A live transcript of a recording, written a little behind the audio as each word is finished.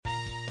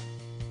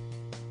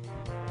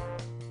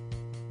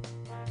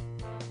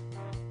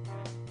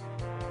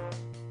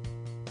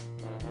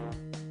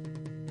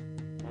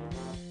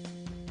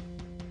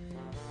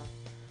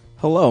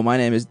Hello, my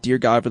name is Dear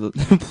God.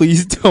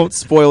 Please don't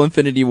spoil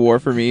Infinity War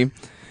for me.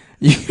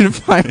 You can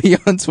find me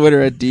on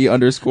Twitter at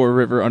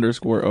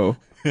D_river_O.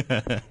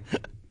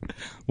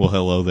 Well,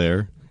 hello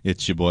there.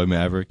 It's your boy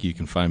Maverick. You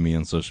can find me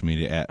on social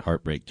media at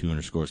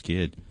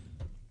Heartbreak2_kid.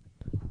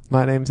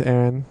 My name's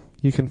Aaron.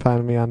 You can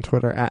find me on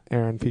Twitter at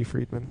Aaron P.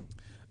 Friedman.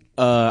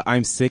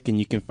 I'm Sick, and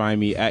you can find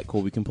me at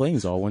Colby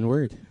Complains, all one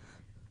word.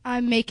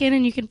 I'm Macon,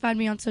 and you can find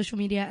me on social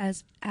media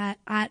as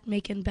at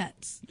Macon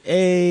Betts.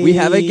 Hey, We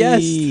have a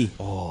guest.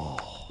 Oh,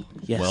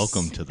 yes.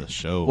 Welcome to the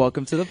show.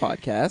 Welcome to the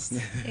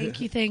podcast.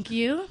 Thank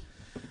you.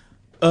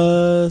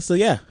 So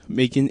yeah,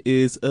 Macon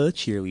is a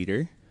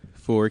cheerleader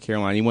for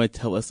Carolina. You want to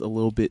tell us a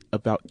little bit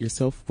about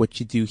yourself, what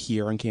you do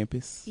here on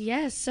campus?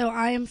 Yes, so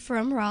I am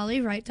from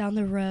Raleigh, right down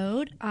the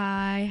road.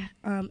 I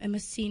am a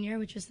senior,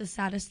 which is the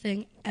saddest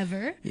thing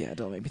ever. Yeah,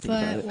 don't make me think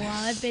about But it.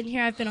 while I've been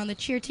here, I've been on the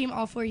cheer team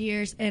all 4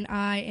 years, and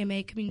I am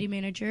a community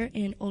manager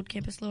in Old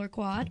Campus Lower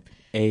Quad.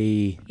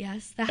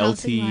 Yes, the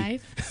housing LT.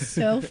 life.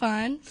 So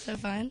fun, so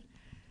fun.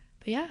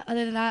 But yeah,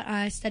 other than that,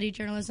 I study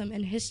journalism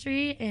and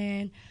history,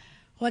 and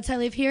once I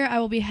leave here, I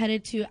will be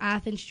headed to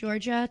Athens,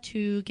 Georgia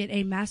to get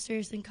a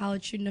master's in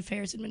college student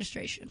affairs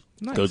administration.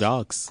 Nice. Go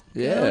Dogs.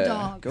 Yeah, Go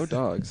Dogs. Go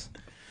Dogs.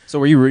 So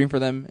were you rooting for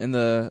them in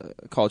the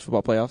college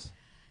football playoffs?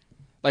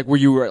 Like, were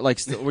you like?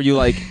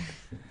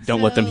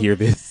 Don't let them hear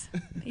this.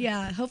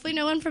 Yeah, hopefully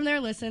no one from there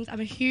listens. I'm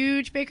a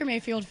huge Baker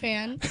Mayfield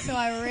fan, so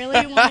I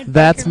really wanted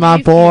That's Baker my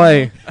Mayfield.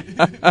 boy.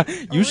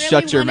 I You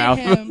shut your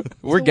wanted mouth. him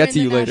We'll to get win to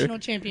you the later. National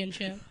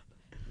championship.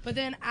 But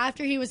then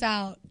after he was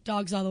out,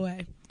 Dogs all the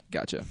way.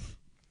 Gotcha.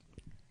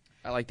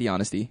 I like the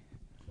honesty.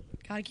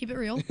 Gotta keep it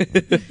real.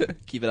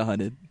 Keep it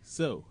 100.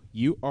 So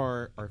you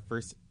are our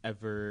first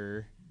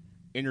ever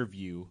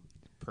interview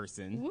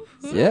person.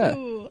 Woohoo. Yeah.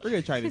 We're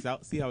gonna try this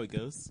out, see how it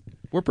goes.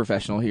 We're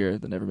professional here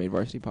at the Never Made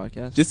Varsity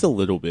podcast. Just a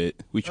little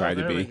bit. We try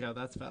to be. go.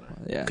 That's better.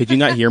 Yeah. Could you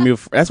not hear me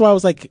before? That's why I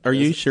was like, are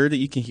you sure that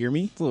you can hear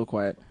me? It's a little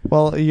quiet.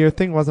 Well, your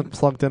thing wasn't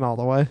plugged in all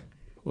the way.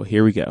 Well,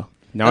 here we go.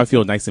 Now I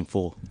feel nice and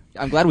full.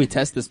 I'm glad we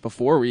test this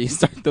before we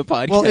start the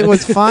podcast. Well, it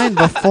was fine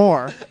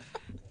before.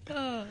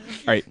 All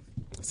right.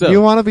 So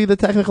You want to be the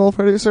technical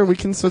producer? We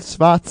can switch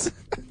spots.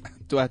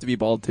 Do I have to be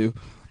bald too?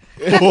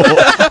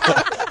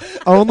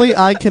 Only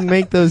I can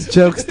make those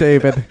jokes,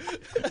 David.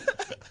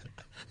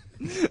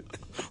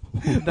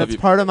 That's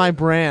part of my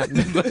brand.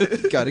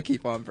 Gotta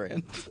keep on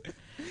brand.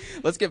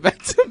 Let's get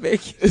back to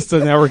making. So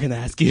now we're gonna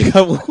ask you a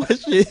couple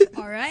questions.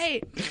 All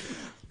right.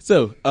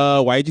 So,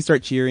 why did you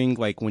start cheering?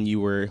 Like when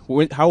you were,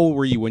 how old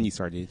were you when you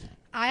started?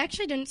 I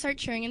actually didn't start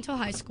cheering until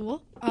high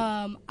school.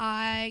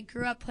 I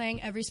grew up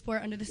playing every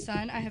sport under the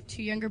sun. I have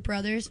 2 younger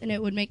brothers, and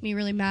it would make me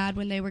really mad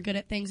when they were good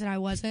at things and I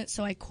wasn't,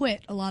 so I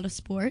quit a lot of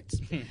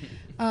sports.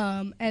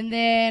 And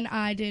then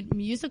I did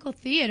musical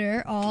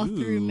theater all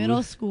through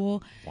middle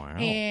school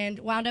and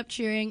wound up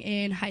cheering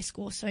in high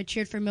school. So I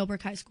cheered for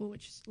Millbrook High School,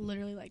 which is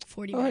literally like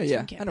 40 Oh minutes yeah,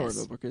 from campus. I know where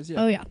Millbrook is.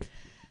 Yeah. Oh, yeah.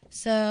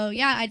 So,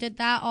 yeah, I did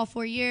that all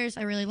 4 years.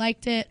 I really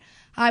liked it.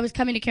 I was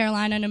coming to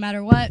Carolina no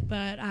matter what,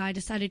 but I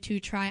decided to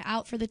try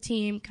out for the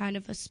team, kind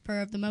of a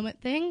spur-of-the-moment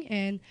thing.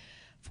 And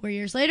 4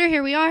 years later,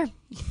 here we are.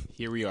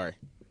 Here we are.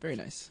 Very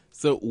nice.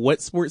 So,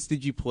 what sports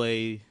did you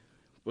play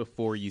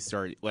before you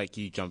started? Like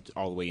you jumped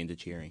all the way into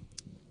cheering?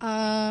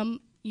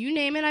 You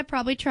name it, I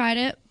probably tried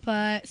it.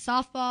 But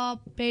softball,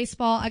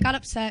 baseball, I got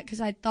upset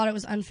because I thought it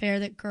was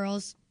unfair that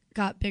girls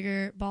got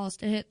bigger balls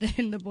to hit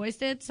than the boys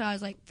did. So I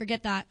was like,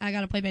 forget that. I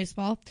got to play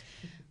baseball.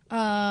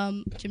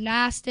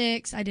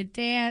 Gymnastics, I did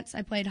dance,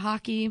 I played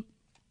hockey,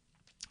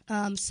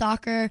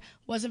 soccer.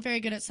 Wasn't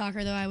very good at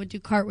soccer, though. I would do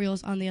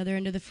cartwheels on the other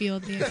end of the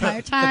field the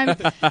entire time.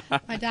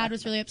 My dad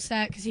was really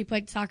upset because he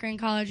played soccer in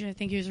college, and I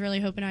think he was really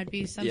hoping I'd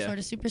be some sort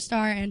of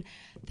superstar, and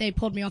they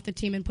pulled me off the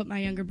team and put my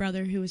younger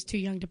brother, who was too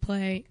young to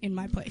play, in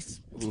my place.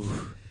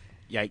 Ooh.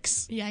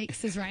 Yikes.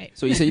 Yikes is right.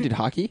 So you said you did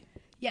hockey?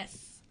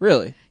 Yes.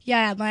 Really?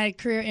 Yeah, my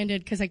career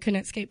ended because I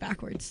couldn't skate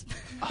backwards.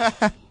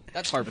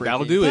 That's heartbreaking.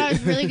 That'll do But I it.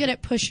 was really good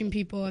at pushing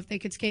people. If they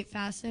could skate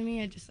faster than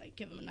me, I'd just like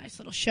give them a nice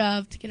little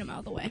shove to get them out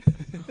of the way.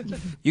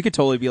 You could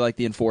totally be like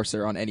the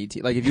enforcer on any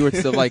team. Like if you were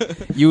still like,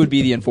 you would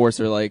be the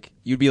enforcer. Like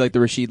you'd be like the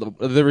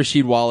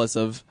Rasheed Wallace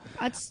of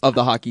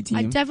the hockey team.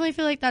 I definitely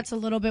feel like that's a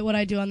little bit what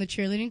I do on the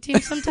cheerleading team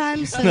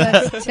sometimes. So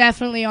that's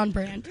definitely on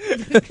brand.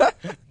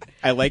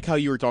 I like how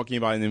you were talking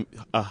about an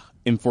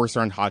enforcer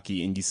on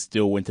hockey, and you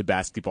still went to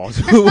basketball.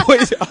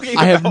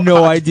 I have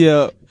no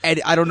idea.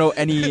 I don't know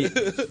any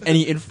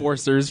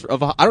enforcers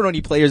of. I don't know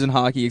any players in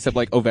hockey except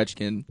like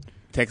Ovechkin.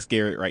 Text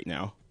Garrett right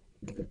now.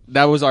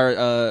 That was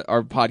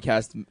our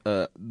podcast.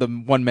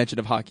 The one mention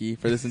of hockey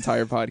for this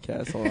entire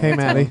podcast. Hold on. Hey,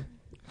 Maddie.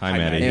 Hi,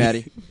 Maddie. Hey,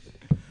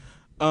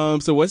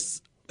 Maddie. So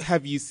what's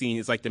have you seen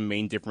is like the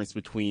main difference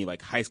between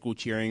like high school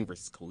cheering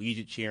versus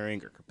collegiate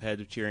cheering or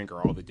competitive cheering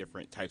or all the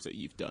different types that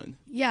you've done?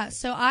 Yeah,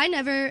 so I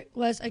never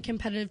was a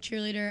competitive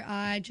cheerleader.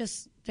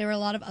 There were a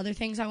lot of other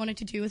things I wanted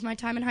to do with my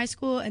time in high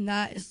school, and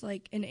that is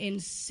like an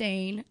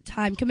insane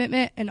time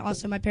commitment. And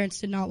also my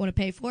parents did not want to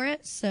pay for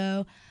it.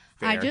 So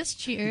I just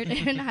cheered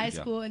in high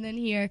school and then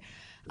here.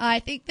 I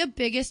think the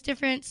biggest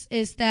difference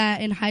is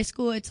that in high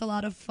school it's a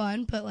lot of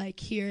fun, but like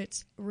here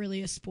it's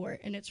really a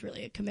sport and it's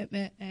really a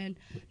commitment. And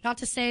not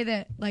to say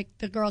that like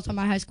the girls on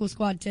my high school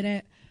squad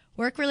didn't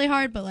work really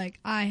hard, but like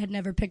I had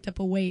never picked up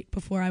a weight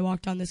before I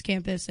walked on this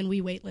campus, and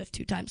we weight lift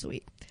 2 times a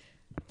week.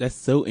 That's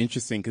so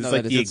interesting because No, it's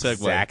like that the is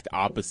exact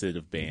opposite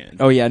of band.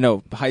 Oh yeah,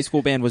 no. High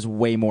school band was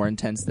way more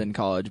intense than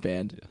college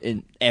band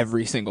in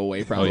every single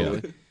way, probably. Oh,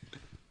 yeah.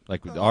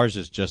 Like ours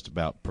is just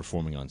about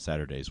performing on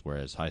Saturdays,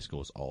 whereas high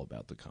school is all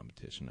about the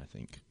competition, I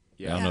think.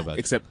 I don't know about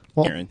Except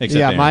Well, Aaron. Except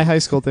yeah, Aaron. my high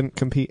school didn't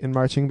compete in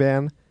marching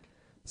band.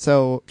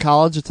 So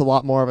college, it's a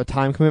lot more of a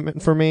time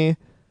commitment for me.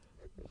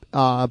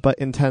 But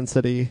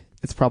intensity,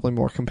 it's probably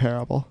more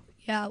comparable.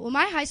 Yeah, well,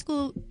 my high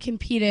school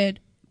competed,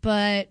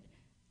 but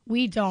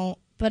we don't.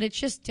 But it's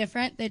just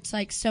different. It's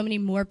like so many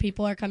more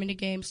people are coming to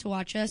games to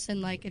watch us,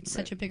 and like it's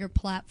such a bigger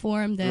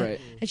platform that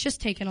it's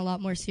just taken a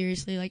lot more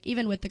seriously. Like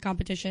even with the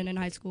competition in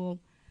high school,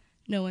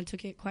 no one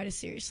took it quite as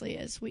seriously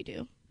as we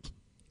do.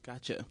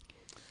 Gotcha.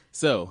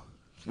 So,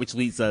 which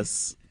leads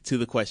us to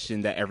the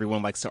question that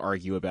everyone likes to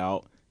argue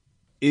about.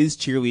 Is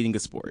cheerleading a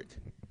sport?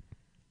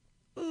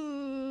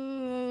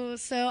 Ooh,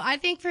 so I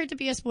think for it to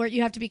be a sport,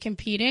 you have to be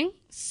competing.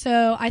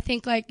 So I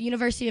think like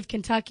University of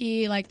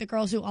Kentucky, like the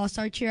girls who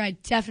all-star cheer, I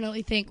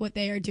definitely think what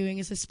they are doing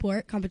is a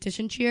sport,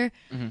 competition cheer.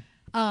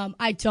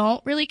 I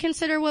don't really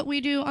consider what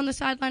we do on the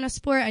sideline a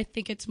sport. I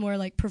think it's more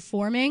like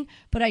performing,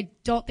 but I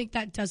don't think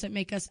that doesn't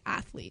make us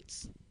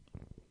athletes.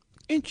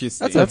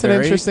 Interesting. That's an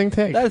interesting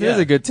take. That is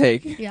a good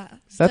take. Yeah.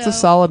 That's a so-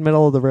 solid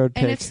middle of the road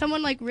And pick. if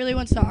someone like really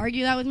wants to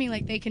argue that with me,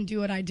 like they can do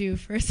what I do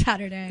for a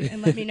Saturday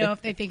and let me know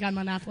if they think I'm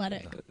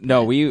unathletic.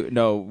 No,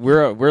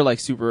 we're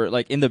like super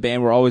like in the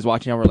band. We're always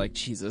watching out. We're like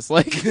Jesus,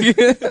 like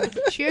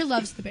Cheer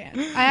loves the band.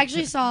 I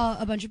actually saw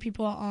a bunch of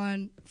people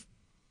on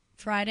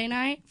Friday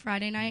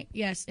night,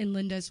 yes, in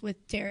Linda's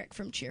with Derek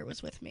from Cheer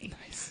was with me.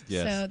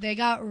 Yes. So they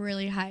got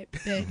really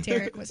hyped that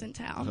Derek was in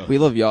town. we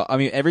love y'all. I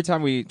mean, every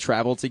time we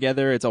travel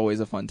together, it's always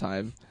a fun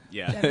time.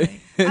 Yeah.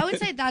 Definitely. I would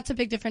say that's a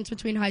big difference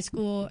between high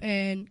school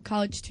and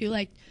college too.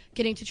 Like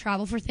getting to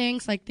travel for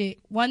things. Like the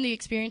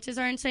experiences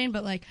are insane,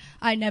 but like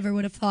I never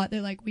would have thought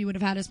that like we would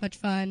have had as much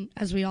fun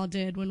as we all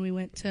did when we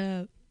went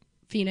to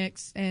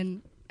Phoenix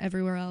and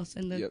everywhere else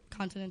in the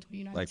continental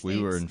United Like States.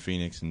 we were in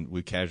Phoenix and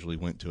we casually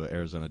went to an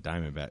Arizona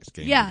Diamondbacks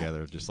game Yeah.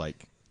 together. Just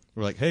like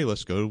we're like, hey,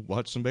 let's go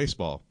watch some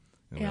baseball,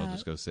 and we all Yeah.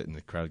 just go sit in the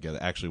crowd together,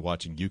 actually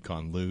watching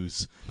UConn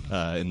lose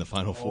in the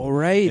Final Four. All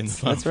right. In the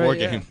Final That's Four right,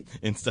 yeah. game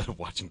instead of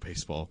watching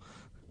baseball.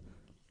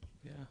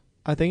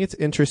 I think it's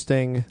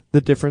interesting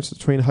the difference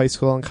between high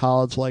school and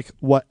college, like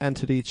what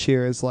entity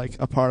cheer is like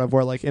a part of,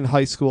 where like in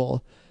high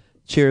school,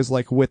 cheer is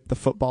like with the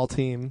football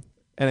team,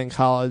 and in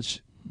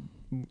college,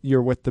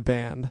 you're with the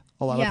band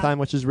a lot of the time,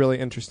 which is really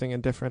interesting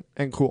and different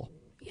and cool.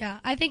 Yeah,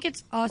 I think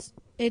it's awesome.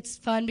 It's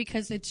fun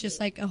because it's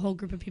just like a whole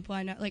group of people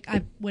I know. Like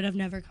I would have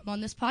never come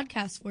on this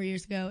podcast 4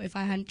 years ago if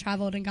I hadn't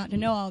traveled and gotten to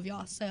know all of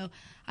y'all. So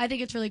I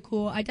think it's really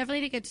cool. I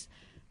definitely think it's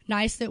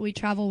nice that we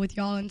travel with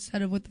y'all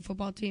instead of with the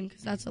football team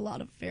because that's a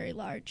lot of very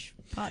large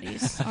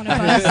bodies on a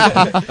bus.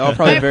 Oh,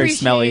 probably I very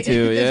smelly appreciate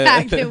too. The Yeah.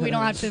 fact that we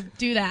don't have to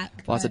do that.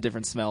 Lots but- of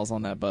different smells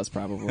on that bus,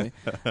 probably.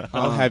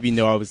 I'll have you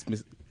know I was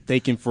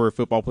mistaken for a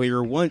football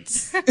player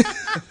once.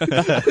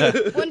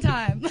 one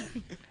time.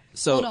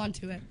 So Hold on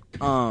to it.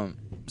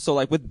 So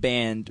like with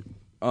band,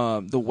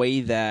 the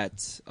way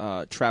that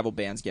travel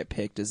bands get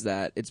picked is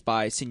that it's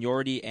by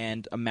seniority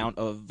and amount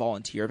of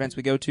volunteer events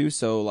we go to.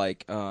 So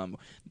like,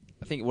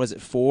 I think was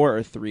it 4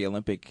 or 3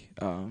 Olympic?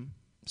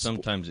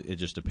 Sometimes it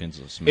just depends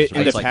on the semester.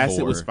 In the It's like past,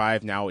 it 4. was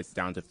 5. Now it's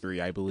down to 3,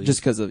 I believe.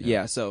 Just because of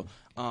So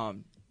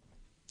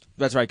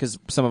that's right. Because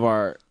some of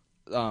our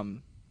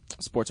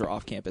sports are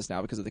off campus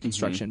now because of the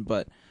construction.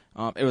 But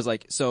it was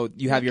like so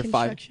you have your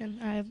 5. Construction.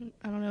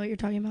 I don't know what you're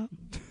talking about.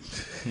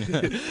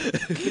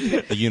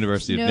 the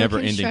University of No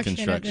Never-Ending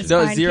construction at Construction. this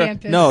No, fine 0.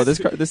 campus. No,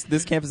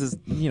 this campus is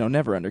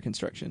never under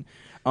construction.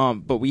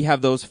 But we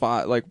have those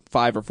 5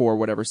 or 4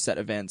 whatever set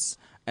events,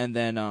 and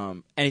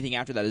then anything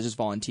after that is just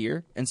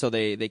volunteer. And so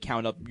they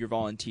count up your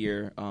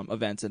volunteer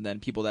events, and then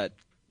people that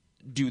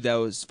do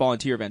those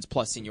volunteer events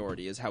plus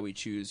seniority is how we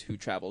choose who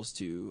travels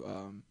to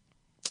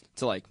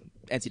like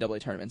NCAA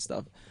tournament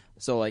stuff.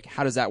 So like,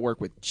 how does that work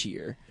with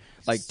cheer?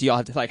 Like, do y'all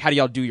have to how do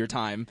y'all do your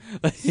time?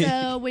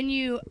 So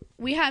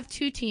we have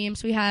 2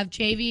 teams. We have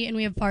JV and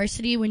we have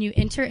varsity. When you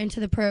enter into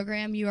the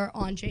program, you are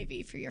on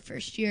JV for your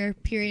first year,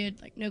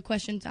 period. Like no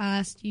questions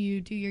asked.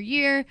 You do your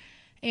year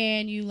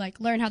and you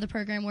like learn how the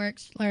program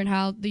works, learn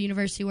how the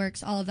university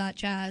works, all of that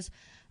jazz.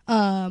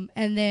 And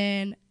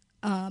then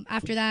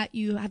after that,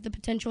 you have the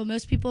potential.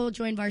 Most people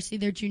join varsity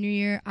their junior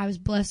year. I was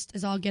blessed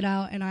as all get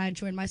out, and I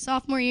joined my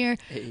sophomore year,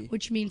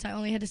 which means I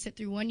only had to sit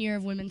through 1 year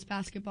of women's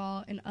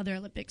basketball and other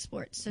Olympic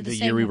sports. So the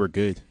same year we were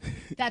good.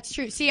 That's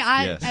true. See,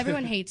 Yes.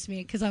 everyone hates me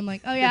because I'm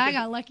like, oh yeah, I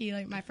got lucky.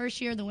 Like my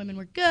first year, the women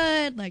were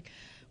good. Like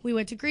we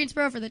went to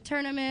Greensboro for the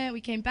tournament.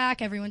 We came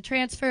back. Everyone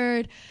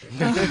transferred.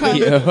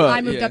 I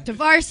moved up to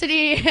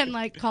varsity and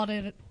like called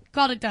it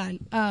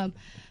done.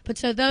 But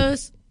so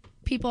those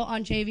people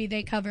on JV,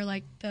 they cover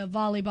like the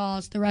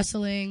volleyballs, the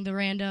wrestling, the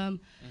random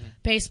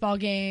baseball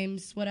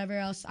games, whatever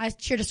else. I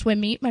cheered a swim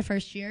meet my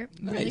first year.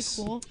 Nice.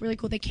 Really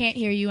cool. They can't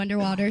hear you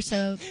underwater,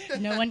 so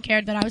no one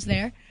cared that I was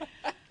there.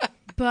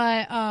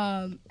 But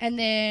and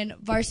then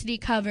varsity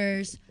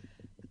covers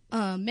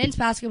men's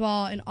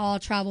basketball and all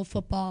travel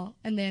football.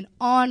 And then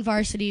on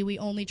varsity, we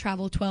only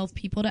travel 12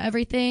 people to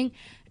everything.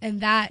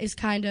 And that is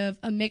kind of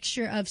a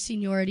mixture of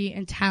seniority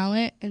and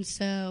talent. And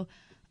so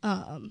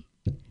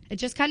it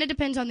just kind of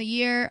depends on the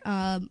year.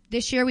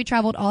 This year we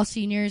traveled all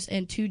seniors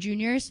and 2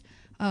 juniors.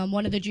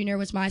 One of the junior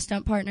was my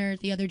stunt partner.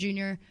 The other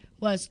junior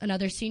was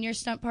another senior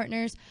stunt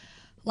partners.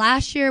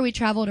 Last year we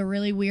traveled a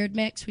really weird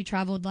mix. We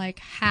traveled like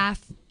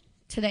half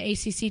to the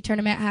ACC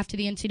tournament, half to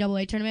the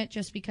NCAA tournament,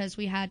 just because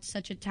we had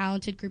such a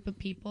talented group of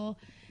people,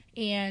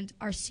 and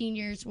our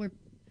seniors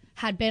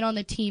had been on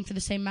the team for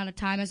the same amount of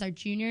time as our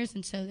juniors,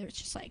 and so there was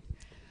just like,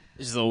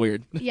 It's just a little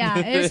weird.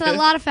 yeah, there's a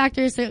lot of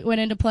factors that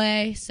went into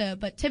play. So,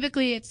 but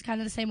typically it's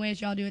kind of the same way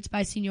as y'all do. It's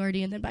by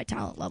seniority and then by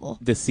talent level.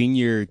 The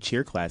senior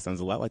cheer class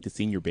sounds a lot like the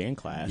senior band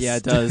class. Yeah,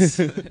 it does.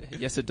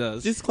 Yes, it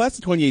does. This class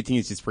of 2018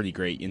 is just pretty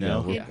great, you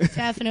know. Yeah. It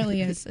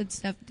definitely is.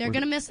 They're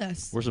gonna miss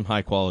us. We're some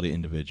high quality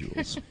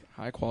individuals.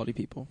 High quality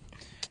people.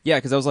 Yeah,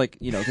 because I was like,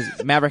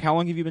 because Maverick, how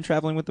long have you been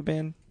traveling with the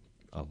band?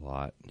 A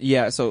lot.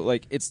 Yeah, so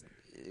like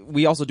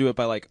we also do it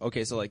by like,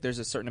 okay, so like there's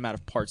a certain amount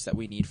of parts that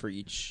we need for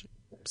each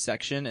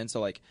section, and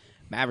so like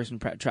Maverick's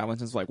been traveling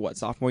since like what,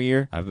 sophomore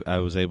year? I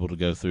was able to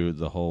go through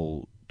the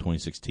whole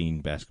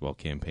 2016 basketball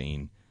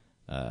campaign.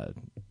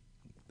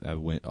 I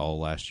went all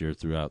last year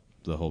throughout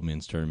the whole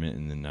men's tournament,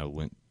 and then I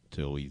went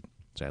till we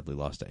sadly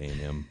lost to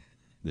A&M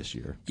this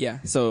year. Yeah,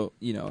 so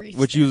Brief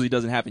which stint. usually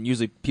doesn't happen.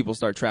 Usually people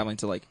start traveling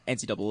to like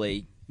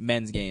NCAA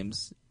men's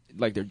games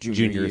like their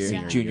junior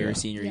year, junior or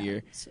senior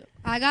year. So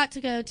I got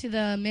to go to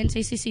the men's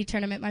ACC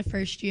tournament my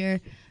first year.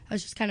 It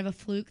was just kind of a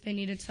fluke. They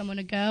needed someone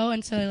to go,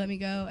 and so they let me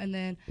go. And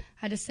then I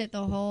had to sit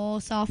the whole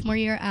sophomore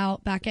year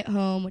out back at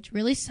home, which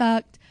really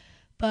sucked.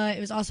 But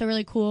it was also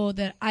really cool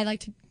that I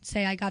like to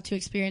say I got to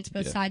experience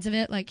both sides of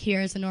it, like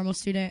here as a normal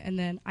student, and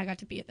then I got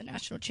to be at the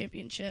national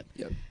championship.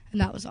 Yep.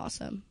 And that was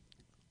awesome.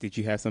 Did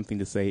you have something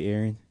to say,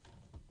 Aaron?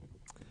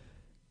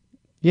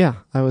 Yeah,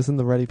 I was in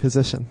the ready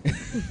position.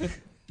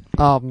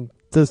 Do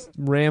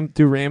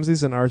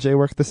Ramses and RJ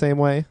work the same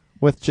way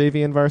with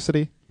JV and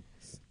varsity?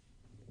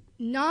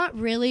 Not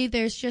really.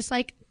 There's just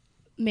like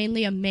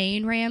mainly a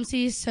main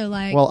Ramses, so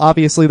like. Well,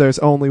 obviously there's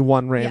only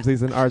one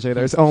Ramses and RJ.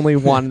 There's only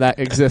one that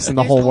exists in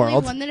the whole There's world.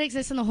 only one that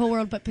exists in the whole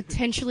world, but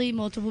potentially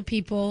multiple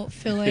people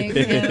filling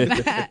him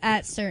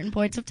at certain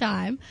points of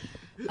time.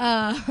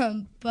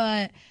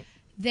 But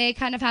they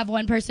kind of have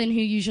one person who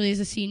usually is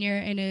a senior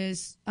and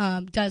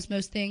does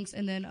most things,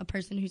 and then a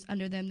person who's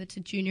under them that's a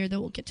junior that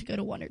will get to go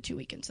to 1 or 2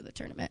 weekends of the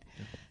tournament.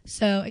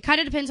 So it kind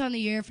of depends on the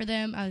year for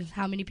them, of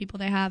how many people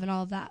they have and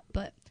all of that.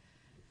 But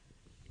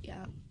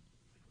yeah.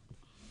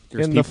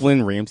 There's people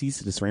in Ramses.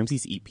 Does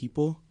Ramses eat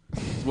people?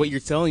 What you're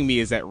telling me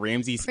is that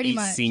Ramses Pretty eats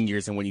much.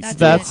 seniors, and when he's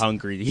That's- still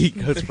hungry, he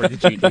goes for the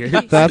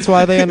juniors. That's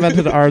why they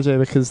invented RJ,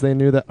 because they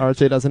knew that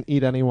RJ doesn't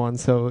eat anyone,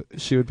 so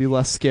she would be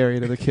less scary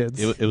to the kids.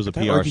 It was a I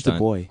thought PR RJ's a stunt.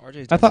 boy.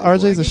 I thought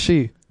RJ's a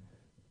she.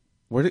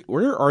 What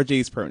are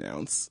RJ's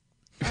pronouns?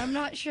 I'm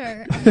not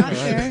sure.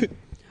 I'm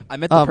I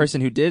met the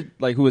person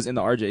who was in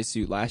the RJ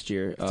suit last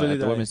year So at did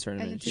the I. women's And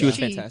tournament. it's She was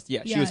she. fantastic.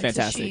 Yeah, Yeah, she was it's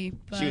a fantastic. she, She was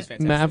but-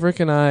 fantastic. Maverick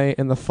and I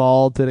in the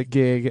fall did a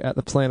gig at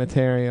the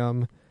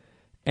planetarium,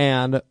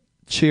 and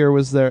Cheer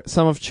was there.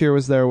 Some of Cheer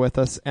was there with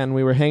us, and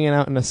we were hanging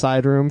out in a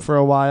side room for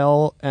a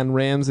while, and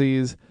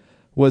Ramses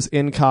was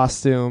in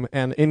costume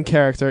and in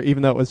character,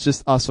 even though it was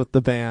just us with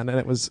the band, and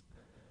it was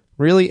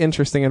really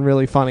interesting and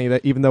really funny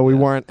that even though we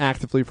weren't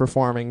actively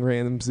performing,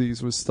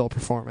 Ramses was still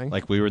performing.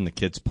 Like we were in the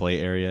kids' play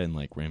area, and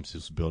like Ramses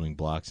was building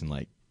blocks and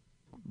like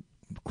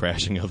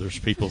crashing other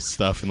people's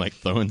stuff and like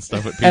throwing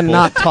stuff at people and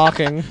not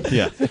talking.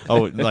 Yeah.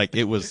 Oh, like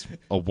it was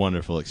a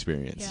wonderful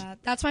experience. Yeah,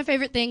 that's my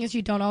favorite thing is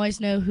you don't always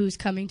know who's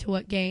coming to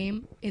what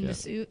game in Yeah. the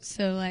suit.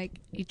 So like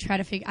I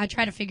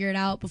try to figure it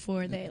out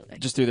before they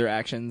like Just through their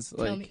actions.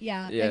 tell Like, me.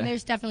 Yeah, yeah. and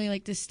there's definitely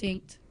like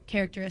distinct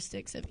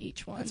characteristics of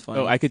each one. That's funny.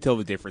 Oh, I could tell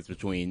the difference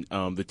between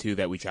the two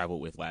that we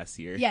traveled with last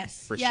year.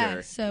 Yes, for yeah,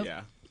 sure. so-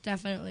 yeah.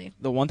 Definitely.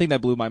 The one thing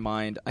that blew my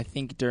mind, I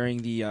think during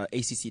the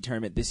ACC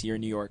tournament this year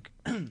in New York,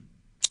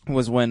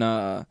 was when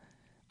I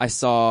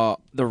saw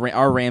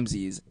our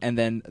Ramses, and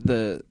then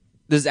this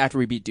is after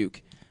we beat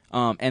Duke,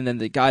 and then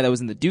the guy that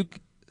was in the Duke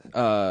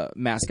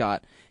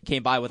mascot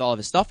came by with all of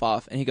his stuff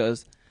off, and he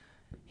goes,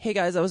 "Hey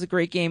guys, that was a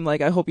great game.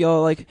 Like, I hope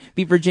y'all like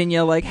beat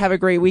Virginia. Like, have a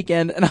great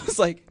weekend." And I was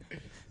like,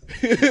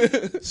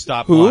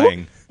 Stop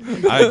lying.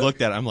 I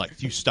looked at it. I'm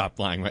like, you stop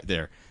lying right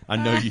there. I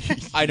know you.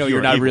 I know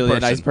you're not evil really a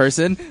nice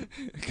person.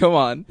 Come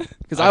on,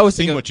 because I was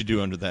seen thinking what you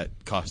do under that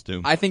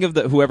costume. I think of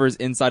whoever's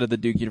inside of the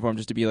Duke uniform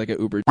just to be like an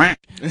Uber.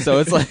 So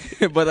it's like,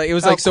 but like it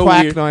was like so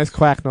quack weird.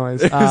 Quack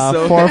noise.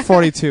 So-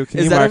 442. Can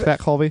Is you that mark a- that,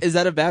 Colby? Is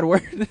that a bad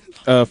word?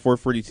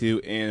 442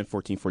 and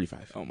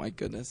 1445. Oh my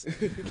goodness.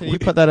 Can you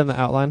put that in the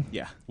outline?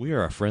 Yeah. We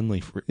are a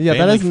friendly. Yeah,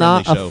 that is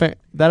not show.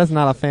 that is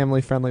not a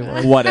family friendly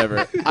word.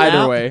 Whatever. Either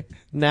Now- way.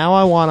 Now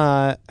I want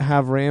to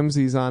have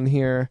Ramses on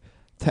here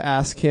to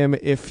ask him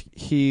if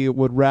he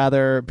would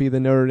rather be the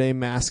Notre Dame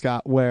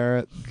mascot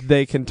where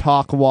they can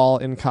talk while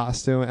in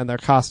costume and their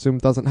costume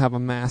doesn't have a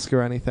mask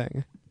or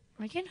anything.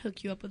 I can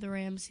hook you up with the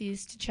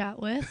Ramses to chat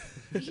with.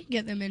 You can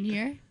get them in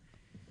here.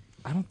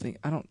 I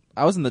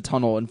was in the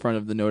tunnel in front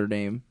of the Notre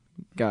Dame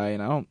guy,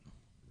 and I don't.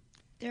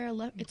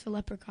 It's a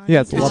leprechaun.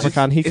 Yeah, it's a What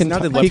leprechaun. He it's can.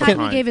 not a he time can.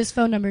 leprechaun. he gave his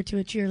phone number to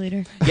a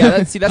cheerleader. Yeah,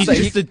 that's He's like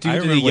just the dude I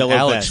in the remember when yellow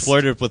Alex vest.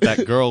 flirted with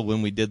that girl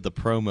when we did the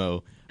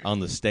promo on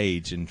the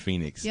stage in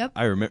Phoenix. Yep.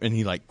 I remember, and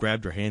he like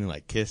grabbed her hand and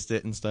like kissed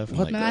it and stuff. And,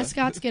 like,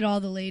 Mascots get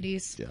all the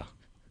ladies. yeah.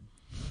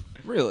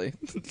 really.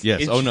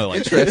 Yes. Oh no! Like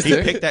Interesting.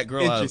 he picked that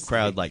girl out of the Interesting.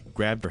 crowd, like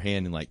grabbed her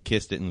hand and like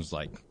kissed it, and was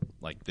like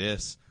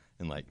this,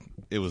 and like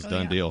it was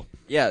done yeah. deal.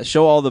 Yeah,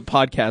 show all the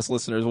podcast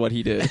listeners what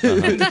he did.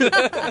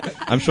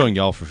 I'm showing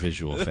y'all for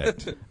visual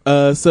effect.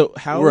 So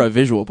how We're a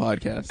visual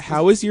podcast.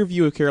 how is your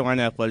view of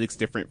Carolina athletics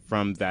different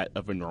from that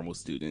of a normal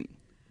student?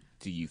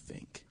 Do you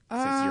think?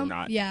 Since you're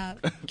not. Yeah.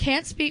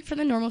 Can't speak for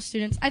the normal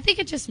students. I think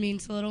it just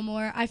means a little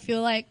more. I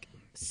feel like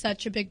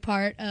such a big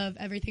part of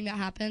everything that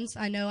happens.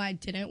 I know I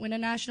didn't win a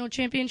national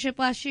championship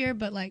last year,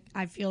 but like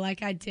I feel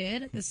like I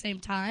did at the same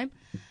time.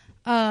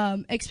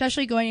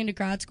 Especially going into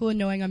grad school and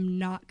knowing I'm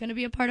not going to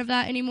be a part of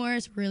that anymore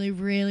is really,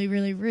 really,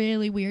 really,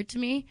 really weird to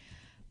me.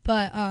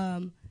 But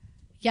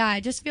yeah, I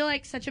just feel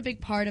like such a big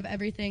part of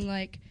everything.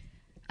 Like,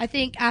 I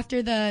think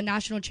after the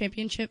national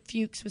championship,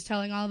 Fuchs was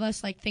telling all of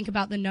us, like, think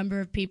about the number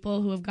of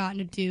people who have gotten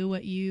to do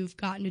what you've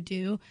gotten to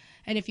do.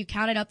 And if you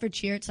count it up for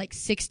cheer, it's like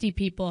 60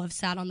 people have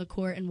sat on the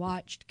court and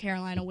watched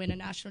Carolina win a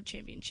national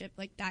championship.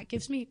 Like, that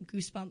gives me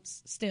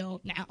goosebumps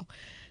still now.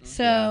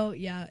 So,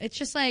 yeah, it's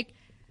just like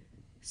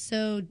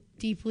so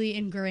deeply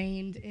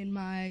ingrained in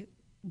my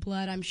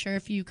blood. I'm sure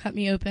if you cut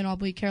me open, I'll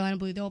bleed Carolina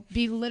blue. They'll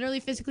be literally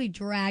physically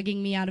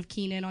dragging me out of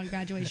Keenan on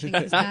graduation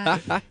because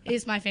that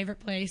is my favorite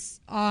place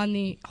on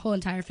the whole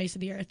entire face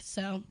of the earth.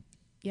 So,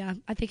 yeah,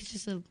 I think it's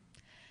just a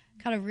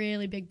got a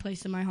really big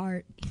place in my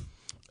heart.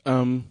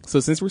 So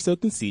since we're so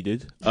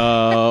conceited,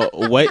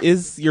 what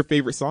is your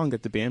favorite song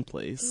that the band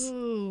plays?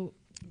 Ooh,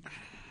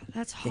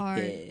 that's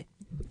hard.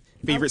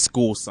 Favorite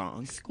school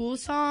song? School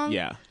song?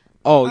 Yeah.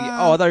 Oh,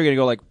 I thought you were gonna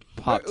go like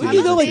pop. We I'm can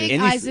a go, like, big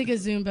any- Isaac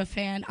Azumba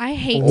fan. I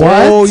hate What?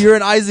 tag. Oh, you're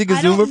an Isaac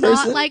I don't Azumba not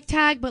person. like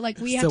tag, but like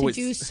we have So to it's-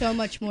 do so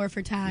much more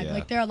for tag. Yeah.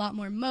 Like there are a lot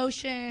more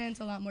motions,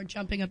 a lot more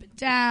jumping up and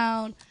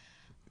down.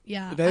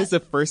 Yeah. That is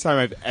the first time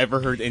I've ever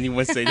heard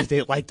anyone say that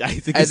they liked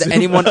Isaac As Azumba.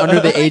 anyone under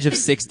the age of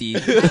 60.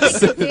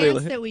 the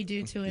dance that we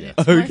do to it.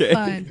 It's more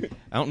fun.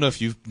 I don't know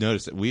if you've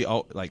noticed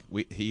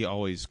it. He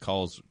always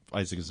calls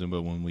Isaac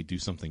Azumba when we do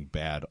something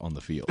bad on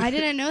the field. I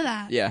didn't know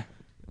that. Yeah.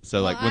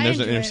 So like Well, when I there's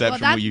an enjoy it. interception, well,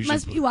 that we usually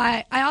must be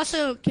why. I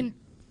also can,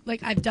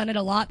 like, I've done it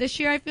a lot this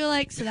year. I feel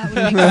like so that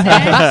would make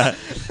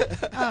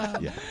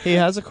sense. He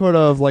has a quota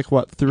of like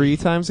what 3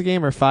 times a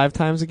game or 5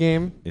 times a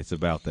game. it's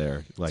about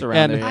there. Like It's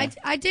around And- there.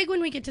 I dig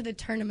when we get to the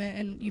tournament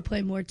and you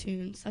play more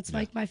tunes. That's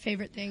like my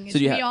favorite thing. Is So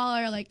do you we ha- all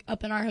are like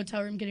up in our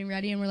hotel room getting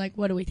ready, and we're like,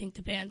 "What do we think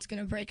the band's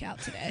gonna break out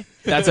today?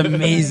 That's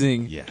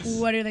amazing. yes.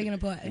 What are they gonna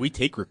play?" We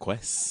take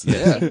requests.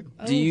 Yeah.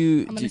 Oh, Do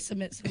you I'm gonna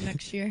submit some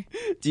next year.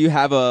 do you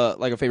have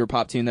a favorite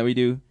pop tune that we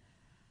do,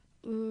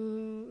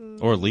 Ooh.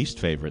 Or least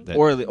favorite that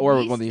or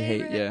Least one that you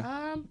hate? favorite?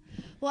 Yeah.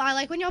 Well, I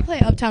like when y'all play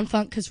Uptown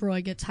Funk because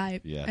Roy gets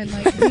hype. Yeah. And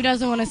like, who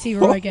doesn't want to see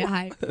Roy get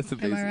hype? That's Am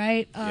amazing. I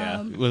right?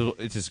 Yeah. well,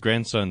 it's his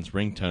grandson's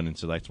ringtone, and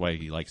so that's why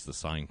he likes the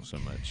sign so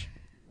much.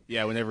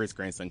 Yeah, whenever his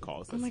grandson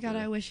calls. Oh my that's god, the-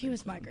 I wish he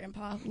was my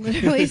grandpa.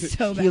 Literally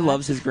so bad. He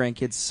loves his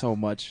grandkids so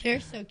much. They're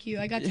so cute.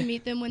 I got to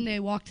meet them when they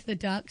walked the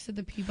ducks at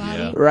the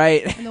Peabody, Yeah.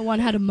 Right. and the one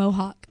had a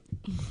mohawk.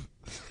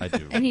 I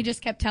do. And he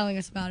just kept telling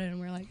us about it, and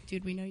we're like,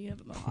 dude, we know you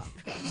have a mohawk.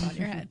 It's on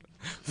your head.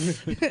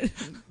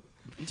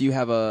 Do you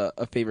have a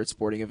favorite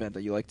sporting event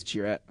that you like to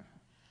cheer at?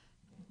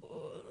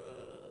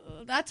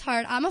 That's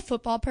hard. I'm a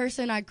football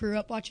person. I grew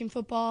up watching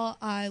football.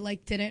 I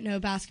didn't know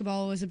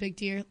basketball was a big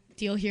deal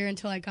here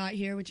until I got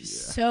here, which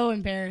is so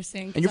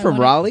embarrassing. 'cause And you're I from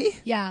wanted- Raleigh?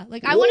 Yeah,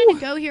 I wanted to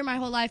go here my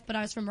whole life, but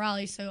I was from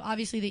Raleigh, so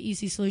obviously the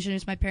easy solution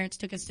is my parents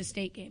took us to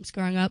state games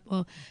growing up.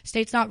 Well,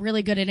 state's not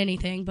really good at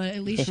anything, but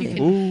at least you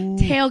can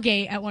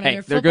tailgate at one of Hey,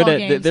 their they're football good at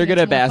games. they're and good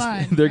it's at more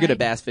bass fun, they're good right? at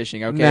bass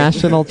fishing. Okay.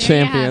 National There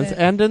you have champions. it.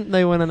 And didn't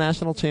they win a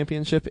national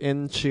championship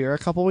in cheer a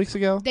couple weeks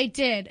ago? They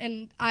did,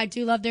 and I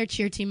do love their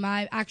cheer team.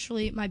 My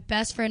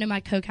best friend and my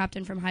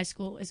co-captain from high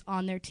school is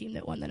on their team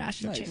that won the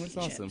national Nice. championship.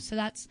 That's awesome. So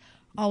that's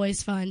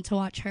always fun to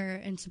watch her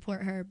and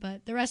support her.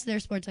 But the rest of their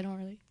sports, I don't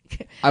really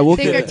I will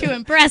think are give too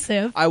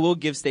impressive. I will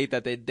give state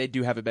that they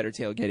do have a better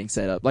tailgating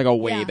setup, like a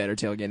way Yeah. better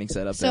tailgating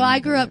setup. So than- I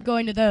grew up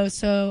going to those.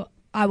 So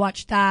I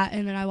watched that,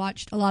 and then I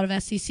watched a lot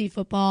of SEC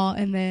football,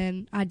 and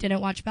then I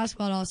didn't watch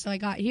basketball at all. So I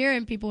got here,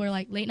 and people were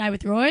like, "Late Night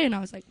with Roy," and I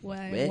was like,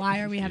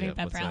 "Why are we having a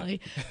pep what's that? rally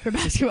for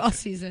basketball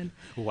season?"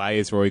 Why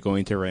is Roy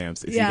going to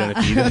Rams? Is Yeah, he going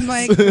to feed us? I'm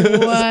like,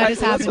 "What is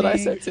That's happening? what I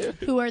said too.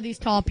 Who are these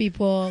tall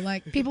people?"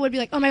 Like, people would be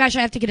like, "Oh my gosh,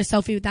 I have to get a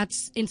selfie with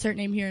that's insert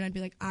name here," and I'd be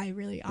like, "I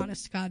really,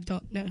 honest to God,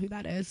 don't know who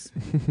that is."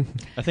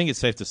 I think it's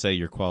safe to say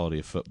your quality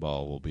of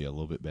football will be a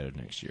little bit better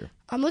next year.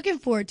 I'm looking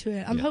forward to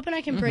it. I'm Yeah. hoping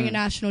I can bring a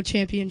national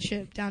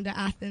championship down to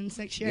Athens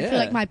next year. I feel Yeah.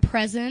 like my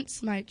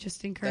presence might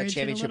just encourage That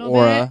championship it a little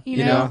aura, bit,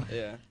 you know?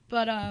 Yeah.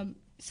 But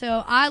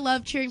so I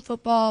love cheering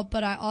football,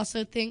 but I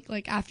also think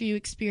like after you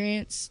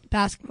experience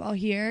basketball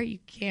here, you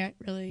can't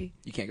really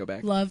You can't go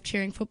back. love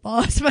cheering football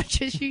as much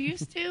as you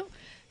used to,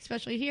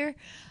 especially here.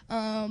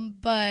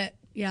 But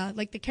yeah,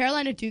 like the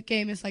Carolina Duke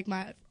game is like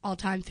my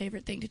all-time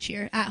favorite thing to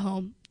cheer at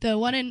home. The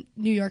one in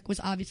New York was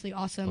obviously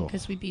awesome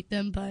because we beat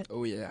them, but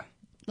Oh yeah.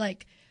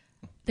 like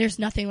there's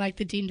nothing like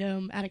the Dean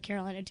Dome at a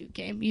Carolina Duke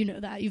game. You know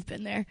that. You've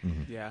been there.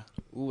 Yeah.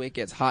 Ooh, it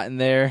gets hot in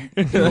there.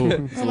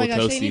 Oh my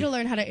gosh, they need to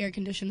learn how to air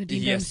condition the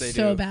Dean Yes, Dome they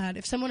so do. bad.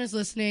 If someone is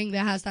listening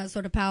that has that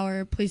sort of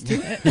power, please do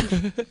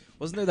it.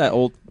 Wasn't there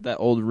that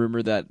old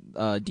rumor that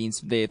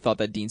they thought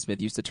that Dean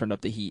Smith used to turn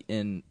up the heat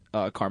in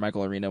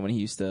Carmichael Arena when he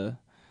used to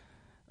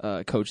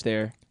coach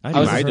there? I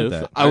was- might Might have.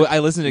 have. I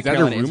listened to Is that a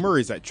Carolina. rumor or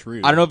is that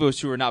true? I don't know if it was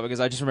true or not because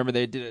I just remember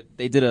they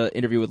did an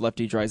interview with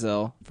Lefty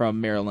Driesell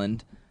from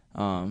Maryland,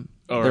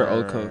 their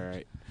old coach,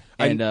 Right.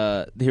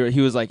 and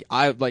he was like,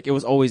 it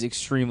was always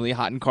extremely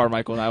hot in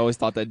Carmichael, and I always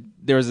thought that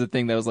there was a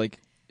thing that was like,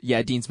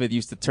 yeah, Dean Smith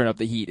used to turn up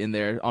the heat in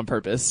there on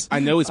purpose.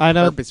 I know it's I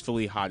know-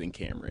 purposefully hot in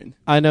Cameron.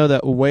 I know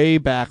that way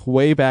back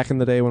in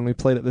the day when we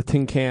played at the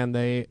Tin Can,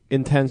 they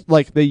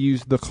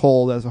used the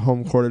cold as a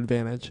home court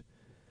advantage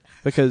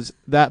because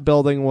that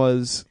building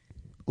was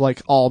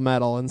like all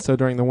metal, and so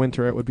during the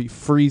winter it would be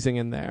freezing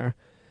in there,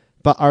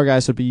 but our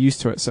guys would be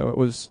used to it, so it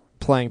was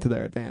playing to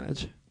their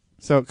advantage.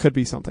 So it could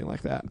be something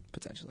like that.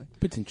 Potentially,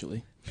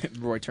 Potentially.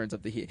 Roy turns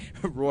up the heat.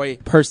 Roy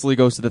personally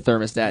goes to the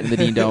thermostat in the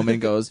Dean Dome and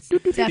goes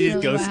Definitely He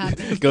what just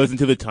happened. goes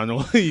into the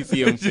tunnel. You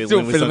see him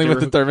fiddling with fiddling something.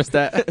 with the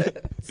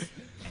thermostat.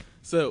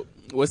 So,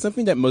 what's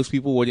something that most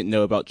people wouldn't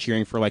know about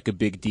cheering for like a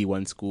big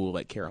D1 school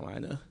like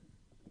Carolina?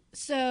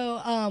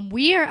 So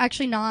we are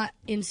actually not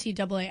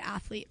NCAA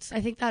athletes.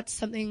 I think that's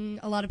something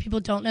a lot of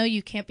people don't know.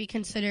 You can't be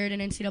considered an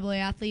NCAA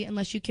athlete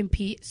unless you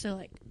compete. So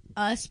like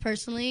us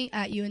personally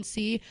at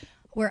UNC,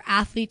 we're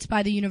athletes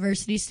by the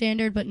university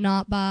standard, but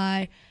not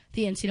by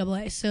the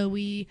NCAA. So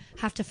we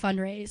have to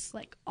fundraise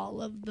like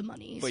all of the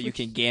money. But you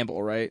can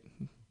gamble, right?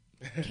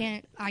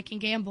 I can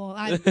gamble.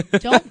 I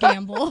don't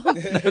gamble.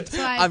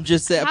 So I'm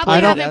just saying. Probably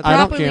I don't haven't I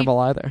don't gamble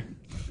either.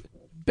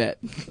 Bet.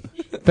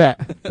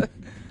 Bet.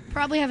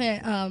 Probably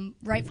haven't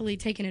rightfully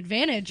taken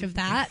advantage of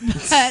that,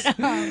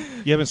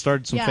 but You haven't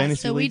started some yeah.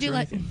 fantasy So we leagues do or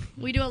like anything?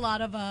 we do a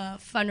lot of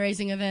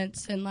fundraising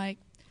events and like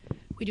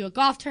we do a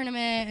golf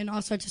tournament and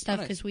all sorts of stuff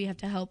Nice. because we have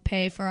to help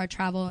pay for our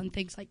travel and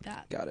things like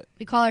that. Got it.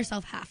 We call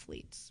ourselves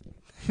halfleets.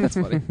 That's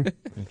funny.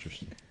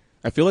 Interesting.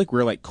 I feel like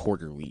we're like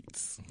quarter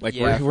leads. Like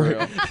Yeah, for we're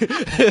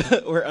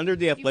real. we're under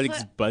the athletics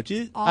put-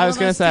 budget. All I was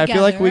of gonna us say I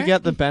feel like we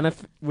together.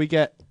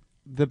 get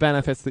the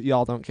benefits that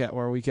y'all don't get,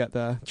 where we get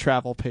the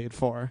travel paid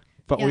for,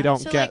 but we Yeah, don't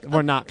so, get. like,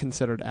 we're not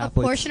considered a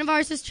athletes. portion of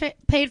ours is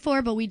paid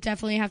for, but we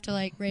definitely have to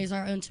like raise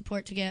our own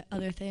support to get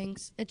other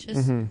things. It's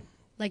just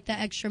like the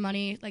extra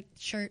money, like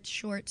shirts,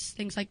 shorts,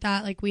 things like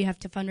that. Like we have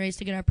to fundraise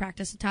to get our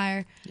practice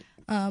attire.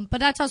 But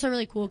that's also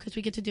really cool because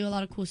we get to do a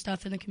lot of cool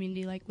stuff in the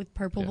community. Like with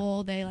Purple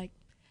Bowl, they like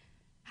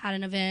had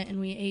an event and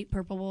we ate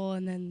Purple Bowl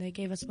and then they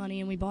gave us money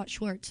and we bought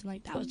shorts and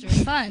like that was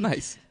really fun.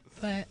 Nice.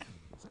 But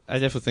I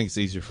definitely think it's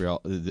easier for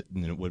y'all than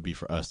it would be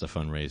for us to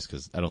fundraise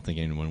because I don't think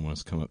anyone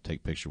wants to come up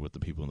take picture with the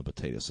people in the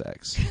potato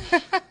sacks.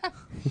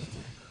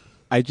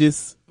 I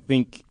just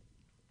think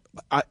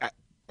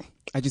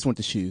I just want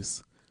the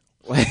shoes.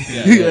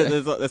 Yeah.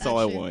 That's all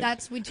I actually,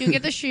 want. we do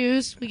get the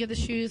shoes. We get the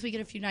shoes. We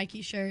get a few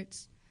Nike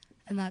shirts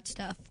and that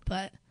stuff.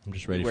 But I'm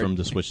just ready for them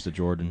to switch to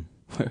Jordan.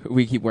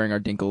 We keep wearing our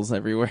dinkles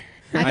everywhere.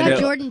 I I got know.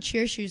 Jordan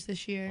cheer shoes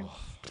this year.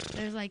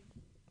 There's like,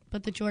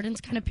 but the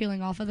Jordan's kind of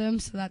peeling off of them,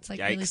 so that's like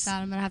really Yikes.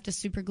 sad. I'm gonna have to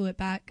super glue it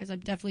back because I'm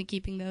definitely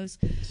keeping those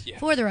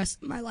for the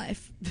rest of my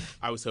life.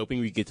 I was hoping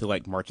we get to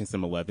like march in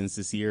some 11s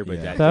this year, but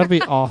Yeah. That would be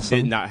did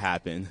awesome. not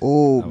happen.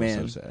 Oh I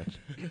was so sad.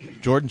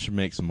 Jordan should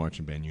make some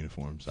marching band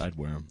uniforms. I'd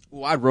wear them.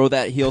 Ooh, I'd roll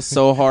that heel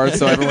so hard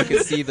so everyone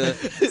could see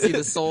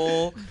the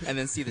sole and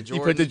then see the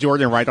Jordan. You put the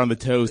Jordan right on the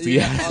toes. So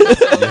yeah. on the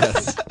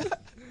toes.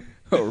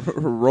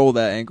 Roll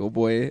that ankle,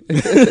 boy.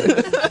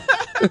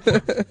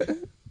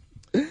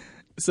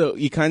 So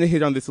you kind of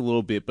hit on this a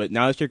little bit, but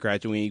now that you're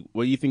graduating,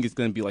 what do you think is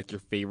going to be like your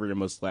favorite or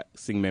most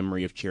lasting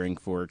memory of cheering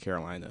for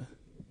Carolina?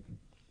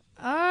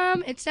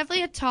 It's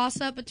definitely a toss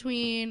up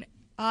between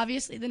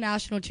obviously the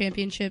national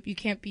championship. You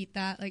can't beat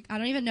that. Like I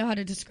don't even know how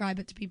to describe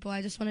it to people.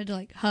 I just wanted to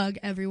like hug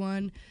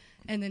everyone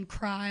and then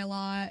cry a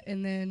lot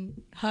and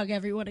then hug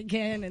everyone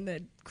again and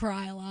then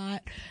cry a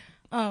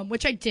lot.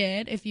 Which I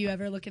did. If you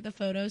ever look at the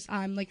photos,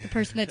 I'm like the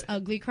person that's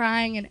ugly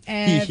crying in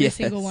every Yes.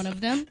 single one of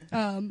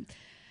them.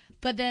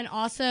 But then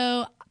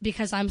also,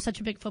 because I'm such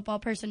a big football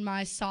person,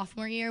 my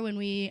sophomore year when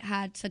we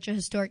had such a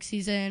historic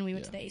season, we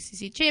went to the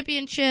ACC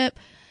championship.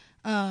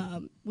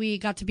 We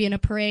got to be in a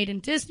parade in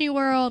Disney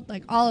World.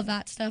 Like, all of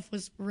that stuff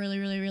was really,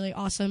 really, really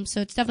awesome.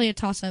 So it's definitely a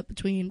toss-up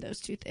between those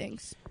two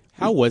things.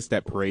 How was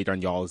that parade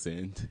on y'all's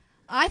end?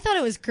 I thought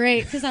it was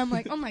great because I'm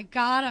like, oh my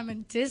God, I'm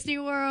in Disney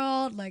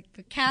World. Like,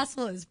 the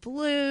castle is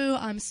blue.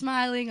 I'm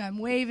smiling. I'm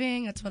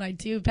waving. That's what I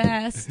do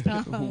best.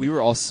 We were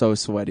all so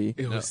sweaty.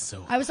 It was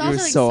so. I was We were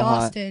also so hot.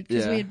 exhausted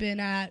because Yeah. we had been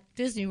at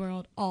Disney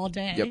World all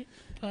day. Yep.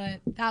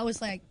 But that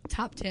was like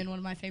top 10, one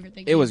of my favorite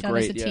things It we've was done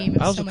great, as a yeah. team.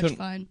 It I was also so much couldn't.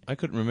 fun. I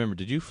couldn't remember.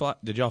 Did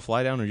y'all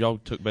fly down, or y'all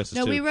took buses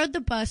No, too? we rode the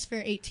bus for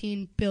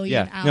 18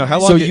 billion Yeah. hours. No, how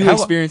long? So did- you how-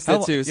 experienced how it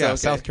lo- too, so Yeah, okay.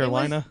 South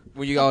Carolina.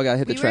 When you all got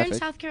hit We the were in traffic.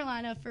 South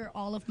Carolina for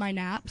all of my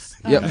naps,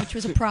 Yep. which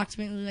was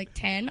approximately like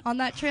 10 on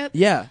that trip.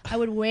 Yeah. I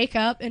would wake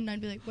up and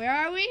I'd be like, "Where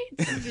are we?"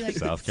 And I'd be like,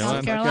 South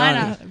South Carolina.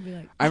 Carolina. I'd be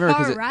like, I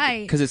remember all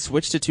right. because it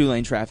switched to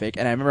 2-lane traffic,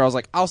 and I remember I was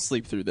like, I'll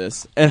sleep through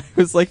this. And it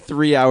was like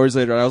 3 hours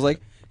later, and I was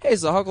like, hey,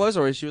 so how close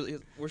are we? She was,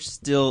 we're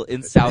still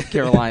in South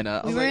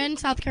Carolina. I We was were like, in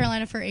South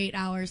Carolina for 8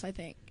 hours, I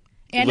think.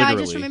 And I just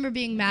Literally. remember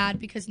being mad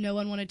because no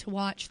one wanted to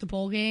watch the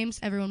bowl games.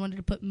 Everyone wanted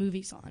to put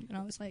movies on. And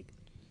I was like,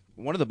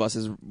 one of the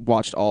buses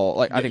watched all.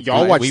 Like I think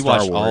Y'all watched we Star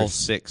watched all Wars.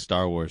 6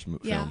 Star Wars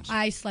yeah, films.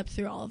 I slept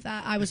through all of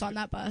that. I was on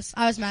that bus.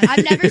 I was mad.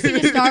 I've never seen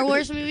a Star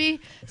Wars movie.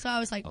 So I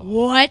was like,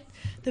 what?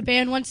 The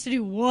band wants to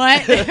do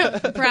what?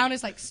 Brown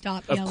is like,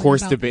 stop Of yelling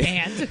course, about the the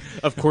band. band.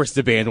 Of course,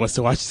 the band wants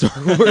to watch Star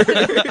Wars.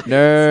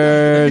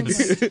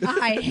 nerds.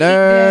 I hate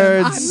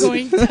Nerds. them. I'm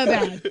going to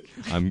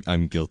bed.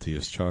 I'm guilty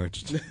as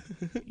charged.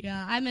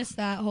 Yeah, I missed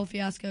that whole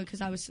fiasco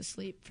because I was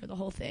asleep for the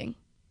whole thing.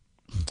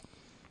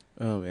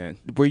 Oh man.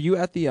 Were you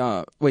at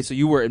the? Wait, so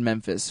you were in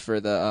Memphis for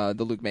the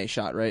Luke May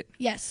shot, right?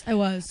 Yes, I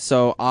was.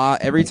 So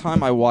every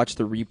time I watch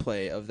the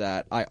replay of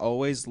that, I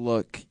always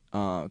look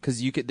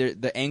because you could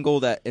the angle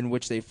that in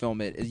which they film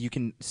it is you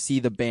can see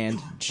the band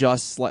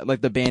just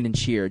like the band and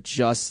cheer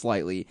just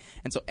slightly,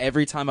 and so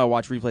every time I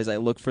watch replays, I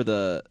look for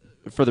the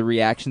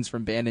reactions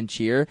from band and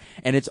cheer,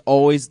 and it's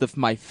always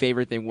my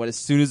favorite thing. What as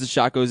soon as the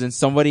shot goes in,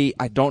 somebody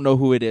I don't know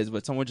who it is,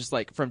 but someone just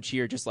like from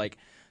cheer just like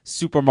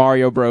Super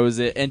Mario Bros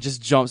it and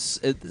just jumps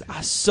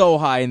so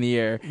high in the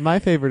air. My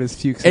favorite is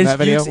Fuchs in And that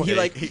video. Fuchs, he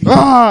like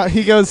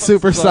He goes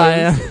Super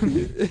Saiyan.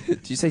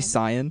 Did you say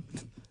Saiyan?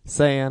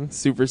 Saiyan.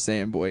 Super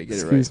Saiyan boy, get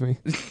it right. Excuse me.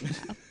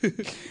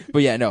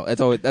 But yeah, no,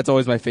 that's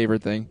always my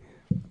favorite thing.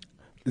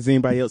 Does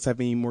anybody else have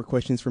any more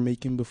questions for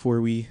Macon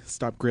before we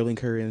stop grilling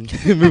her and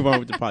move on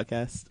with the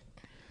podcast?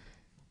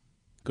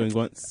 Going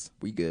once.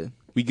 We good.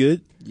 We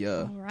good? Yeah.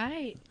 All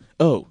right.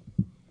 Oh,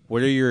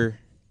 what are your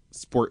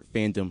sport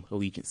fandom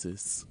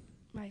allegiances?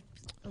 My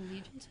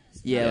allegiances.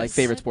 Yeah, like Yes.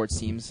 favorite sports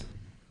teams.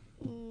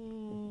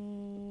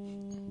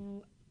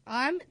 Ooh,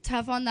 I'm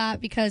tough on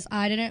that because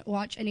I didn't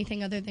watch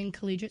anything other than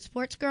collegiate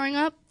sports growing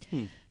up.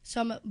 So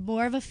I'm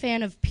more of a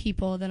fan of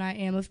people than I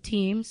am of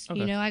teams. Okay.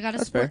 You know, I got to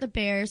That's support fair. the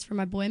Bears for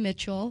my boy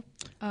Mitchell.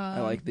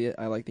 I like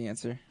the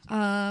answer.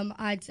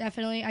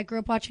 I grew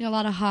up watching a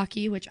lot of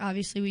hockey, which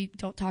obviously we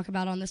don't talk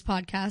about on this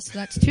podcast. So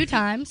that's 2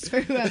 times for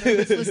whoever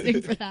was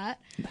listening for that.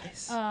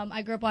 Nice.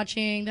 I grew up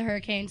watching the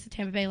Hurricanes, the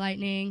Tampa Bay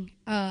Lightning,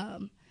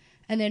 and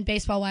then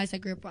baseball-wise, I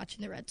grew up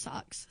watching the Red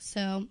Sox.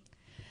 So,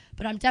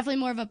 but I'm definitely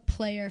more of a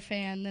player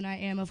fan than I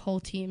am of whole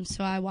teams.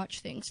 So I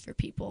watch things for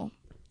people.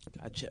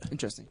 Gotcha.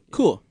 Interesting.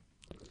 Cool.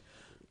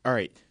 All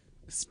right.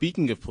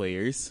 Speaking of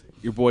players,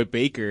 your boy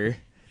Baker.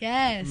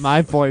 Yes.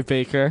 My boy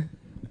Baker.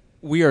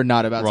 We are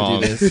not about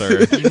Wrong, to do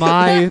this.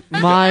 sir.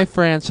 My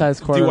franchise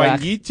Do I quarterback.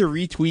 need to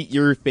retweet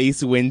your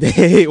face when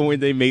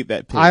they made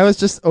that pick? I was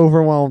just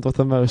overwhelmed with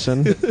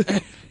emotion.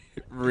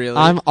 Really?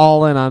 I'm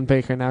all in on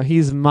Baker now.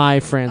 He's my I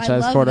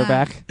franchise love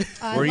quarterback.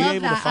 I Were you love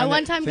able to that. I find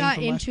one that time thing got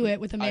from last into week? it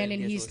with a I man, didn't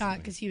and get to he's listen not to it.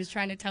 because he was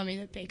trying to tell me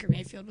that Baker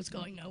Mayfield was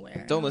going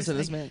nowhere. Don't And I was listen to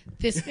this like, man.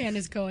 This man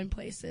is going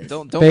places.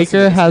 Don't listen to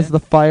Baker this has man. the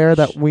fire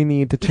that we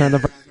need to turn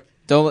the.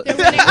 Don't They're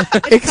winning.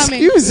 It's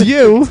coming. Excuse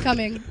you. It's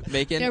coming.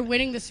 Macon. They're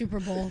winning the Super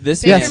Bowl.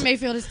 This Baker man-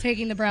 Mayfield is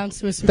taking the Browns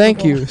to a Super Thank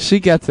Bowl. you. She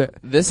gets it.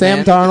 This Sam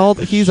man- Darnold,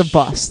 he's a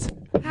bust.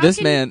 How This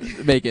can-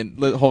 man, Macon.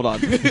 Hold on.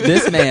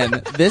 This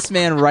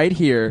man right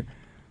here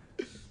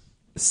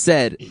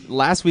said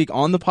last week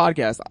on the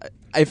podcast,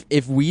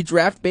 if we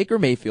draft Baker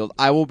Mayfield,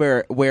 I will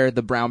wear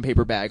the brown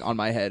paper bag on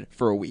my head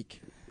for a week.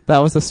 That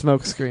was a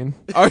smoke screen.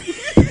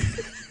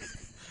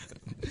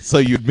 So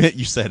you admit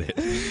you said it.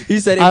 He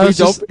said if I we was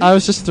don't. I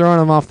was just throwing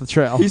him off the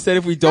trail. He said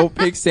if we don't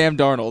pick Sam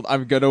Darnold,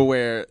 I'm gonna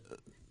wear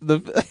the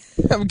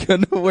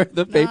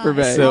paper Nah,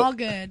 bag. It's So- all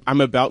good.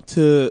 I'm about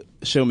to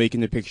show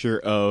Macon a picture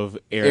of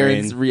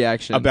Aaron's Aaron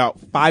reaction. about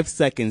 5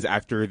 seconds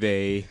after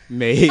they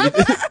made.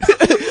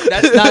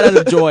 That's not out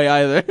of joy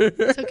either.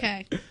 It's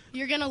okay.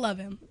 You're gonna love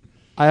him.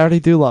 I already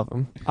do love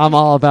him. I'm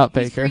all about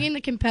He's Baker. bringing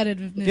the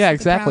competitiveness. Yeah, that the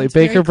exactly. Browns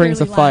very Baker brings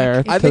the clearly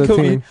lack. fire. I to think the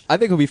he'll be. team. I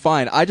think he'll be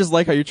fine. I just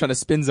like how you're trying to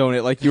spin zone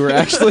it, like you were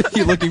actually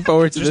looking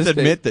forward to Just this.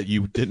 admit that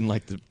you didn't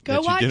like the. Go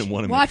that watch. you didn't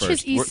want him Watch at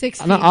his first.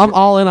 E60. No, I'm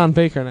all in on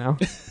Baker now.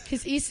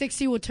 His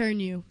E60 will turn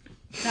you.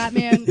 That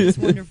man is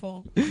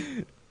wonderful.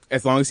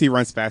 As long as he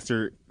runs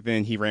faster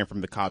than he ran from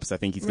the cops, I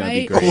think he's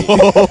going to Right.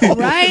 be great.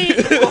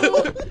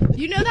 Right?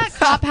 You know that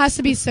cop has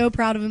to be so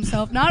proud of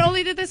himself. Not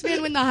only did this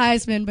man win the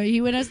Heisman, but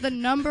he went as the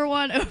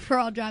 #1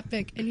 overall draft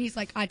pick, and he's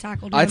like, I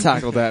tackled him. I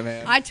tackled that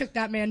man. I took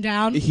that man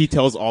down. He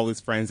tells all his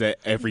friends at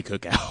every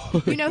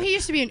cookout. You know, he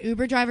used to be an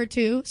Uber driver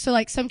too. So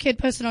like some kid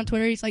posted on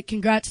Twitter, he's like,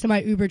 congrats to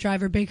my Uber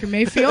driver, Baker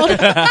Mayfield.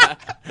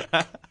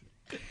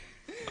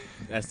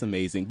 That's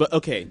amazing. But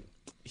okay,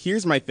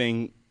 here's my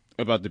thing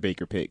about the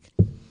Baker pick.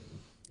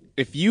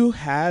 If you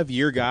have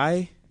your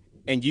guy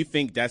and you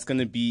think that's going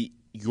to be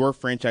your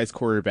franchise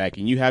quarterback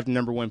and you have the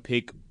 #1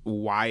 pick,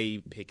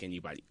 why pick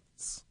anybody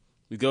else?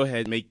 You go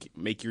ahead,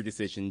 make your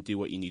decision, do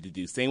what you need to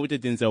do. Same with the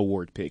Denzel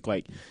Ward pick.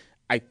 Like,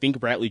 I think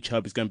Bradley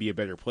Chubb is going to be a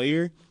better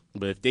player,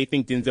 but if they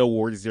think Denzel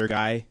Ward is their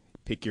guy,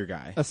 pick your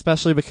guy.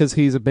 Especially because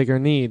he's a bigger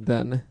need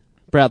than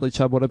Bradley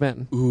Chubb would have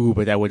been. Ooh,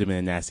 but that would have been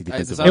a nasty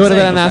defensive That's It what would I'm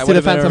have been a saying. nasty That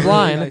would've been defensive really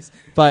line. nice.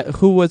 But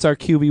who was our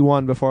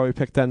QB1 before we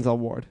picked Denzel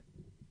Ward?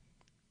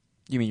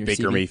 You mean your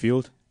Baker CB?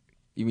 Mayfield?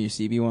 You mean your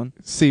CB one?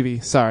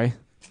 CB, sorry.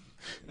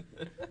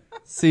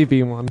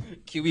 CB1.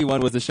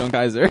 QB1 was the Sean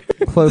Kaiser.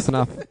 Close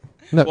enough.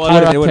 No, Well, it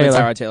would have been Taylor.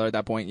 Tyrod Taylor at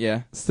that point.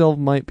 Yeah, Still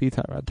might be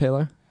Tyrod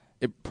Taylor.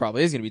 it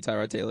probably is going to be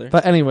Tyrod Taylor.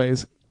 But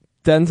anyways,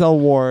 Denzel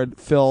Ward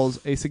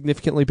fills a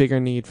significantly bigger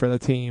need for the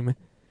team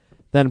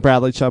than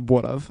Bradley Chubb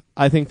would have.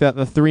 I think that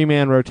the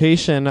 3-man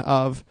rotation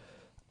of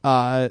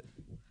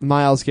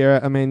Myles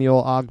Garrett,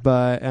 Emmanuel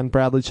Ogbah, and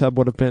Bradley Chubb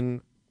would have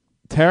been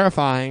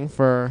terrifying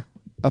for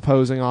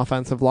opposing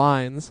offensive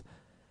lines.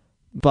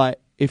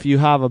 But if you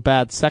have a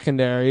bad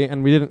secondary,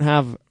 and we didn't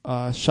have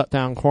a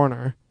shutdown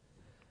corner,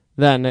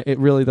 then it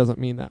really doesn't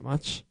mean that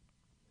much.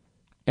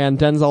 And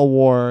Denzel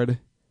Ward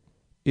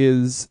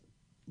is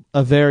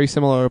a very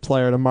similar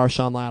player to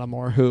Marshawn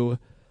Lattimore, who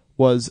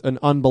was an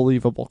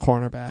unbelievable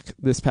cornerback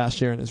this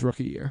past year in his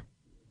rookie year.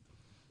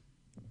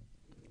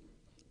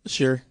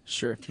 Sure.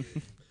 Sure.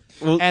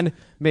 And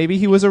maybe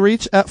he was a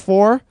reach at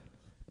 4,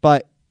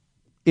 but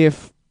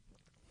if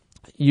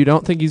you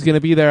don't think he's going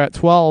to be there at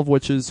 12,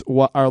 which is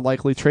what our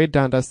likely trade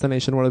down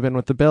destination would have been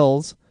with the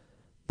Bills,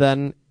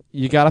 then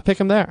you got to pick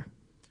him there.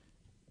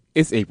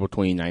 It's April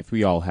 29th.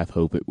 We all have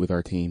hope with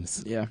our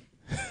teams. Yeah.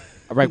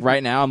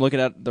 Right now, I'm looking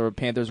at the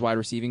Panthers wide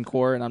receiving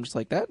core, and I'm just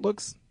like, that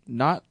looks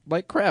not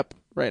like crap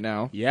right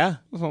now. Yeah.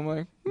 So I'm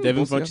like, Devin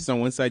we'll see. Funchess on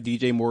one side,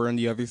 DJ Moore on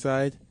the other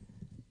side.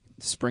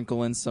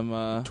 Sprinkle in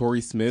some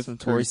Torrey Smith,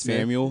 Torrey Smith.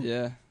 Samuel.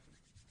 Yeah.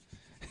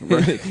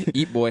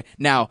 Eat boy.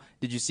 Now,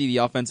 did you see the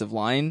offensive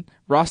line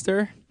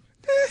roster?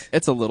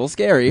 It's a little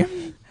scary.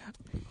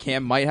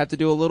 Cam might have to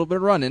do a little bit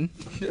of running.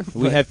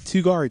 We have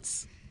 2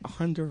 guards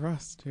on the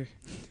roster.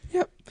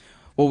 Yep.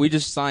 Well, we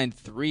just signed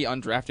 3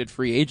 undrafted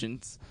free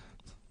agents.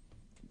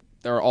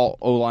 They're all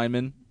O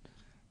linemen.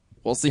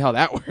 We'll see how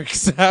that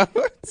works out.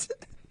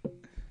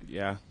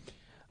 Yeah.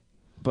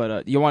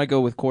 But you want to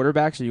go with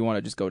quarterbacks, or you want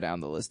to just go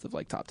down the list of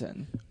like top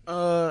 10?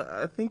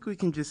 I think we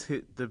can just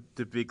hit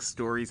the big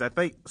stories. I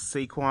think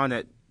Saquon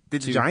at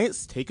did the 2.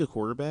 Giants take a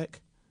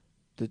quarterback?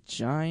 The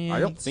Giants. I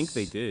don't think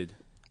they did.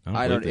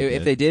 I don't.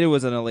 If they did, it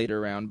was in a later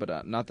round,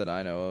 but not that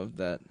I know of.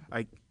 That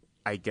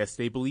I guess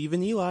they believe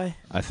in Eli.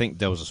 I think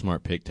that was a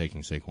smart pick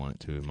taking Saquon at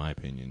 2, in my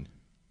opinion.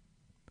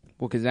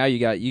 well, because now you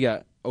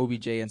got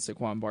OBJ and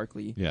Saquon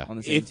Barkley Yeah. on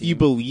the same If team. you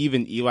believe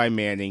in Eli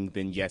Manning,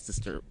 then yes, it's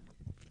true.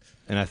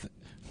 And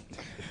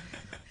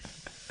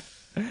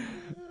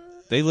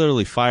they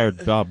literally fired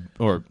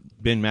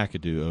Ben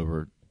McAdoo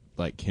over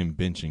like him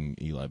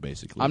benching Eli,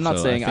 basically. I'm not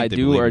So saying think I they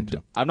do believe or him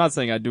too. I'm not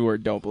saying I do or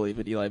don't believe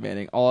in Eli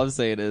Manning. All I'm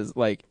saying is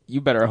like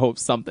you better hope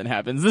something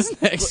happens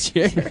this next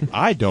year.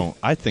 I don't.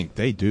 I think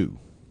they do.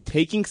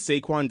 Taking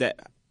Saquon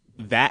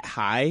that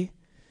high,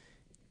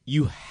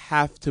 you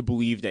have to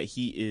believe that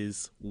he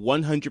is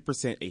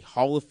 100% a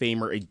Hall of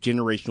Famer, a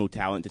generational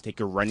talent to take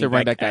a running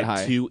back that at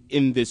high. 2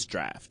 in this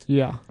draft.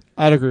 Yeah,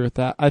 I'd agree with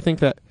that. I think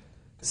that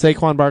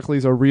Saquon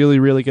Barkley's a really,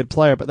 really good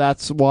player, but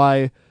that's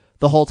why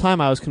the whole time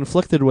I was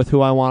conflicted with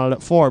who I wanted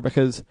at 4,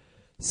 because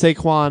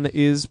Saquon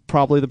is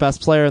probably the best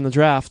player in the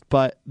draft,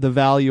 but the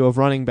value of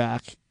running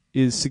back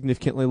is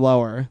significantly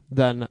lower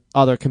than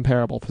other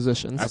comparable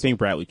positions. I think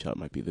Bradley Chubb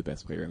might be the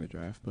best player in the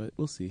draft, but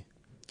we'll see.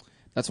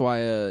 That's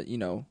why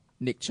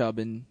Nick Chubb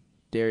and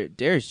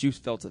Darius Juice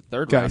fell to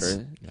third Geis.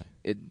 rounder.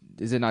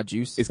 Is it not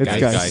Juice? It's It's Geis.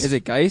 Geis. Is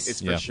it Geis?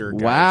 It's Yeah. for sure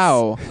Geis.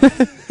 Wow.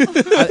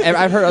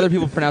 I've heard other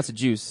people pronounce it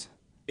Juice.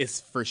 It's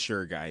for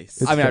sure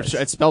Geis. It's I mean, I'm Geis. sure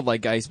it's spelled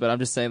like Geis, but I'm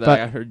just saying that But,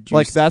 I heard Juice.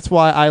 like, that's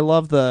why I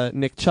love the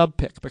Nick Chubb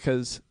pick,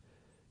 because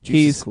Juice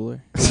he's is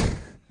cooler.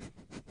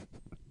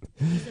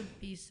 He's a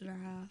beast and a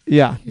half.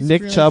 yeah, He's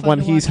Nick really Chubb fun when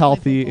to he's watch play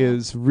healthy football.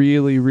 is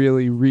really,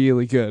 really,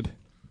 really good.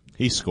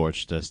 He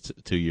scorched us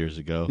 2 years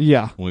ago.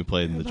 Yeah, When we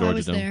played in the I Georgia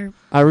was Dome. there.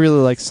 I really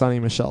like Sonny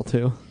Michel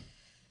too.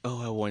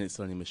 Oh, I wanted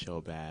Sonny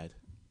Michel bad.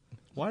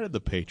 Why did the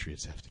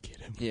Patriots have to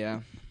get him? Yeah.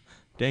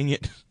 Dang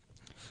it.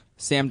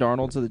 Sam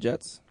Darnold to the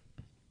Jets.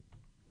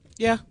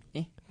 Yeah.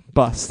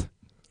 Bust.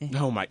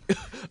 Oh my.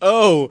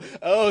 Oh,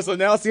 so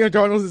now Sam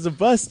Darnold is a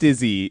bust, is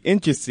he?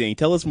 Interesting.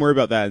 Tell us more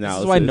about that This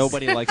analysis. is why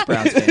nobody likes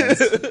Browns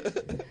fans.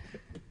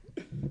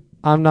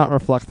 I'm not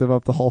reflective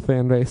of the whole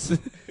fan base.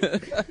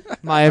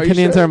 My Are you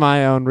opinions sure? are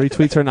my own.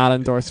 Retweets are not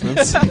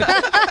endorsements.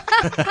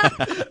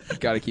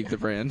 Got to keep the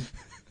brand.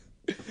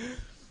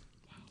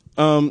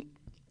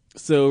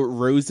 So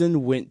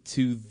Rosen went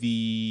to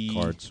the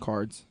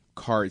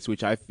Cards.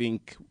 which I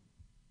think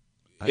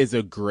is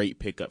a great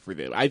pickup for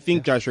them. I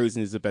think Josh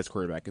Rosen is the best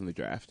quarterback in the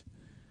draft.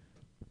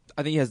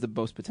 I think he has the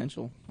most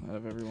potential out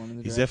of everyone in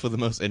the He's draft. definitely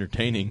the most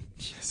entertaining,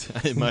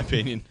 in my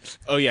opinion.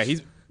 Oh yeah,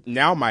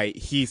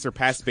 he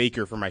surpassed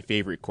Baker for my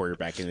favorite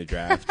quarterback in the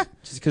draft.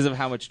 Just because of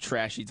how much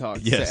trash he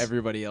talks Yes. to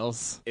everybody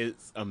else.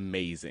 It's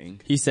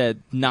amazing. He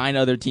said 9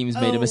 other teams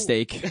made a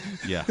mistake.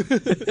 Yeah.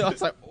 I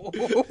was like,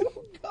 oh.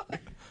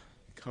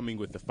 Coming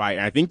with the fight.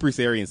 And I think Bruce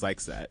Arians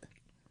likes that.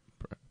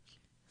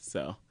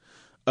 So,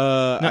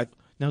 Now,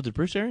 did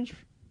Bruce Arians?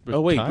 oh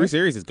wait, retire? Bruce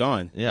Arians is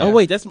gone. Yeah. Oh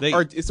wait,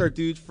 it's our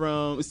dude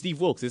from Steve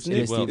Wilkes, isn't It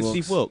it? is Steve It's Wilkes.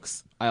 Steve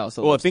Wilkes. I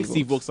also Well, I love think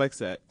Steve Wilkes likes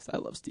that. I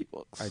love Steve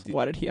Wilkes. I do.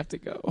 Why did he have to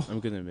go? I'm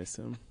gonna miss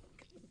him.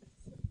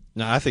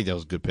 No, I think that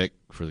was a good pick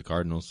for the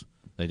Cardinals.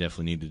 They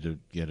definitely needed to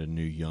get a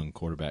new young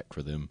quarterback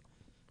for them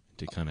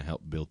to kind of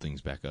help build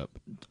things back up.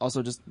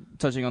 Also, just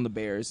touching on the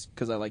Bears,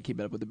 because I like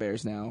keeping up with the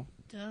Bears now.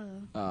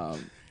 Duh.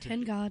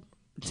 10 God.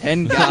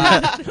 10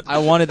 God. I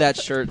wanted that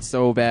shirt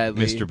so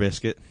badly. Mr.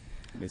 Biscuit.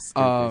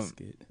 Mr.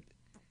 Biscuit.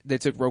 They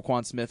took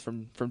Roquan Smith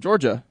from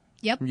Georgia.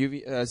 Yep. From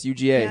UGA.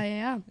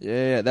 Yeah.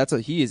 Yeah.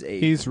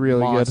 He's really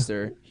good.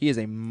 monster. He is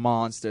a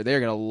monster. They're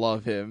gonna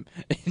love him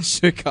in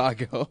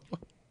Chicago.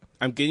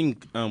 I'm getting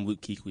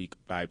Luke Kuechly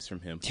vibes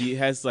from him. He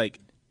has like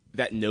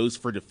that nose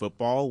for the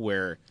football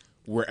where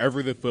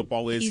wherever the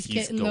football is, he's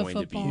getting the going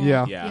to be. football.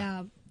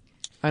 Yeah.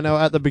 I know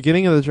at the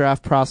beginning of the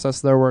draft process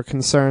there were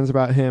concerns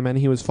about him, and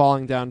he was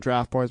falling down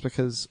draft boards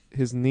because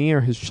his knee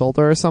or his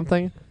shoulder or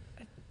something.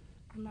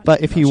 I'm not But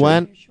sure if he about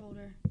went- your shoulder.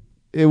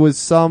 It was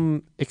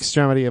some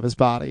extremity of his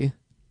body,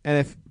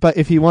 and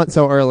if he went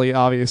so early,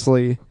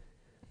 obviously,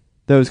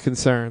 those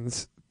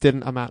concerns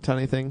didn't amount to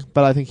anything.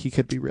 But I think he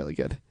could be really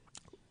good.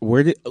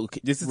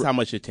 This is how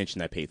much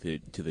attention I pay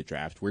to the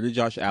draft. Where did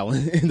Josh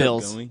Allen end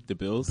Bills. up going? The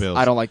Bills. Bills.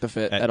 I don't like the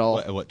fit at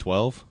all. What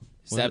 12?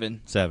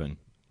 7. 7.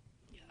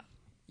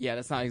 Yeah,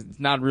 that's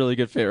not a really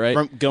good fit, right?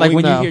 From going- Like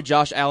when No. you hear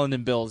Josh Allen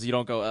and Bills, you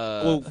don't go.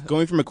 Well,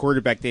 going from a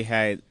quarterback they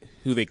had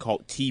who they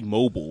called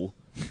T-Mobile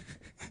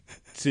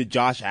to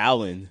Josh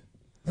Allen.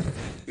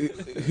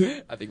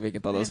 I think Megan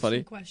thought that was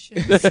funny.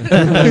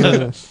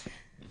 Questions.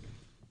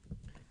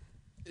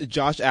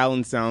 Josh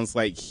Allen sounds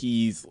like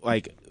he's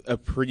like a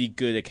pretty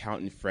good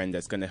accountant friend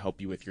that's going to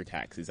help you with your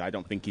taxes. I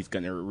don't think he's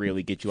going to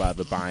really get you out of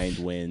a bind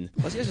when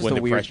Plus, he has just when a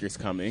the weird- pressure's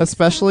coming.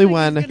 Especially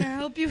when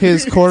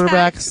his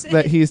quarterbacks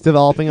that he's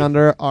developing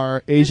under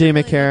are AJ Doesn't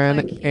really McCarron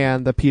look like him.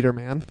 and the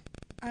Peterman.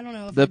 I don't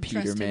know if The I'd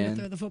trust him Peterman. to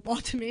throw the football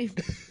to me.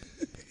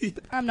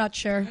 I'm not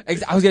sure. I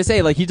was gonna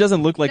say, like, he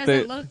doesn't look like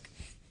Doesn't the. look.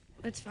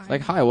 It's fine. Like,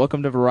 hi,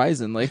 welcome to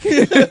Verizon. Like,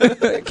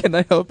 can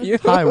I help you?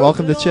 Hi,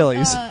 welcome to Little,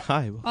 Chili's.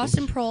 Hi.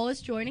 Austin Prohl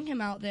is joining him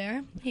out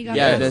there. He got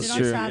Yeah, drafted that's on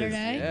true.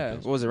 Saturday. Yeah,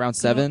 what was it, round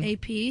Little 7?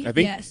 AP. I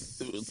think yes.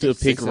 to pick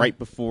six, right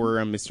before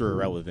Mr.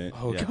 Irrelevant.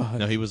 Oh Yeah. God,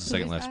 No, he was the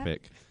Who second is last that?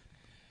 pick.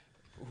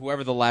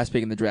 whoever the last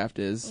pick in the draft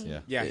is. Yeah.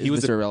 Yeah, is he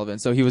was Mr.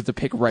 Irrelevant. So he was the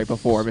pick right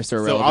before Mr. So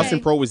Irrelevant. Austin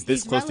Okay. Prohl was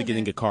this He's close to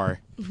getting a car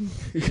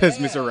because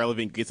Mr.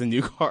 Irrelevant gets a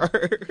new car.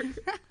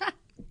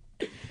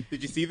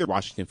 Did you see the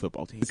Washington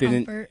football team?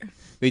 Comfort.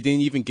 They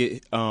didn't even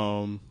get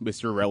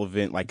Mr.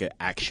 Irrelevant like an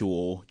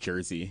actual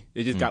jersey.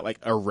 They just got like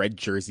a red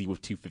jersey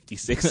with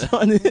 256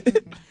 on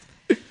it.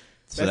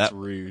 So That's that,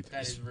 rude.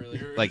 That is really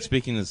rude. like,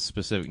 speaking of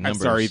specific I'm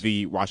numbers. sorry,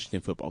 the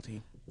Washington football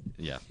team.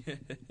 Yeah.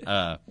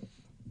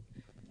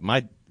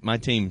 My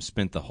team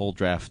spent the whole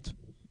draft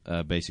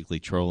basically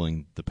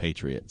trolling the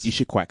Patriots. You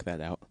should quack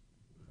that out.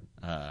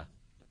 Uh,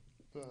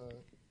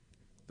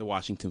 The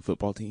Washington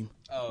football team.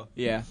 Oh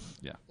yeah,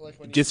 yeah.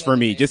 Just for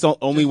me. Just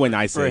only when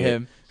I say for it.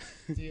 him.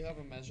 Do you have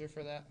a measure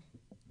for that?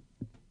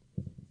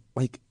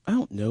 Like, I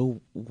don't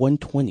know,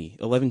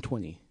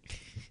 1120.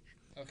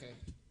 Okay.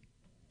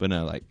 But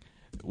no, like,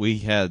 we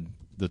had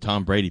the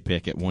Tom Brady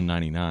pick at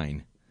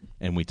 199,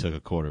 and we took a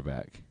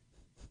quarterback.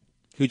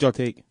 Who'd y'all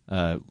take?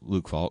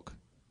 Luke Falk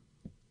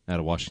out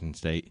of Washington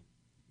State.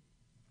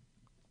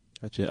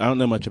 Gotcha. I don't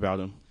know much about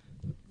him.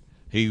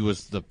 He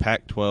was the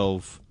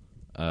Pac-12.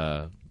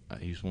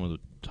 He's one of the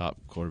top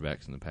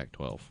quarterbacks in the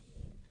Pac-12.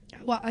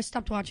 Well, I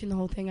stopped watching the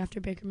whole thing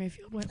after Baker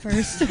Mayfield went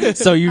first.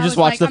 So you I just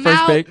was watched like, the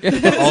first I'm pick.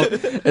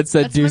 It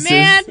said That's my deuces.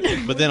 man.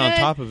 But We're then on good.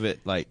 top of it,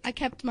 like, I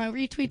kept my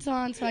retweets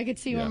on so I could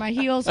see Yeah. where my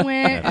heels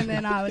went, and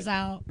then I was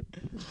out.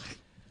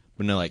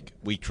 but no, like,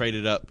 we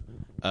traded up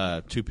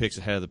 2 picks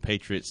ahead of the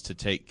Patriots to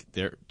take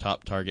their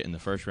top target in the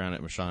first round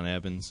at Rashawn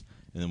Evans,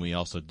 and then we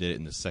also did it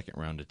in the second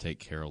round to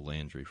take Harold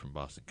Landry from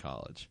Boston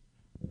College.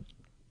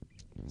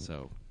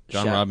 So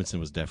John Shout- Robinson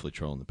was definitely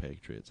trolling the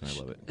Patriots, and I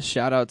love it.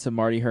 Shout out to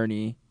Marty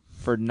Herney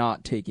for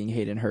not taking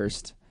Hayden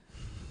Hurst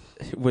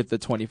with the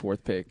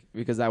 24th pick,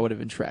 because that would have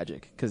been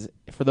tragic. Because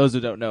for those who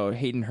don't know,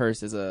 Hayden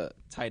Hurst is a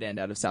tight end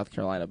out of South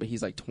Carolina, but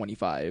he's like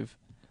 25.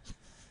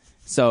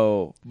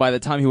 So by the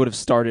time he would have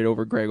started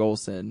over Greg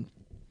Olson,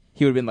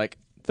 he would have been like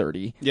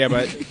 30. Yeah,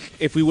 but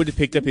if we would have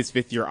picked up his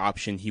 5th-year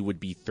option, he would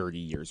be 30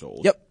 years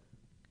old. Yep.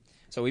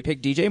 So we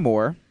picked DJ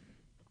Moore.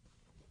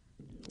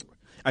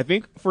 I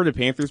think for the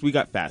Panthers, we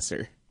got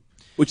faster,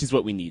 which is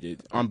what we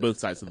needed on both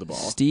sides of the ball.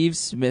 Steve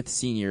Smith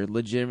Sr.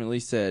 legitimately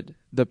said,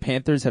 the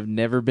Panthers have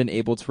never been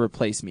able to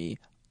replace me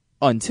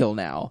until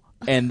now.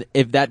 And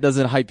if that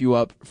doesn't hype you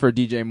up for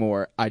DJ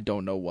Moore, I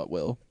don't know what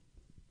will.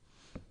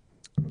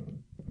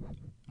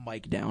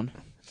 Mic down.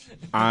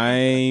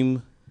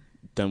 I'm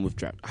done with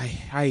draft.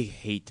 I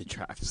hate the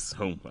draft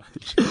so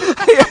much.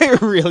 I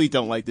really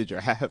don't like the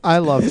draft. I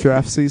love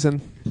draft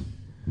season.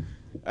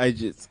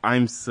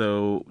 I'm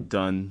so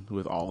done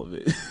with all of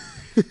it.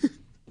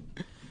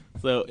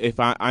 So if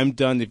I'm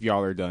done, if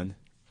y'all are done.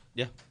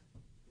 Yeah.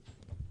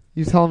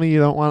 You telling me you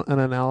don't want an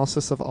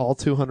analysis of all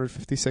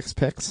 256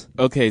 picks?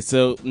 Okay,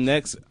 so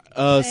next,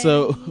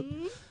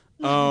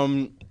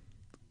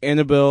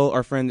 Annabelle,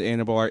 our friend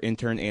Annabelle, our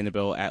intern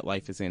Annabelle at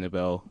Life is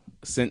Annabelle,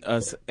 sent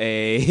us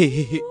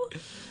an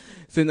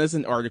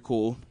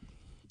article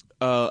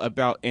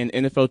about an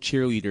NFL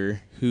cheerleader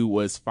who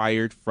was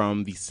fired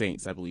from the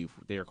Saints. I believe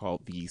they are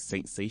called the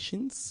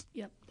Saintsations.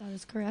 Yep, that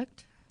is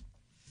correct.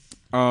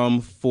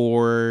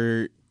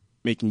 For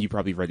making, you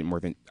probably read it more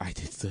than I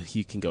did, so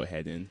you can go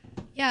ahead and.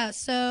 Yeah,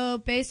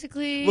 so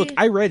basically, Look,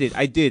 I read it.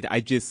 I did. I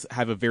just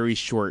have a very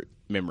short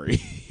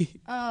memory.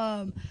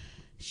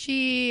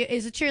 she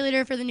is a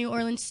cheerleader for the New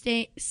Orleans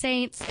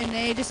Saints, and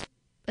they just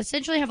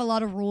essentially have a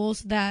lot of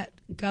rules that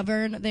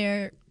govern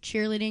their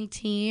cheerleading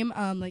team.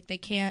 Like they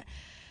can't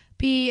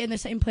be in the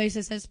same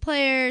places as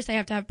players. They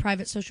have to have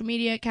private social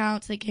media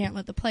accounts. They can't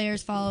let the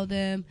players follow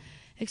them,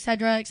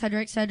 etc.,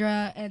 etc.,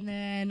 etc. And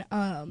then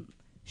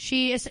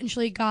she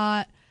essentially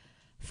got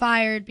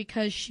fired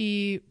because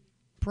she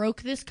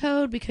broke this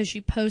code because she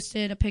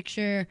posted a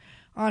picture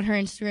on her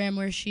Instagram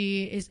where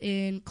she is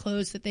in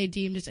clothes that they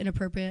deemed as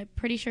inappropriate.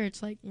 Pretty sure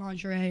it's like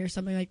lingerie or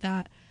something like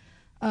that.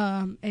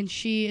 And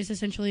she is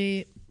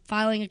essentially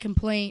filing a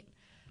complaint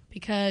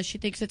because she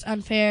thinks it's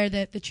unfair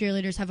that the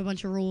cheerleaders have a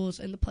bunch of rules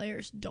and the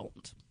players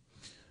don't.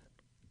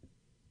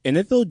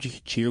 NFL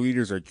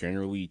cheerleaders are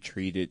generally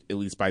treated, at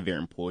least by their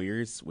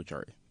employers, which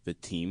are the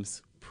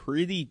teams,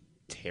 pretty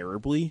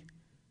terribly.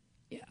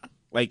 Yeah.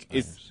 Like,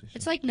 it's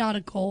like not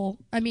a goal.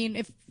 I mean,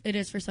 if it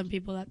is for some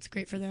people, that's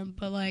great for them.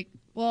 But like,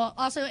 well,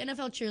 also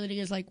NFL cheerleading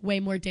is like way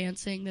more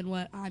dancing than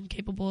what I'm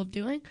capable of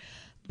doing.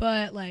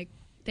 But like,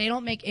 they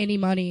don't make any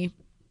money.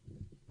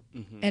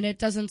 Mm-hmm. And it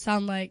doesn't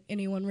sound like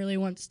anyone really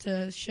wants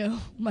to show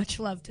much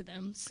love to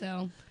them.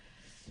 So,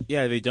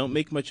 yeah, they don't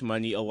make much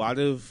money. A lot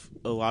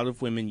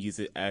of women use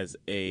it as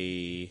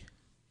a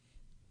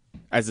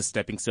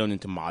stepping stone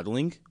into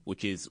modeling,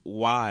 which is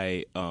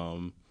why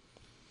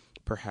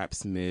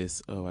perhaps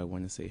Miss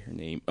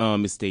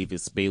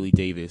Davis, Bailey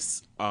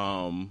Davis,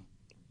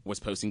 was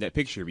posting that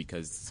picture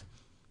because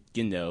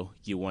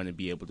you want to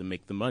be able to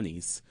make the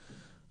monies.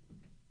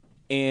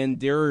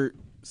 And there are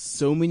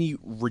so many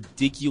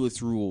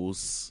ridiculous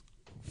rules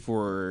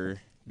for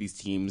these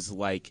teams,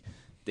 like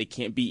they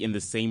can't be in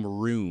the same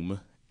room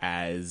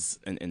as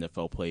an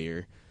NFL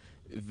player.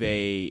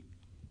 They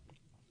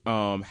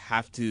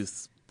have to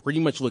pretty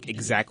much look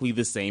exactly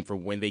the same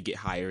from when they get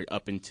hired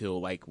up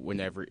until like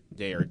whenever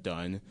they are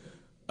done.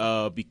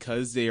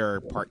 Because they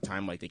are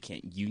part-time, like they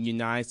can't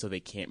unionize, so they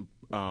can't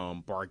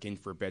bargain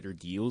for better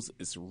deals.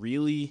 It's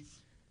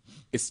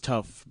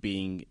tough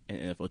being an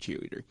NFL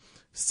cheerleader.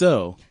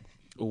 So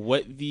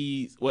what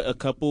a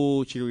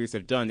couple cheerleaders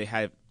have done, they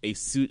have a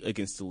suit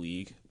against the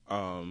league.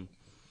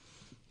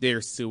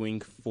 They're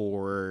suing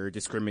for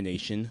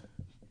discrimination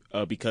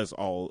because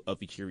all of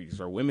the cheerleaders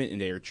are women and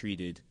they are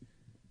treated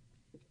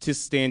to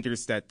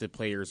standards that the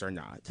players are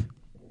not.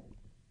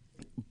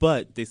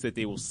 But they said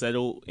they will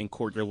settle in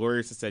court. Their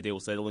lawyers have said they will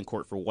settle in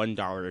court for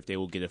 $1 if they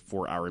will get a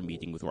 4-hour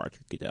meeting with Roger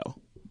Goodell.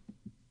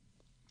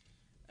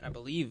 I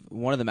believe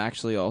one of them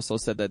actually also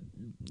said that,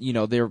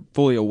 they're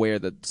fully aware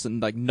that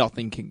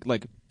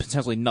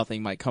potentially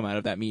nothing might come out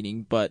of that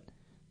meeting, but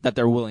that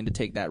they're willing to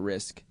take that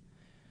risk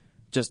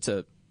just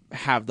to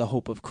have the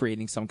hope of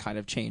creating some kind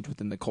of change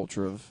within the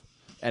culture of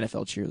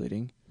NFL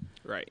cheerleading.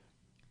 Right.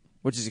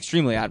 Which is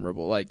extremely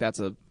admirable.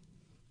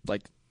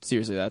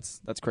 Seriously, that's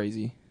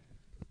crazy.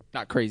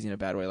 Not crazy in a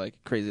bad way,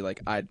 crazy there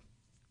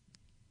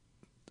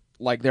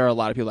are a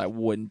lot of people that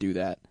wouldn't do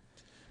that.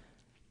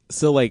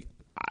 So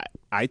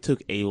I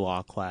took a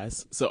law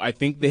class, so I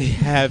think they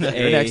have You're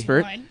an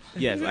expert.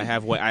 Yes, I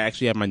have I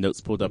actually have my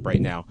notes pulled up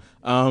right now.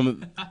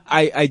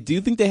 I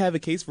do think they have a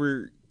case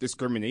for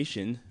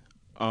discrimination,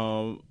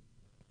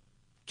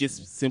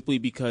 just simply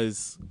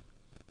because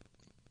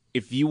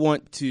if you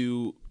want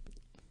to,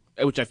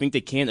 which I think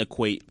they can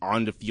equate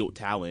on the field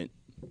talent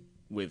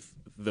with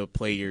the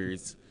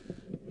players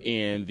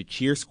and the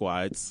cheer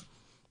squads,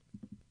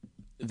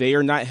 they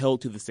are not held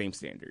to the same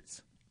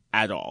standards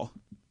at all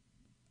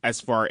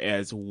as far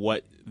as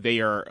what they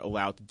are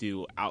allowed to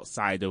do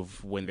outside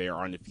of when they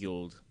are on the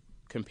field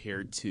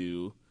compared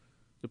to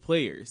the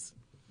players.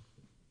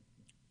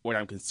 What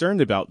I'm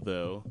concerned about,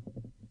 though,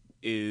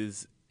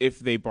 is if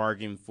they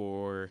bargain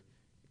for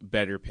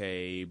better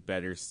pay,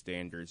 better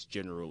standards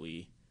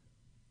generally,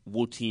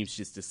 will teams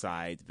just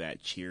decide that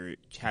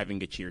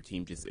having a cheer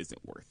team just isn't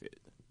worth it?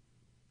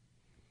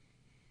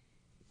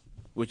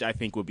 Which I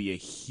think would be a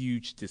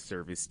huge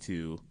disservice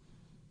to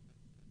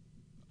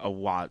a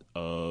lot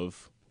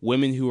of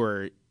women who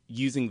are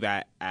using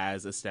that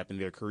as a step in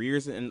their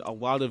careers, and a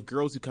lot of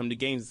girls who come to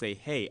games and say,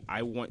 hey,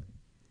 I want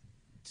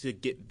to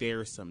get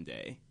there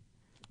someday.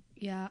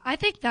 Yeah, I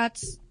think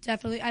that's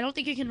definitely, I don't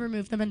think you can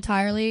remove them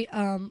entirely.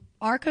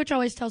 Our coach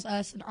always tells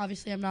us, and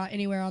obviously I'm not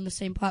anywhere on the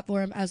same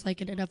platform as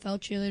like an NFL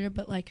cheerleader,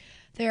 but like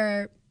there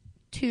are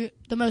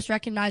the most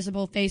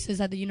recognizable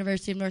faces at the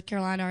University of North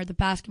Carolina are the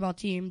basketball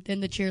team, then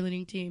the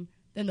cheerleading team,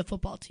 then the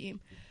football team.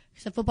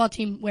 Because the football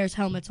team wears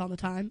helmets all the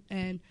time,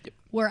 and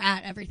we're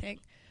at everything.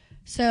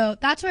 So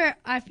that's where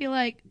I feel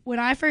like when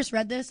I first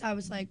read this, I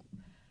was like,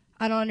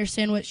 I don't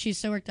understand what she's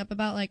so worked up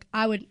about. Like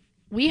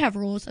we have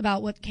rules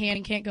about what can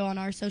and can't go on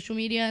our social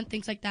media and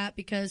things like that,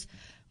 because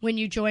when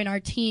you join our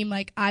team,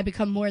 like I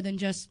become more than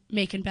just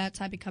making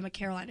bets. I become a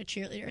Carolina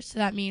cheerleader. So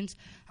that means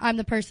I'm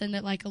the person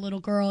that like a little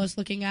girl is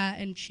looking at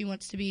and she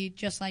wants to be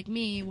just like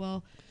me.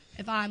 Well,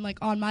 if I'm like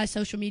on my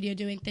social media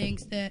doing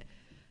things that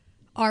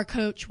our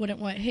coach wouldn't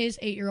want his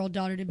 8-year-old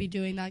daughter to be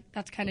doing,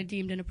 that's kind of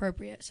deemed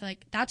inappropriate. So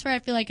like that's where I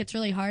feel like it's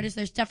really hard, is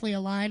there's definitely a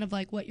line of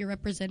like what you're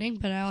representing,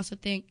 but I also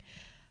think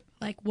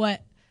like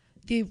what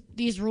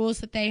these rules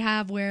that they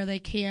have where they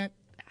can't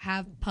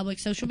have public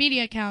social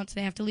media accounts,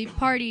 they have to leave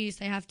parties,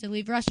 they have to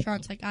leave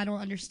restaurants. Like I don't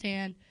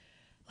understand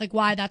like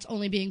why that's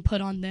only being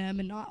put on them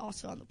and not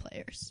also on the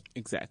players.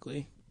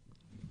 Exactly.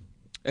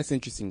 That's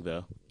interesting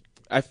though.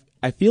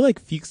 I feel like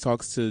Fuchs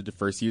talks to the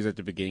first years at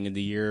the beginning of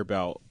the year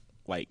about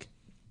like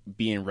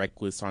being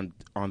reckless on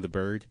the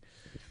bird.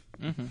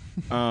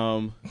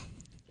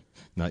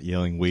 Not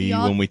yelling "we"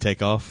 when we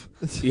take off,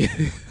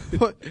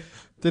 What?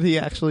 Did he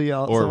actually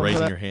yell? At or someone for raising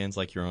that? your hands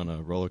like you're on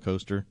a roller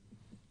coaster.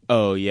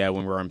 Oh yeah,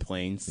 when we're on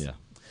planes. Yeah,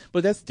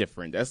 but that's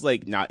different. That's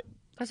like not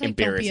That's like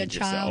don't be a embarrassing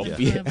child.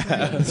 yourself.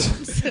 Yeah.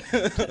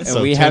 And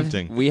so we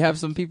tempting. have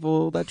some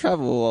people that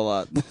travel a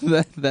lot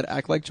that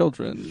act like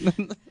children.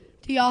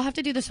 Do y'all have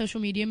to do the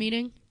social media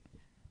meeting?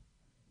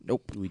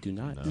 Nope. We do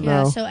not. No.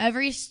 Yeah, so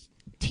every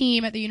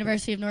team at the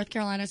University of North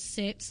Carolina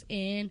sits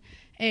in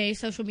a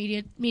social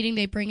media meeting.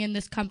 They bring in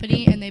this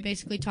company and they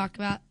basically talk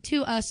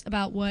to us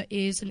about what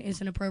is and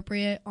isn't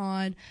appropriate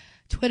on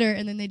Twitter,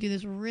 and then they do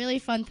this really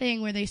fun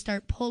thing where they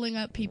start pulling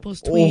up people's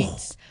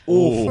tweets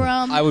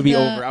from I would be the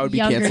over. I would be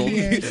younger canceled.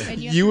 years, and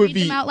you have You to would read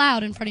be- them out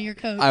loud in front of your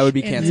coach. I would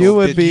be And- canceled. You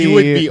would be. You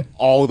would be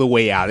all the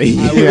way out of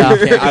here.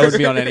 I would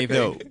be on anything.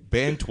 no,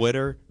 ban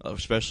Twitter,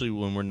 especially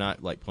when we're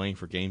not like playing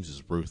for games,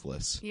 is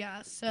ruthless.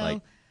 Yeah, so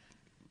Like,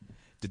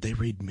 did they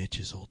read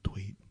Mitch's old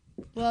tweet?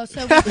 well,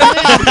 so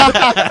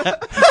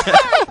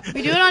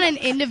we do it on an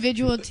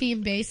individual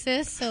team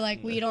basis. So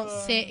like we don't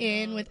sit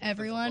in with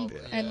everyone,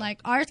 and like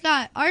ours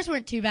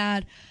weren't too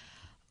bad.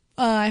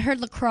 I heard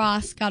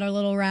lacrosse got a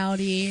little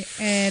rowdy,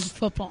 and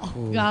football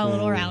got a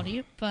little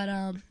rowdy,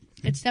 but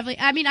it's definitely.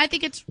 I mean, I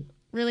think it's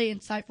really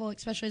insightful,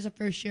 especially as a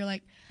first year.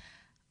 Like,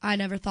 I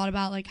never thought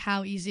about like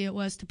how easy it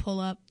was to pull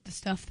up the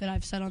stuff that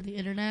I've said on the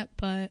internet,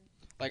 but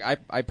Like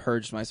I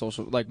purged my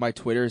social, like my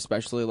Twitter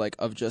especially, like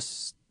of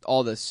just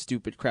all the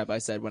stupid crap I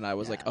said when I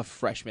was like a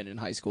freshman in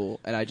high school,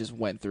 and I just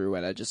went through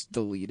and I just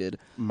deleted.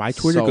 My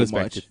Twitter so goes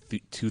much. back to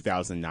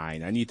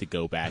 2009. I need to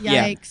go back.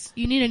 Yeah. yikes!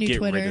 You need a new Get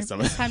rid Twitter. of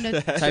some It's of time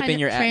to Type in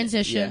your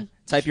transition.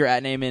 Type your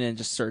at name in and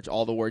just search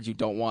all the words you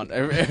don't want.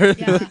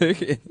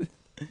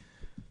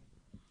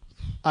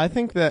 I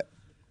think that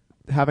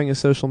having a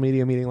social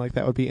media meeting like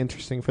that would be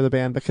interesting for the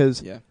band,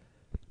 because Yeah.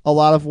 a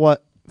lot of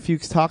what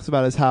Fuchs talks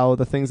about is how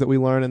the things that we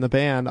learn in the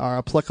band are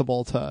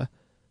applicable to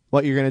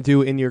what you're going to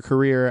do in your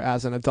career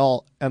as an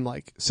adult, and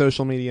like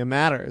social media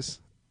matters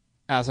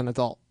as an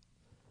adult.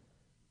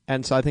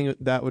 And so I think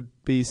that would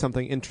be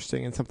something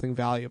interesting and something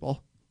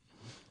valuable.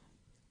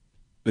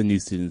 The new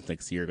students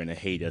next year are going to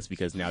hate us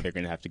because now they're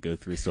going to have to go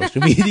through a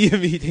social media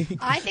meeting.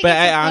 I think But it's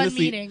a I fun honestly-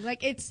 meeting.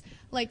 Like it's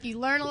like you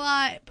learn a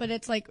lot, but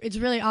it's like it's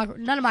really awkward.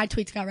 None of my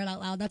tweets got read out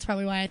loud. That's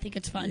probably why I think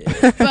it's fun.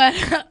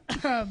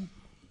 But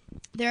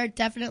there are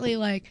definitely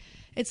like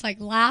it's like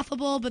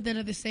laughable, but then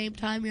at the same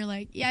time you're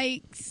like,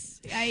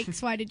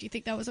 yikes! Why did you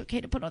think that was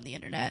okay to put on the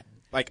internet?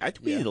 Like I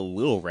tweeted a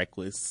little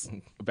reckless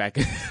back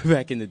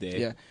in the day.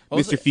 Yeah. What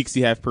was Mr. Fuchs,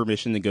 you have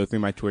permission to go through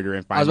my Twitter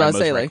and I was find my about most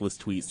to say, like, reckless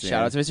tweets.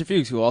 Shout out to Mr.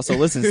 Fuchs, who also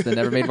listens to the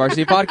Never Made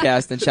Varsity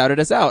podcast and shouted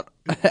us out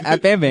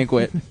at Band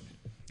Banquet.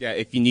 Yeah,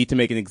 if you need to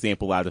make an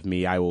example out of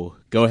me, I will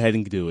go ahead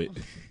and do it.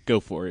 Go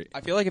for it.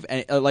 I feel like if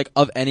any, like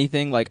of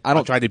anything, like I I'll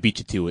don't try to beat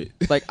you to it.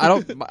 like I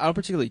don't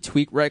particularly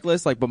tweak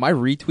reckless, like, but my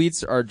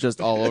retweets are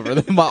just all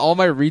over. All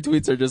my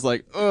retweets are just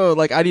like, oh,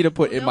 like I need to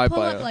put in They'll my pull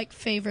bio. up like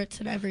favorites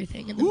and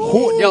everything. In the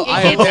Yo,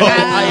 I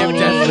am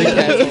definitely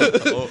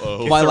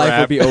canceled. My life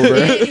would be over.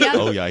 Yeah.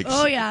 Oh, yikes.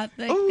 Oh yeah,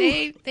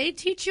 like, they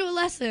teach you a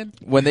lesson.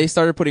 When they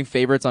started putting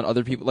favorites on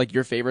other people, like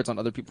your favorites on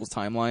other people's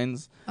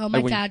timelines. Oh, my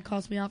like when- dad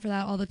calls me out for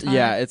that all the time.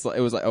 Yeah, it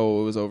was like,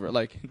 oh, it was over.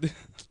 Like,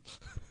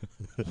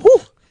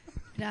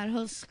 Dad,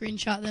 he'll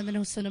screenshot them and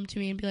he'll send them to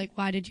me and be like,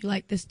 "Why did you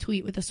like this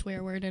tweet with a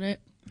swear word in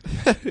it?"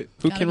 Who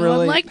Gotta can go on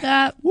relate? like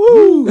that?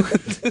 Woo!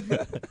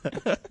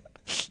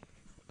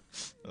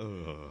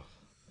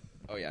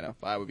 Oh yeah, no,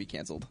 I would be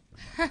canceled.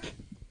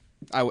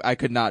 I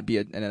could not be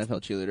an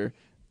NFL cheerleader,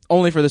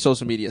 only for the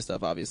social media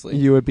stuff, obviously.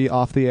 You would be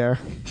off the air.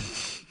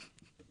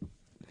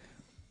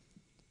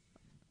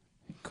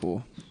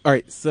 Cool. All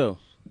right, so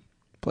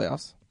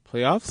Playoffs.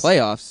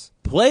 playoffs.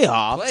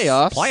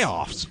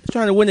 Playoffs.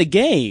 Trying to win a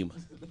game.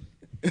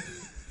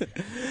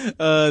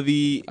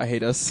 The I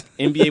hate us.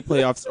 NBA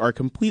playoffs are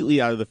completely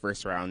out of the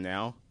first round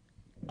now.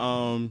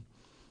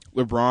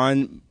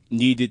 LeBron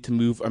needed to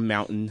move a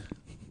mountain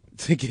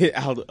to get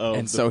out of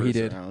And the so he first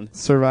did. round.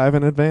 Survive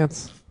in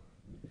advance.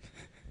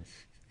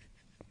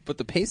 But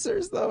the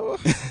Pacers, though,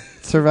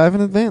 Survive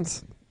in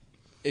advance.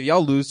 if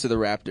y'all lose to the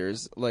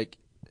Raptors, like,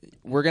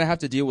 we're gonna have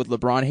to deal with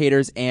LeBron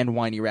haters and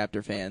whiny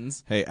Raptor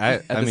fans Hey,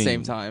 at the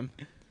same time.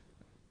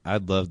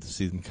 I'd love to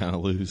see them kind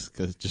of lose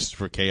just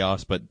for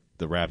chaos, but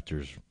the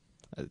Raptors,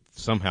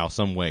 somehow,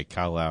 some way,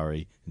 Kyle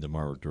Lowry and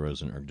DeMar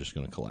DeRozan are just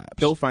going to collapse.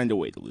 They'll find a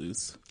way to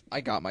lose.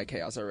 I got my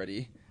chaos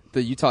already.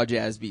 The Utah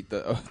Jazz beat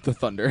the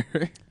Thunder.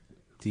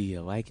 Do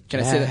you like Can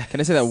I say that? Can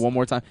I say that one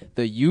more time?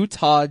 The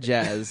Utah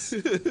Jazz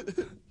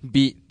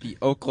beat the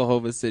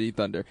Oklahoma City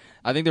Thunder.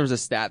 I think there was a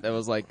stat that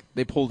was like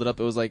they pulled it up.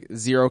 It was like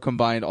 0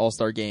 combined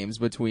All-Star games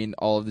between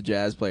all of the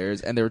Jazz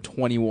players, and there were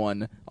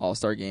 21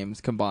 All-Star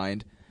games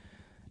combined,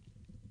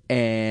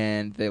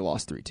 and they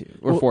lost 3-2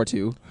 or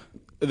 4-2.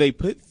 They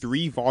put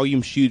 3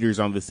 volume shooters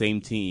on the same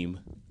team,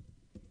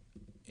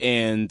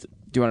 and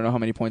Do you want to know how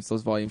many points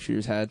those volume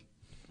shooters had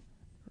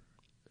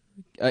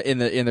in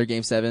their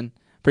game 7?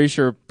 Pretty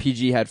sure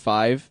PG had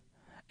 5,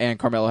 and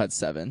Carmelo had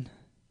 7.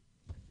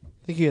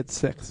 I think he had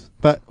 6,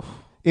 but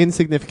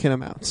insignificant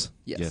amounts.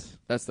 Yes,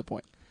 that's the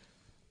point.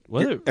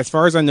 Whether, as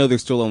far as I know,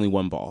 there's still only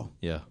one ball.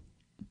 yeah.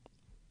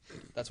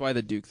 That's why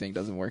the Duke thing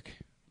doesn't work.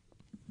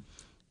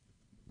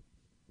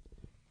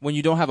 When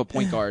you don't have a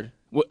point guard,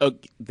 Well,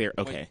 there.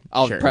 Okay,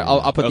 I'll sure.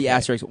 I'll put Okay. the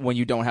asterisk when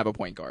you don't have a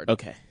point guard.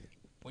 Okay.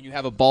 When you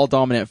have a ball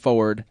dominant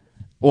forward,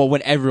 well,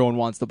 when everyone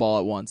wants the ball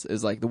at once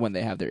is like when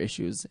they have their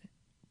issues,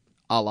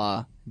 a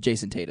la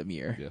Jason Tatum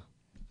year.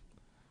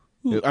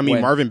 Yeah. I mean,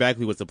 When- Marvin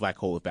Bagley was the black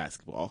hole of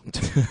basketball.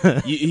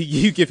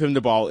 you give him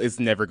the ball, it's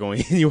never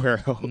going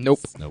anywhere else. Nope.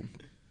 Nope.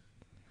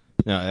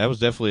 No, that was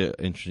definitely an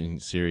interesting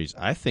series.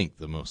 I think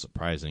the most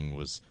surprising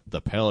was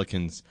the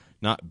Pelicans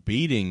not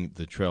beating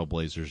the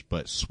Trailblazers,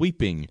 but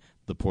sweeping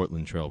the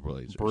Portland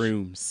Trailblazers.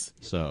 Brooms.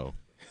 So,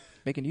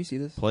 Macon, do you see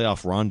this?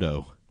 playoff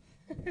rondo.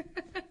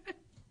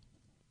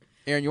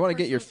 Aaron, you want to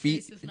get your Personal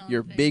feet, space is not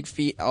your a thing. big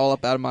feet, all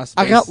up out of my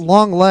space? I got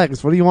long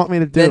legs. What do you want me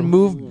to do? Then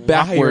move Why are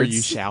backwards.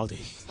 you shouting?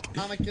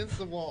 I'm against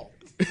the wall.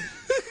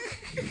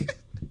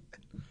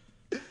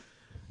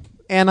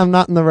 And I'm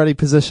not in the ready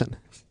position.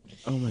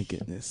 Oh my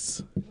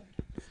goodness.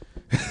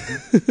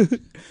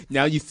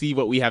 Now you see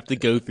what we have to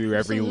go through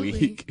every Absolutely.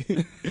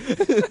 week.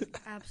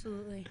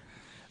 Absolutely.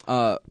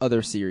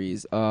 Other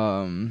series.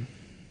 The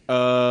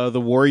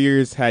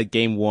Warriors had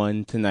game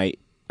 1 tonight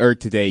or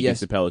today Yes.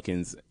 against the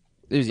Pelicans.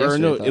 It was Or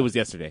yesterday. no, I thought. it was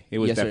yesterday. It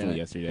was Yesterday definitely night.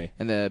 yesterday.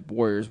 And the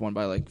Warriors won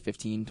by like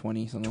 15,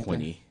 20, something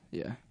 20. like that.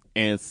 Yeah.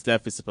 And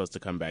Steph is supposed to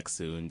come back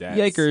soon. That's,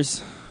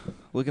 Yikers.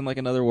 Looking like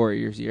another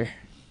Warriors year.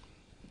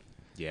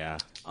 Yeah.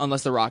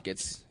 Unless the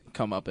Rockets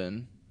come up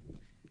and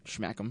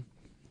smack them.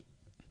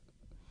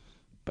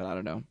 But I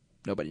don't know.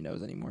 Nobody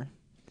knows anymore.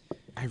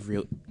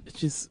 It's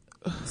just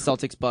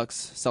Celtics,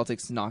 Bucks.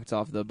 Celtics knocked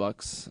off the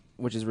Bucks,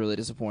 which is really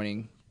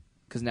disappointing.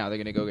 Because now they're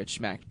going to go get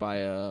smacked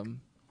by,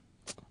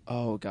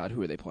 oh, God,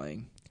 who are they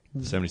playing?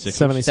 76.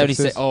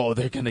 76. Oh,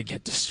 they're going to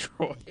get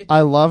destroyed.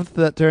 I loved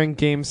that during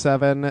Game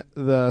 7,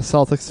 the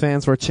Celtics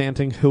fans were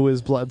chanting, "Who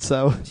is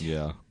Bledsoe?"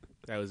 Yeah.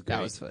 that was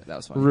great. That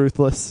was fun.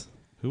 Ruthless.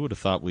 Who would have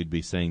thought we'd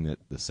be saying that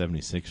the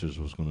 76ers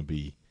was going to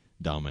be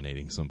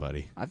dominating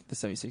somebody? I think the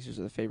 76ers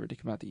are the favorite to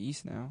come out the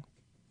East now.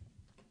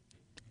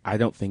 I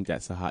don't think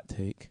that's a hot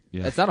take.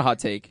 Yeah. That's not a hot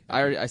take.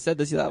 I said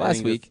this I last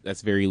think week.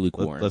 That's very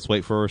lukewarm. Let's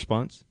wait for a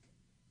response.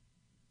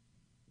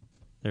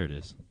 There it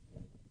is.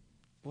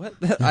 What?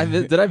 Did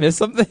I miss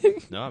something?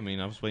 No, I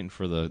mean, I was waiting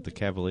for the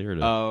Cavalier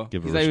to Oh,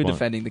 give a he's not even response.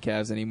 defending the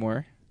Cavs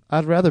anymore.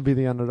 I'd rather be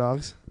the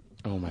underdogs.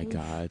 Oh my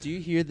god. Do you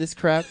hear this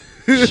crap?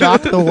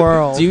 Shock the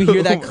world. Do you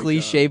hear that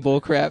cliche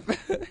bull crap?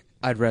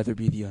 I'd rather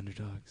be the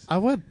underdogs. I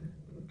would.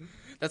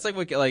 That's like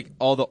what like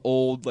all the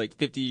old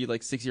 50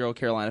 6-year-old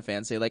Carolina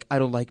fans say. Like I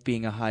don't like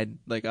being a high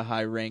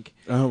rank.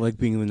 I don't like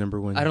being the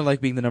number one. I don't like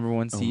being the number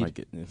 1 Oh seed. my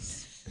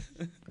goodness.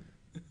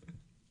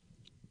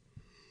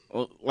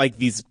 Well, like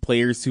these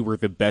players who were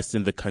the best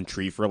in the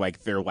country for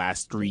like their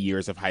last 3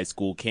 years of high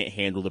school can't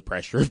handle the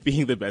pressure of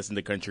being the best in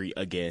the country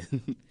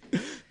again.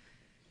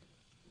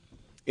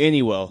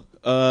 Anyway,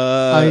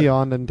 I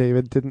yawned and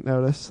David didn't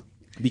notice.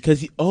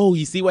 because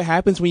you see what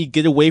happens when you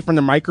get away from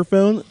the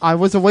microphone? I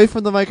was away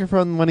from the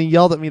microphone when he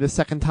yelled at me the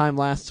second time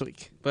last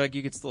week. But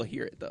you could still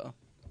hear it though,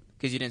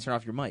 because you didn't turn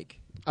off your mic.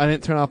 I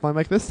didn't turn off my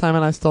mic this time,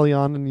 and I still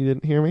yawned, and you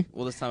didn't hear me.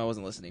 Well, this time I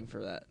wasn't listening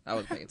for that. I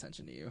was paying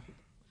attention to you.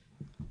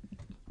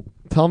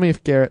 Tell me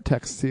if Garrett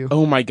texts you.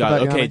 Oh my God.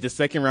 About Okay, Yanni. the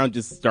second round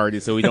just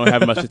started, so we don't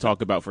have much to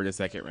talk about for the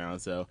second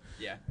round. So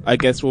Yeah. I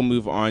guess we'll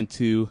move on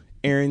to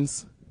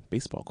Aaron's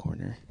baseball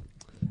corner.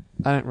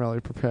 I didn't really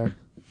prepare.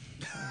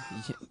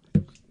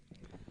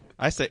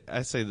 I say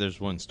there's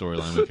one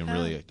storyline we can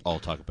really all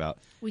talk about.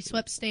 We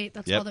swept state.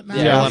 That's Yep. all that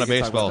matters. Yeah. Carolina we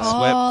can talk baseball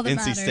about that. All swept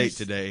that NC State matters.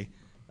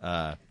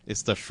 today.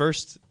 It's the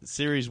first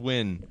series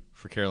win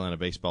for Carolina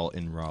baseball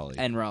in Raleigh.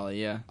 And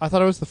Raleigh, yeah. I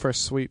thought it was the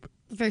first sweep.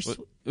 First,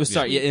 What?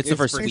 Sorry, yeah, it's the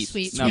first first sweep.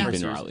 sweep, Not yeah. first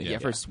in series. Raleigh. Yeah, Yeah.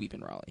 first sweep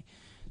in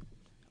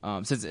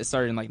Raleigh. Since it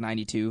started in like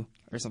 92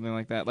 or something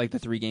like that, like the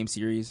 3-game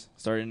series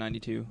started in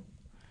 92.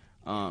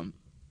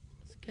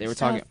 They were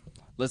talking.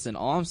 Listen,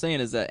 all I'm saying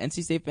is that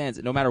NC State fans,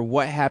 no matter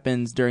what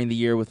happens during the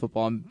year with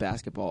football and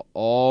basketball,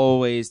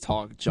 always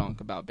talk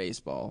junk about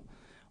baseball.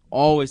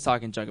 Always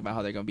talking junk about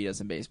how they're going to beat us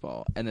in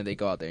baseball, and then they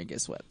go out there and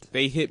get swept.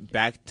 They hit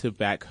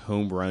back-to-back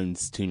home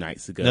runs 2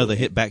 nights ago. No, they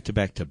hit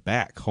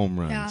back-to-back home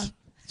runs. Yeah.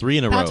 3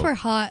 in a Bats row. were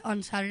hot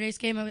on Saturday's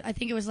game. I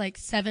think it was like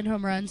 7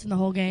 home runs in the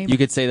whole game. You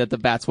could say that the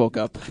bats woke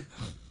up.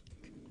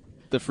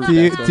 The fruit Do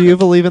you bats woke do you up.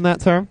 believe in that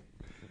term?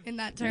 in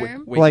that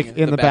term. Waking Like up.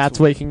 in the bats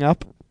woke- waking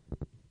up?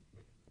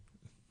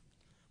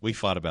 We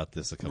fought about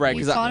this a couple Right, We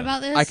weeks because thought ago.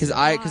 about this.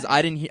 because Why?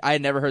 I didn't I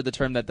had never heard the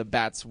term that the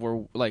bats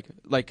were like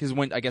because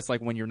when I guess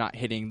like when you're not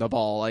hitting the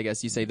ball, I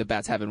guess you say the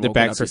bats haven't the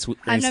woken backs up.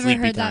 are I've never sleepy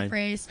heard time. that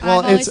phrase. Well,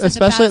 I've always it's said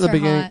especially at the bats are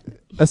beginning, hot.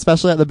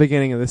 especially at the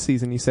beginning of the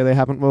season. You say they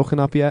haven't woken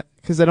up yet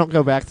because they don't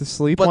go back to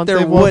sleep But once they're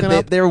they've wood. woken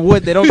up. They're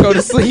wood. They don't go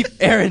to sleep,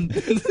 Aaron.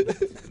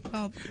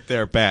 Well,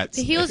 They're bats.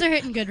 the heels are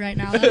hitting good right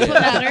now. That's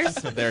what matters.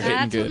 They're hitting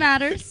That's good. what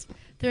matters.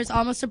 There's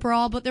almost a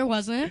brawl, but there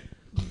wasn't.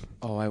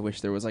 Oh, I wish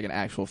there was like an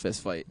actual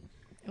fist fight.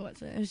 It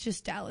wasn't. It was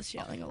just Dallas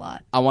yelling a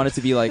lot. I want it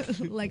to be like,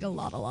 Like a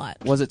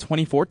lot. was it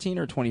 2014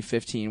 or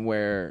 2015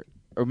 where,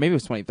 or maybe it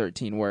was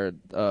 2013 where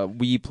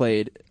we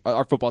played,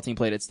 our football team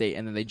played at state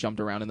and then they jumped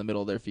around in the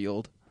middle of their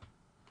field.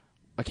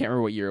 I can't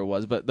remember what year it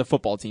was, but the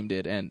football team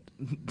did, and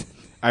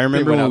I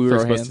remember went when up, we were throw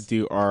supposed hands. to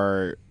do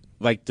our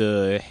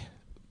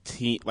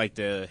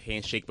the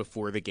handshake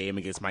before the game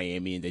against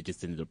Miami, and they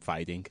just ended up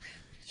fighting.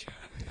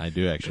 I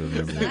do actually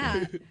remember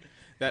that. That.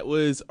 That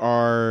was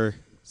our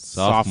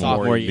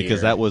Sophomore year.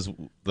 because that was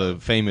the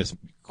famous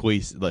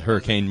the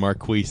Hurricane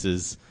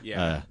Marquise's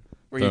Yeah.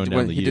 where throwing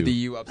down the he U. did the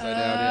U upside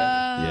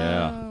down.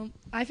 Yeah.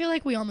 I feel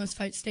like we almost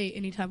fight state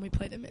anytime we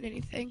play them in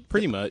anything.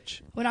 pretty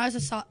much. When I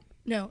was a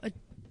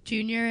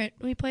junior,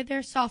 we played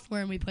there. Sophomore,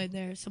 and we played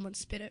there. Someone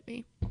spit at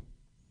me.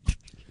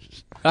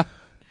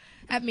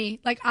 At me,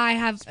 like I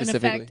have an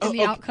Specifically. effect in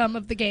the outcome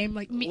of the game.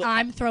 Like me,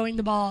 I'm throwing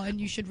the ball,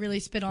 and you should really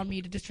spit on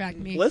me to distract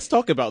me. Let's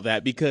talk about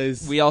that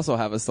because We also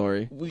have a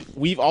story.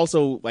 we've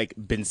also like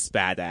been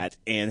spat at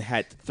and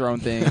had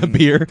Thrown things,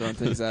 beer. thrown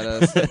things at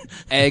us,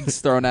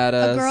 eggs thrown at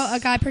us. A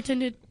guy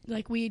pretended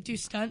like we do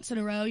stunts in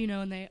a row,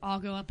 and they all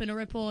go up in a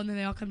ripple, and then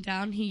they all come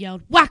down. He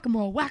yelled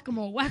 "whack-a-mole,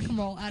 whack-a-mole,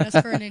 whack-a-mole" at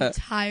us for an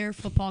entire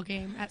football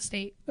game at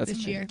state That's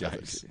this year.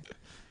 amazing.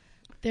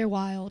 They're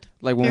wild.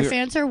 Like when Their we were,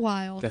 fans are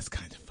wild. that's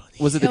kind of funny.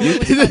 was it the No,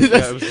 it Duke?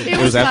 was funny. It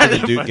was after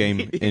funny. the Duke game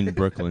in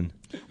Brooklyn.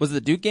 Was it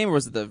the Duke game or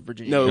was it the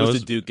Virginia? No, game? it No, was it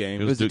was- the Duke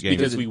game. It was Duke game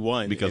because we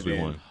won. because and we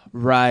then won.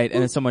 Right,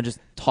 and then someone just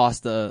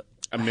tossed a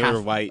Miller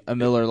Lite. a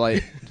Miller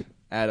Lite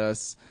at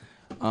us.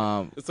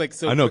 It's like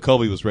so. I know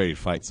Kobe was ready to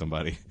fight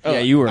somebody. Yeah,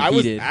 you were I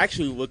heated. was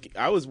actually looking.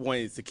 I was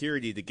wanting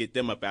security to get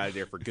them up out of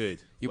there for good.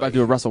 You about to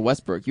do a Russell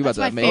Westbrook? You about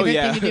That's to my make? favorite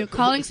yeah. thing to do.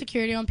 Calling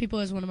security on people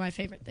is one of my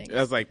favorite things. I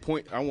was like,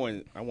 I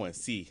want to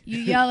see You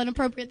yell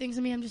inappropriate things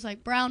at me, I'm just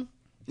like, Brown,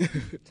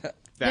 that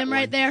them one.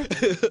 right there.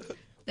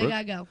 They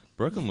gotta go.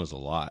 Brooklyn was a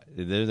lot.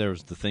 There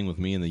was the thing with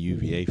me and the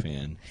UVA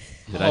fan.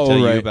 Did I Oh, tell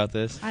you right. about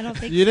this? I don't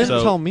think You didn't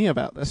So- tell me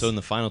about this. So in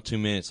the final 2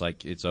 minutes,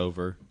 like it's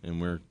over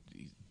and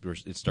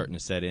it's starting to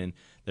set in.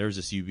 There was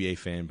this UVA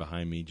fan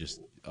behind me.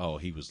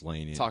 He was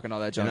laying in Talking all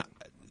that And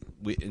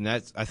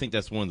junk. I think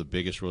that's one of the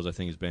biggest rules. I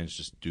think has been is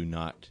just do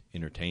not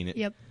entertain it.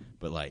 Yep.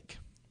 But like,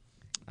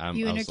 you I was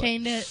like-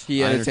 entertained it.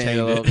 He I entertained it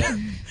a little bit.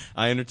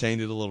 I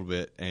entertained it a little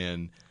bit,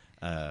 and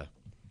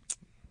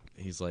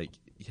he's like,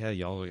 "Yeah,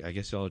 y'all. I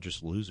guess y'all are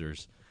just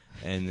losers."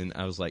 And then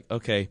I was like,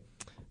 "Okay,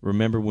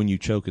 remember when you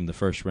choked in the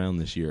first round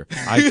this year?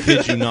 I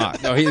kid you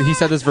not." No, he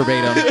said this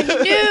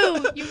verbatim.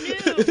 You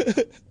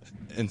knew.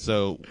 And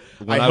so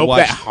when I I hope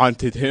watched, that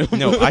haunted him.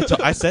 no, I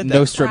said that.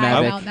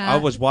 Nostradamus. About that. I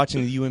was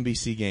watching the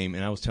UMBC game,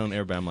 and I was telling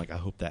everybody, I'm like, I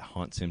hope that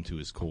haunts him to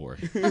his core.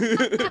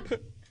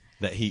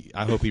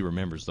 I hope he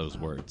remembers those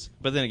words.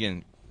 But then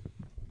again,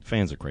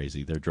 fans are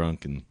crazy. They're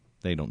drunk and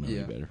they don't know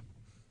Yeah. any better.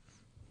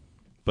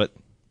 But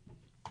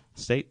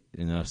State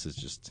and us is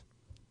just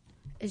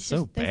It's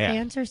So just their bad.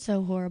 fans are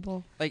so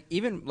horrible. Like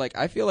even like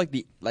I feel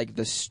like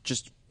this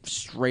just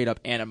straight up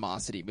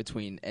animosity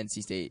between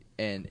NC State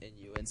and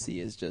UNC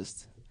is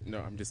just. No,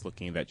 I'm just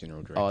looking in that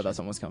general direction. Oh, I thought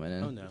someone was coming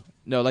in. Oh no.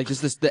 No, like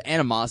just the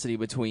animosity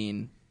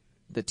between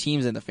the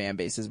teams and the fan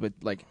bases.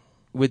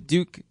 With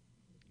Duke,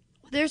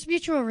 There's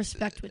mutual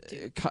respect with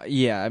Duke.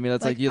 Yeah, I mean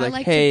that's like you're I like,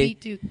 like hey, to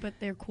beat Duke, but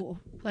they're cool.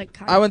 Like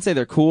kind I wouldn't say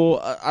they're cool.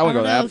 I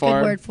wouldn't go that far.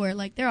 Good word for it.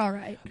 Like they're all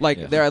right. Like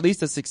Yeah. they're at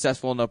least a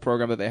successful enough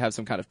program that they have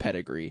some kind of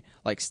pedigree.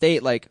 Like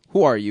State, like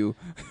who are you?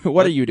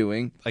 What are you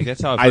doing? Like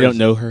that's how I don't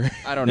know her.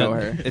 I don't know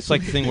her. It's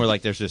like the thing where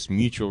like there's this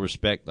mutual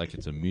respect, like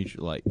it's a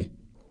mutual like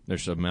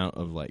there's an amount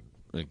of like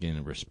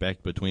again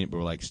respect between it, but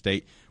we're like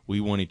State, we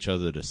want each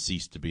other to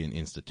cease to be an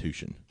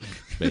institution,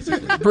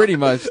 basically. Pretty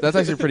much. That's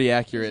actually pretty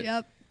accurate.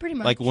 Yep, pretty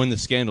much. Like when the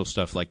scandal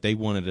stuff, like they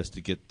wanted us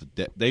to get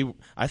the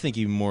I think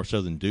even more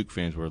so than Duke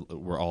fans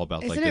were all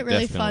about Isn't like the it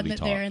really death fun penalty that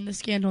talk. they're in the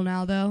scandal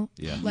now, though?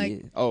 Yeah.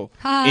 Like, Oh,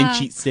 ha. In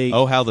cheat state.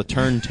 Oh, how the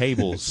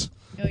turntables!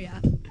 Oh yeah.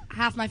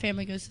 Half my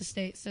family goes to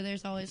State, so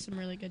there's always some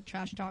really good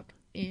trash talk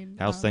in.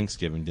 How's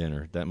Thanksgiving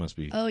dinner? That must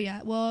be. Oh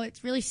yeah. Well, it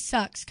really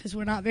sucks because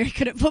we're not very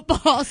good at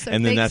football. So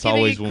And then that's Thanksgiving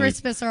always and when we-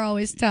 Christmas are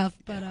always tough,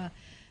 but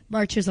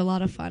March is a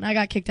lot of fun. I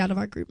got kicked out of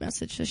our group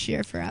message this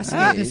year for asking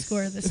me the Nice.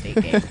 score of the state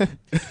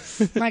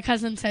game. My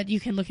cousin said you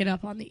can look it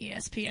up on the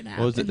ESPN app.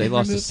 What was it? and They then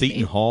lost to removed Seton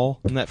me. Hall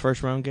in that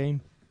first round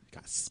game.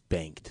 Got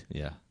spanked.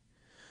 Yeah.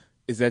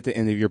 Is that the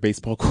end of your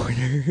baseball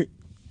corner?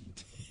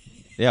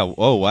 Yeah.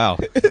 Oh wow.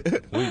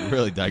 We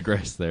really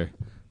digressed there.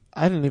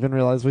 I didn't even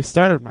realize we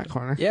started my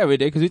corner. yeah, we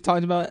did because we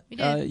talked about We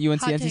did.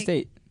 UNC Hot NC take.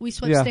 State. We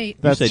swept Yeah.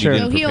 State. That's you said true. you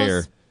didn't Go Heels.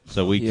 prepare,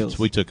 so Heels.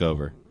 we took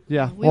over.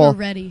 Yeah. We well, were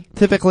ready.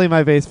 typically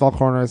my baseball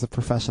corner is a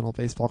professional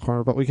baseball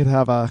corner, but we could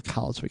have a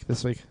college week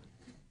this week.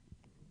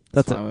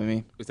 That's Fine it. with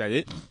me. Was that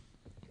it?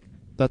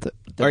 That's it.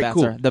 The All right, bats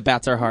cool. are the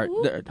bats are hard.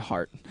 They're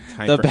hard.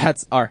 Time The for-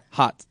 bats are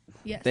hot.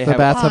 Yes. They The have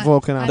bats have Hot.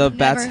 woken up. The I've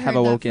bats never have heard that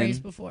awoken. phrase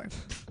before.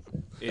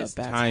 It's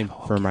bats time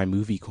have for my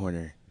movie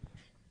corner.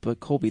 But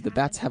Colby, the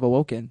bats have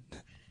awoken.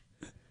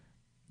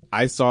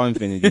 I saw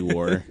Infinity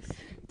War.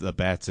 The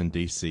bats in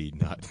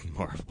DC, not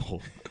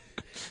Marvel.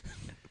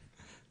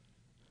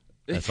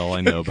 That's all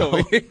I know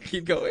about.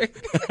 Keep going.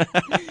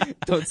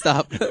 Don't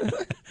stop.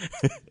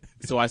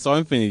 So I saw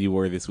Infinity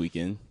War this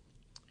weekend.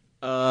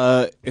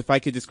 If I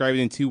could describe it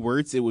in 2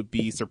 words, it would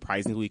be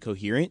surprisingly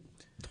coherent.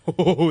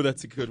 Oh,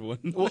 that's a good one.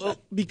 Well,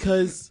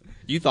 because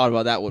You thought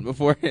about that one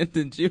beforehand,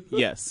 didn't you?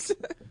 yes,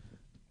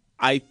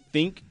 I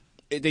think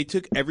they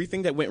took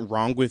everything that went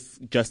wrong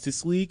with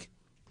Justice League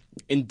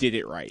and did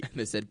it right,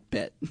 They said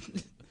bet.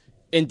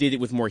 and did it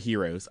with more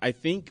heroes. I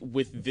think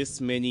with this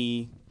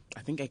many, I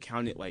think I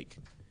counted like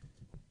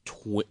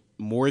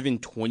more than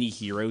 20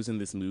 heroes in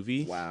this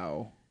movie.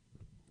 Wow.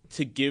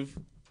 To give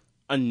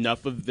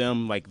enough of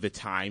them like the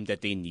time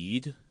that they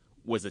need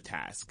was a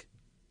task,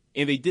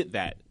 and they did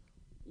that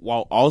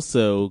while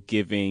also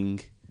giving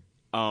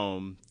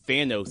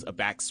Thanos a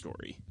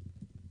backstory.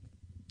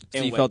 So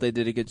And you like- felt they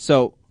did a good.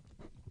 So,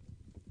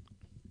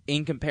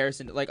 in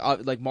comparison,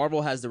 like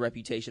Marvel has the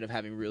reputation of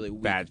having really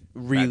weak, Bad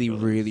really,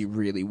 villains. really,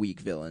 really weak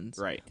villains,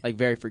 Right. Like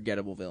very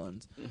forgettable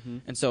villains.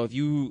 And so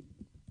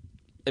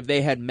if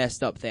they had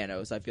messed up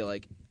Thanos, I feel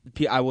like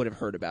I would have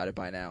heard about it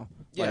by now.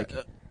 Like,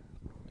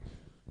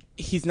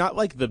 He's not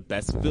like the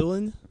best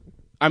villain.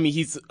 I mean,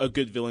 he's a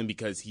good villain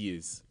because he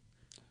is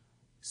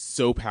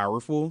so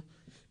powerful.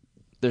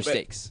 there's but-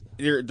 stakes.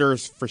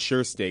 There's for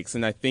sure stakes,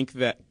 and I think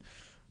that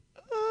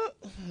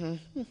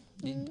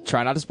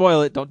Try not to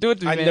spoil it. Don't do it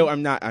to me, I man. know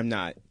I'm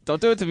not.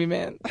 Don't do it to me,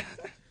 man.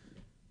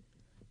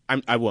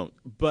 I won't.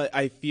 But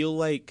I feel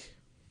like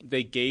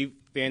they gave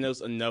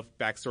Thanos enough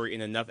backstory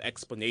and enough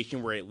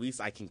explanation where at least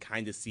I can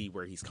kind of see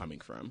where he's coming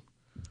from.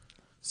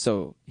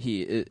 So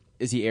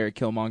is he Eric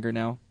Killmonger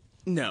now?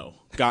 No,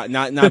 God,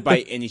 not by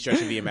any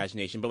stretch of the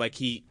imagination, but like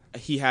he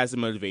has a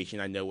motivation.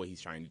 I know what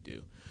he's trying to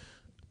do.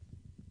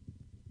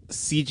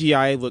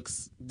 CGI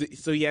looks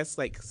so. Yes,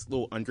 like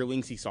little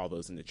underlings. He saw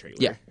those in the trailer.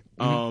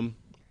 Yeah.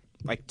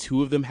 Like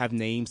 2 of them have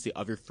names. The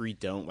other 3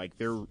 don't. Like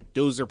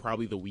those are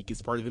probably the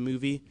weakest part of the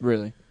movie.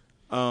 Really?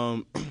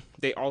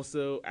 They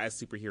also, as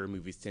superhero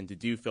movies tend to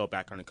do, fell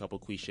back on a couple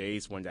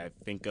cliches. One that I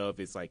think of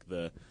is like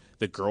the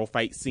girl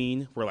fight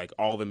scene where like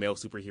all the male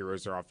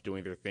superheroes are off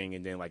doing their thing,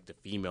 and then like the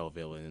female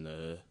villain and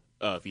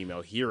the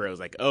female hero is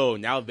like, oh,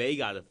 now they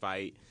gotta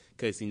fight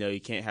because you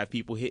can't have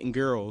people hitting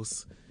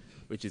girls,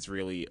 which is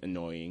really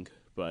annoying.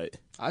 But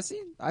I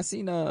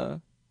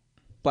seen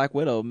Black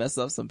Widow mess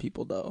up some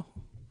people though.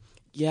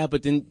 yeah,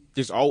 but then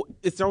it's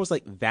always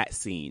like that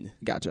scene,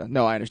 Gotcha.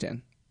 No, I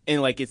understand.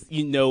 and like it's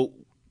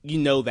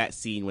that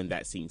scene when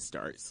that scene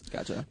starts.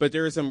 Gotcha. But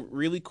there are some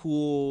really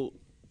cool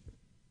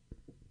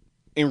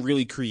and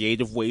really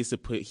creative ways to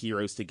put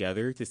heroes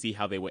together to see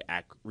how they would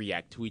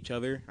react to each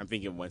other. I'm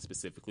thinking of one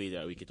specifically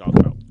that we could talk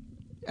about.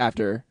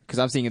 After, because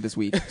I'm seeing it this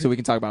week, so we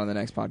can talk about it on the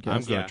next podcast.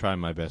 I'm going to Yeah. try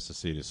my best to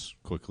see it as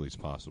quickly as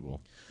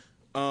possible.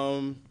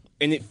 And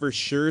it for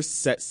sure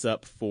sets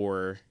up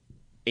for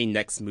a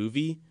next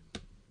movie.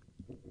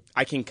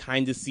 I can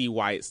kind of see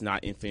why it's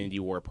not Infinity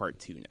War Part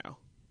 2 now.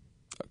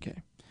 Okay.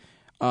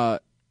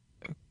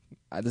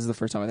 This is the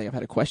first time I think I've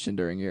had a question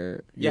during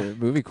your Yeah.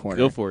 movie corner.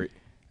 Go for it.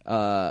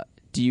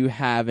 Do you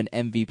have an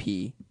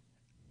MVP?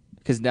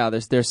 Because now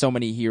there's so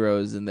many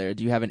heroes in there.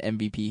 Do you have an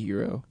MVP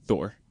hero?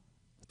 Thor.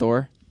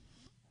 Thor?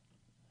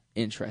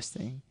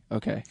 Interesting.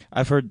 Okay.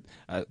 I've heard.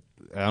 I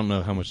don't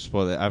know how much to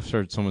spoil that. I've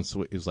heard someone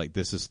is like,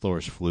 "This is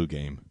Thor's flu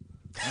game."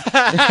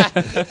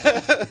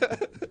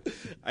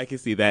 I can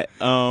see that.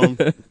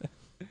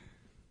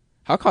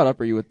 How caught up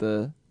are you with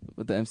the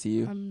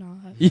MCU? I'm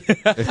not.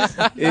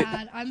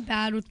 Yeah. I'm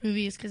bad with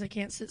movies because I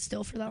can't sit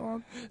still for that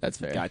long. That's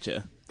fair.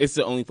 Gotcha. It's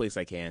the only place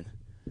I can.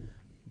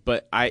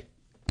 But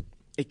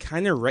it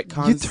kind of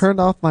retcons. You turned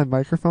off my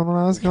microphone when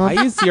I was Why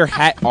gone. is your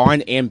hat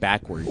on and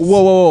backwards?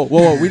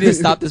 Whoa. We didn't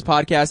stop this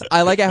podcast.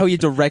 I like how he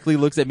directly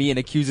looks at me and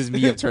accuses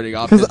me of turning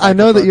off. Because his I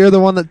know that microphone. you're the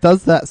one that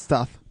does that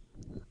stuff.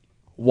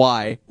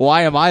 Why?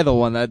 Why am I the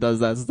one that does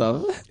that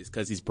stuff? It's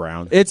because he's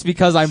brown. It's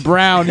because I'm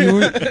brown.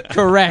 You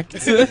correct.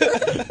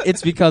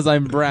 It's because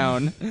I'm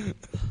brown.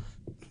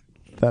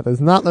 That is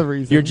not the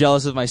reason. You're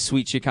jealous of my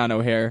sweet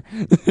Chicano hair.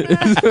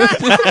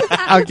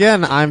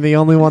 Again, I'm the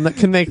only one that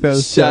can make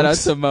those Shout out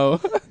jokes. to Mo.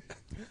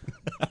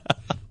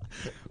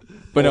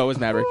 But no, it was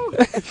Maverick.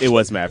 It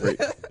was Maverick.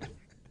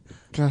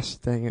 Gosh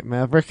dang it,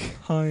 Maverick.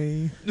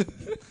 Hi.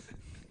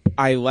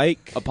 I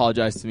like.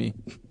 Apologize to me.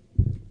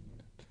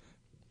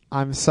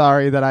 I'm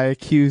sorry that I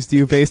accused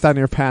you based on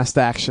your past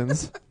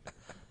actions.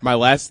 My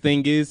last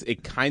thing is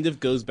it kind of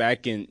goes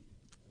back and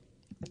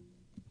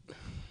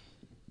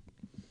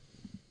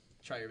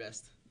Try your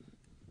best.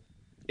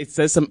 it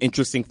says some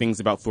interesting things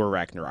about Thor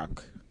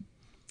Ragnarok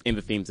in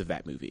the themes of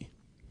that movie.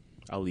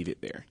 I'll leave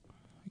it there.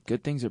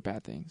 Good things or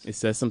bad things? It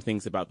says some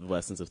things about the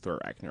lessons of Thor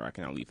Ragnarok,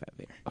 and I'll leave that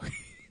there.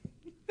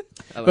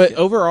 I like But it.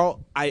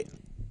 overall,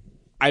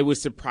 I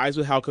was surprised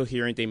with how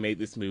coherent they made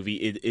this movie.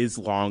 It is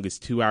long; it's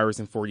 2 hours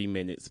and 40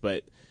 minutes,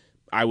 but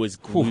I was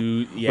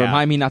glued. Yeah,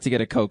 Remind me not to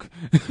get a Coke.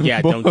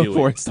 yeah, don't do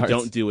before it. it starts.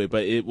 Don't do it.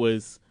 But it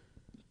was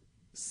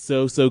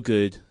so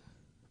good.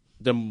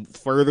 The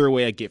further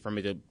away I get from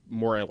it, the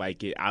more I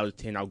like it. Out of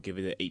 10, I'll give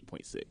it an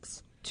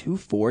 8.6.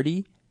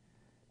 240?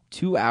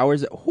 2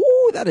 hours?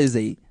 Whoo, that is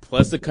a...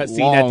 Plus the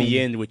cutscene at Long. the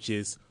end, which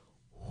is,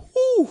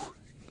 whoo,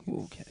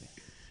 Okay.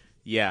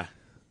 yeah.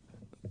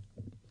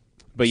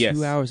 But yes,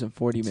 2 hours and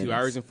 40 minutes. 2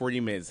 hours and 40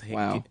 minutes. Hey,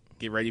 Wow.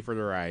 Get ready for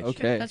the ride.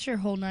 Okay. That's your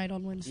whole night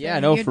on Wednesday. Yeah,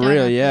 no, You're for done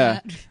real, after yeah.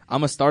 that. I'm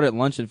going to start at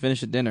lunch and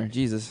finish at dinner.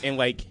 Jesus. And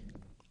like,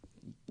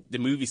 the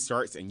movie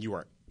starts and you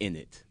are in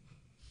it.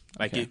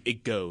 Like Okay.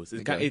 it goes.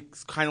 It's It kind, goes.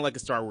 it's kind of like a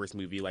Star Wars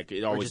movie. Like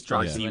it always just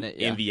drops starts you you in it,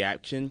 yeah. in the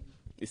action.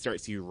 It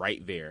starts you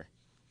right there.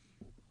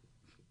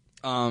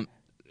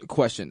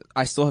 Question.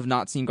 I still have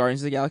not seen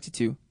Guardians of the Galaxy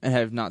 2 and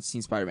have not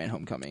seen Spider-Man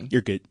Homecoming.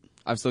 You're good.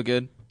 I'm still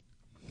good?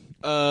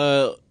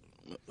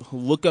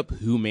 Look up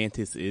who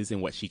Mantis is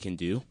and what she can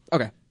do.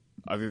 Okay.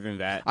 Other than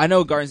that, I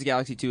know Guardians of the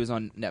Galaxy 2 is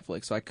on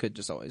Netflix, so I could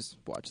just always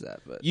watch that.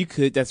 But you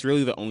could. That's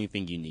really the only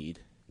thing you need.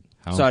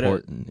 How So I don't-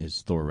 important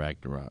is Thor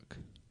Ragnarok?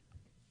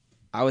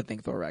 I would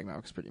think Thor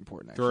Ragnarok is pretty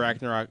important, actually. Thor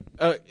Ragnarok.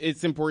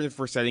 It's important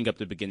for setting up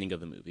the beginning of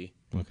the movie.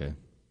 Okay.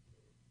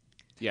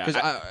 Yeah,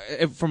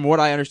 Because from what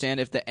I understand,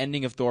 if the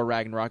ending of Thor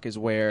Ragnarok is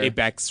where... it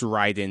backs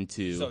right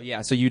into.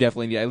 So you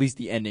definitely need at least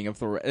the ending of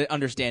Thor...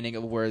 understanding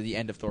of where the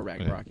end of Thor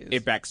Ragnarok is.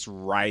 It backs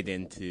right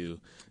into.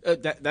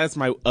 That's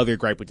my other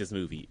gripe with this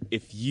movie.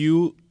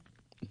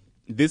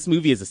 This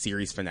movie is a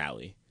series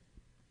finale.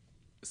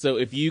 So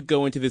if you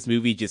go into this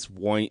movie just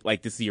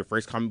like this is your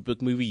first comic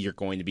book movie, you're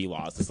going to be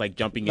lost. It's like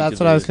jumping into. That's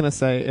what I was gonna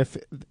say.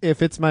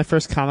 If it's my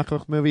first comic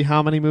book movie,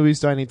 how many movies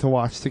do I need to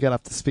watch to get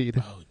up to speed?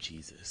 Oh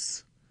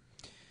Jesus!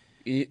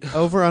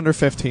 Over under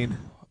 15.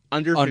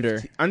 Under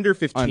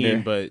 15, Under.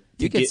 but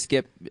You to could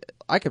skip...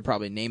 I could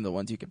probably name the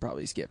ones you could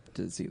probably skip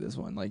to see this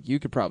one. Like, you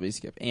could probably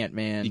skip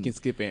Ant-Man. you can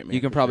skip Ant-Man.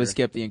 You can for probably sure.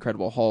 skip The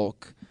Incredible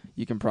Hulk.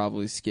 You can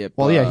probably skip...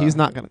 Well, yeah, he's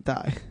not gonna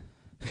die.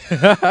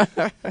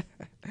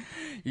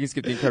 You can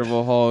skip The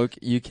Incredible Hulk.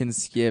 You can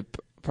skip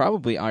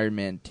probably Iron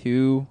Man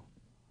 2.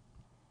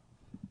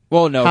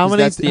 Well, no, How 'cause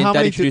many- that's how that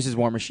many introduces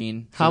War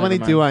Machine. so How many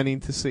never do mind. I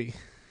need to see?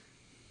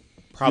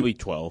 Probably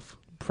 12.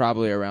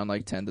 Probably around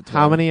like 10 to 12.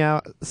 How many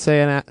hours?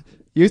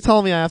 You're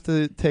telling me I have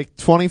to take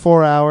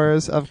 24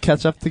 hours of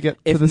catch up to get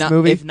to this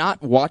movie? If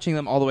not watching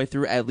them all the way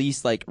through, at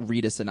least like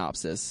read a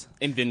synopsis.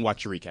 And then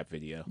watch a recap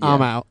video.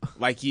 I'm out.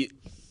 Like you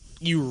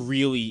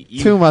really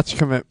Too much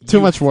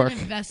Too much work. It's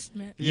an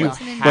investment. You It's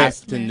an have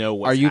investment. to know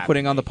what's Are you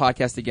putting on the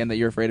happening. podcast again that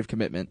you're afraid of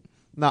commitment?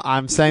 No,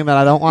 I'm saying that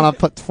I don't want to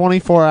put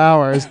 24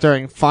 hours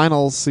during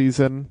finals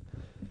season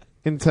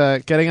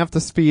into getting up to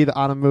speed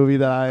on a movie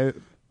that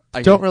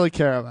I don't really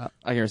care about.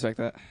 I can respect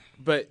that.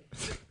 But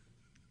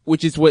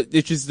which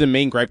is the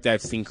main gripe that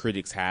I've seen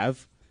critics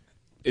have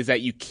is that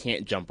you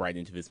can't jump right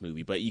into this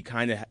movie, but you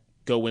kind of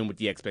go in with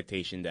the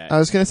expectation that I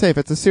was going to say, if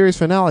it's a series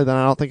finale, then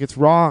I don't think it's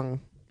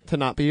wrong to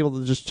not be able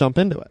to just jump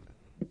into it.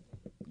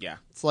 yeah.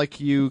 It's like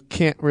you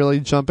can't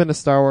really jump into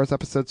Star Wars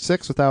Episode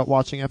 6 without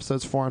watching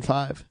Episodes 4 and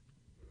 5.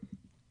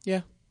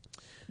 Yeah.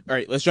 All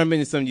right, let's jump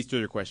into some of these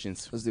Twitter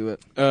questions. Let's do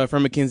it.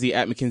 From Mackenzie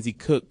at Mackenzie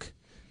Cook.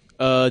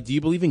 Do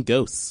you believe in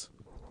ghosts?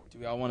 Do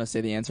we all want to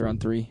say the answer on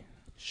 3?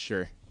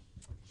 Sure.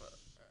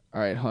 All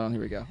right, hold on. Here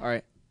we go. All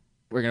right.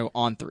 We're going to go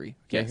on 3. Okay,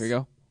 Yes. here we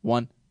go.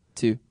 1,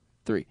 2,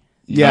 3.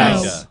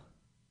 Yes.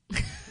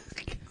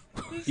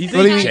 You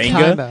What do you mean,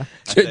 Jenga? kinda?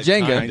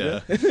 Jenga.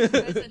 Kinda.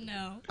 I said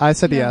no. I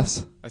said No.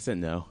 yes. I said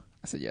no.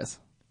 I said yes.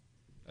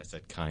 I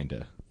said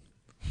kinda.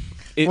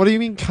 What do you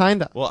mean,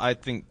 kinda? Well, I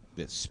think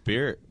that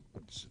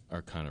spirits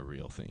are kind of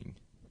real thing,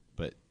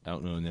 but I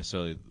don't know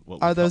necessarily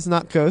what. Are those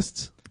not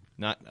ghosts?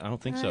 Not? I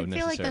don't think so. I feel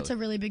necessarily. like that's a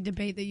really big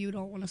debate that you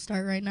don't want to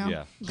start right now.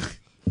 Yeah.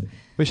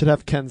 We should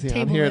have Kenzie on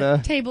Table here it.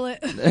 to. Table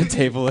it.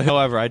 Table it.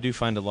 However, I do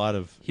find a lot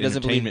of He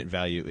doesn't entertainment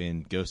value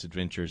in Ghost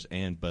Adventures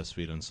and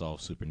BuzzFeed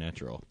Unsolved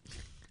Supernatural.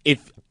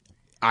 If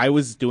I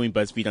was doing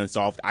BuzzFeed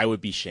Unsolved, I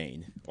would be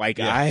Shane. Like,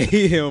 Yeah. I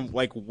am,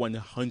 like,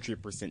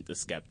 100% the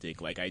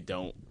skeptic. Like, I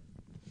don't...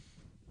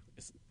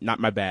 It's not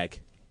my bag.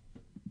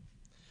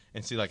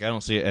 And see, like, I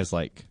don't see it as,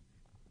 like,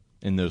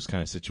 in those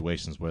kind of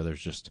situations where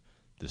there's just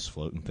this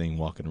floating thing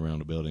walking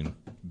around a building.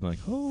 Like,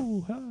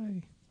 oh,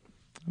 hi.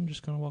 I'm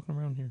just kind of walking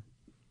around here.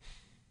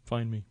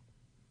 Find me.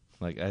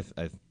 Like,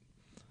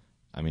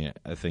 I mean,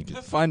 I think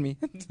it's... Find me.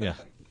 Yeah.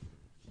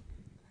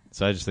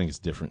 So I just think it's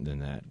different than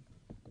that.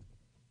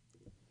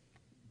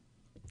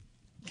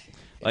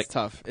 It's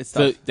tough. It's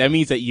So tough. that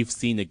means that you've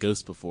seen a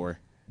ghost before.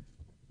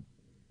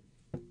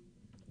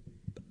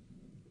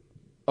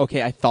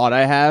 Okay, I thought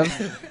I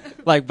have.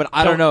 Like, but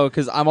I don't know,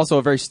 because I'm also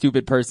a very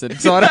stupid person.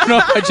 So I don't know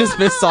if I just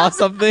missaw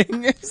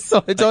something.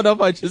 So I don't know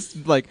if I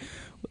just, like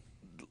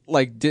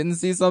didn't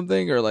see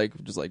something, or,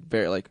 like, just, like,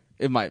 very, like,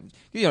 it might,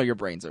 your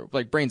brains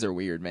are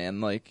weird,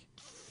 man. Like,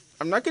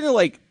 I'm not going to,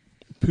 like,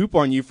 poop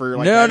on you for,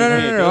 like... no, having I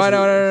seen a know,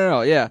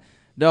 ghost. yeah.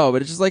 No,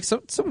 but it's just, like,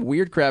 some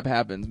weird crap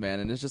happens, man,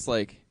 and it's just,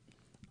 like,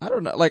 I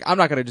don't know, like, I'm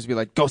not gonna just be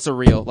like, ghosts are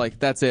real, like,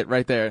 that's it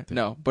right there.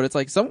 No, but it's,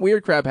 like, some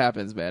weird crap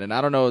happens, man, and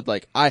I don't know,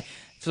 like,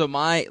 so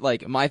my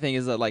thing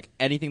is that, like,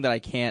 anything that I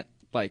can't,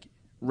 like,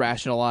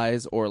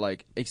 rationalize or,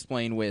 like,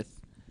 explain with,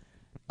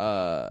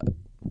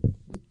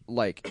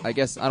 like, I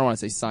guess, I don't want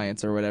to say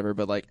science or whatever,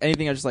 but, like,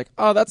 anything I'm just like,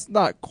 oh, that's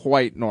not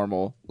quite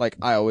normal, like,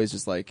 I always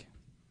just, like,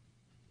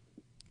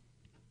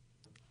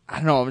 I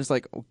don't know, I'm just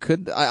like,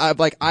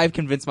 I've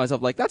convinced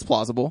myself, like, that's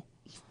plausible.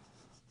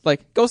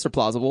 Like, ghosts are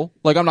plausible.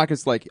 Like, I'm not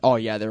just like, oh,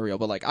 yeah, they're real,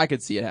 but, like, I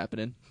could see it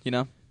happening, you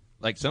know?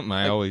 Like, something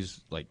I always,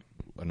 like,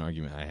 an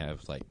argument I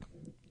have, like,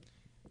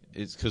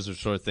 it's because there's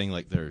sort of thing,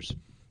 like, there's,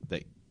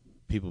 that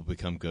people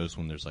become ghosts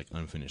when there's, like,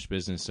 unfinished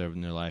business in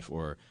their life,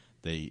 or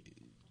they,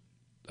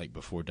 like,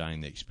 before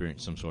dying, they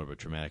experience some sort of a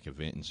traumatic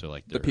event, and so,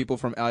 like, The people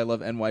from I Love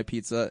NY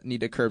Pizza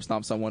need to curb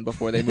stomp someone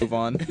before they move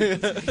on.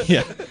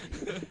 yeah.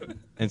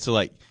 And so,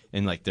 like,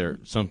 their,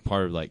 some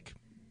part of, like,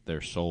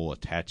 their soul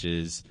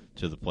attaches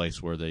to the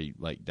place where they,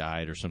 like,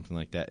 died or something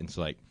like that. And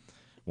so, like,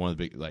 one of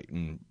the big, like,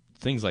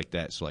 things like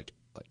that. So, like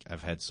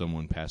I've had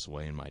someone pass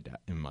away in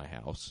my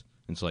house.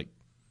 And so, like,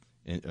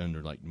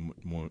 under, like,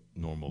 more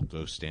normal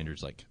ghost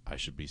standards, like, I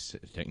should be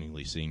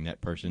technically seeing that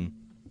person.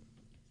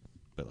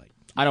 But, like,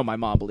 I know my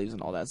mom believes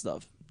in all that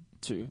stuff,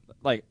 too.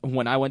 Like,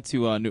 when I went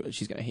to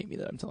she's going to hate me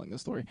that I'm telling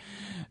this story.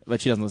 But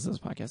she doesn't listen to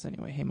this podcast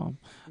anyway. Hey, Mom.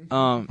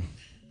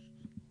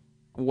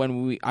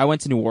 I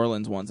went to New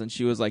Orleans once, and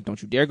she was like,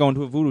 don't you dare go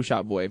into a voodoo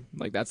shop, boy.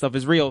 Like, that stuff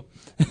is real.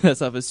 That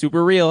stuff is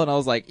super real. And I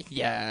was like,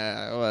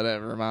 yeah,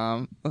 whatever,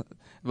 Mom.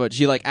 But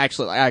she, like, I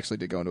actually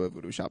did go into a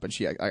voodoo shop, and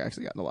I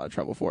actually got in a lot of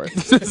trouble for it.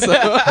 So,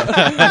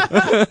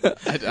 I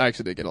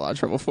actually did get a lot of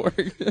trouble for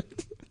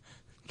it.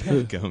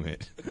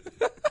 Gummit.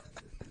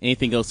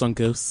 Anything else on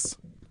ghosts?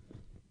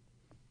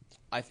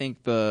 I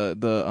think those,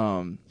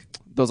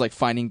 like,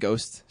 finding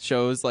ghost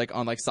shows, like,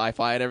 on, like,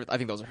 Sci-Fi and everything, I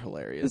think those are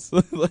hilarious.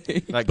 Like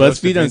Ghost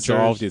BuzzFeed Adventures,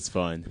 Unsolved is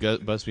fun.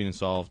 BuzzFeed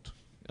Unsolved,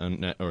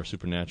 or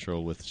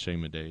Supernatural with Shane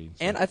Madej.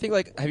 And I think,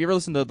 like, have you ever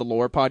listened to the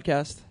Lore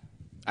podcast?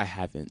 I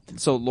haven't.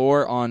 So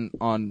Lore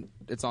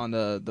it's on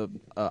the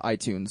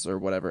iTunes or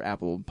whatever,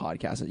 Apple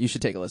podcast. You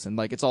should take a listen.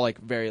 Like, it's all, like,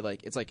 very,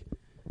 like, it's like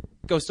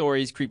ghost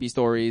stories, creepy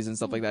stories, and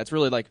stuff like that. It's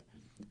really, like,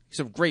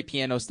 some great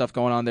piano stuff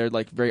going on there,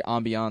 like, very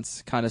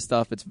ambiance kind of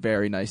stuff. It's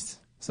very nice.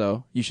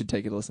 So you should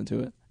take a listen to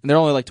it. And they're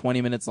only, like,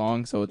 20 minutes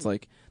long, so it's,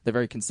 like, they're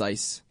very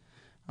concise.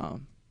 So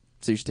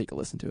you should take a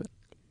listen to it.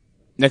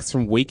 Next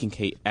from Wake and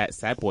Kate at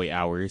Sad Boy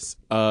Hours.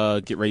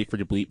 Get ready for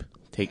the bleep.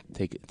 Take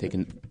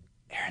an...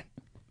 Aaron,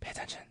 pay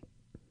attention.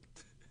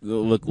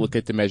 Look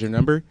at the measure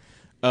number.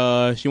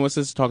 She wants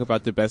us to talk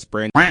about the best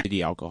brand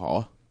city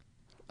alcohol.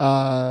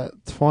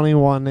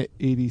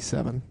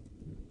 2187.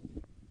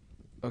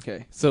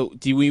 Okay. So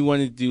do we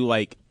want to do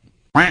like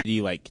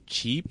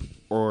cheap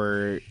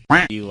or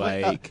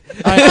like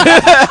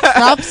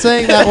Stop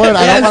saying that word.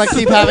 I don't want to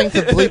keep having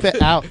to bleep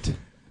it out.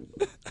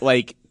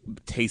 like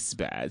tastes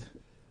bad?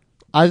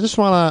 I just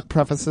want to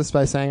preface this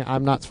by saying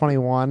I'm not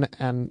 21,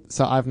 and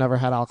so I've never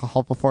had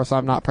alcohol before, so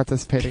I'm not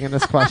participating in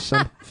this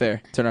question.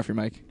 Fair. Turn off your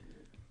mic.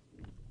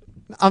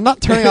 I'm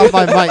not turning off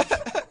my mic.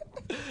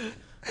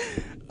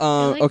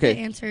 I like Okay. the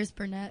answer is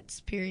Burnett's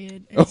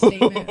period and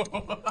statement.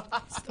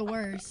 It's the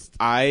worst.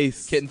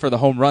 Hitting for the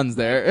home runs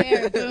there.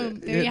 There, boom.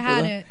 There you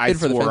had it. I Hit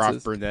for the swore off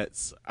fences.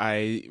 Burnett's.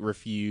 I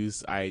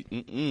refuse. I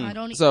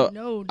don't So, even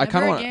know. I Never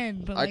kinda wanna-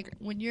 again. But like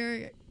when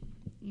you're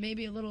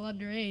maybe a little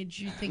underage,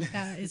 you think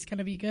that is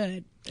gonna be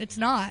good. It's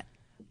not.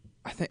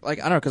 I think, like,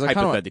 I don't know, because I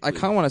kind of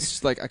Hypothetically. want to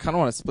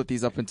split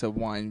these up into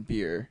wine,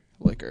 beer,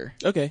 liquor.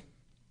 Okay.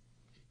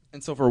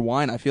 And so for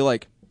wine, I feel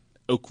like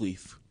Oak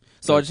leaf.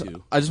 So I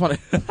Go-to. just want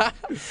to.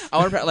 I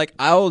want to like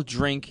I'll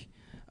drink.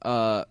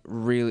 I'll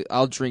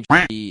drink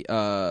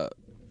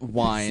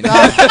wine.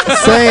 Stop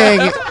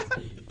saying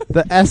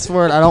the S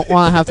word. I don't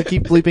want to have to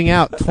keep bleeping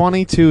out.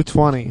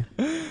 2220.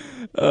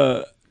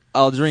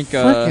 I'll drink.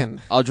 Frickin'.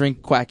 I'll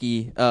drink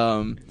quacky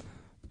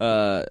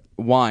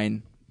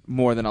wine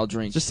more than I'll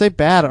drink Just say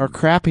bad or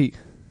crappy.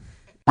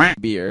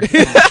 beer.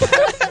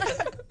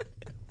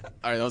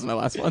 All right, that was my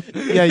last one.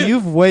 Yeah,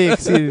 you've way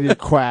exceeded your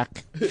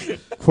quack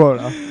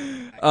quota.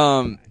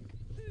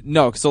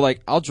 No, so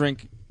like I'll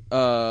drink.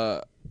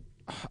 I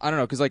don't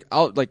know, because like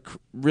I'll like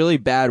really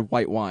bad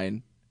white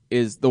wine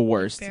is the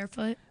worst.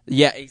 Barefoot.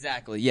 Yeah,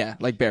 exactly. Yeah,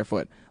 like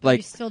barefoot. You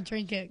Like still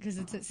drink it because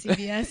it's at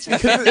CVS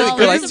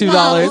for like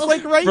 $2.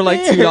 Like right for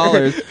like there.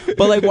 $2.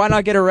 But like, why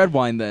not get a red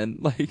wine then?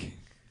 Like,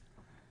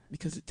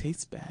 Because it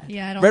tastes bad.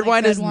 Yeah, I don't red like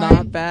wine red is wine.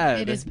 not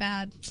bad. It is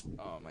bad.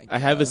 oh my god, I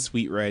have a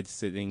sweet red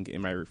sitting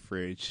in my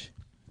fridge.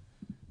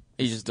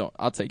 You just don't.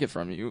 I'll take it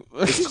from you.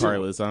 It's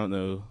Carla's. I don't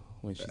know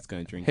when she's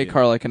gonna drink Hey it.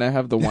 Carla, can I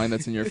have the wine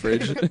that's in your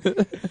fridge?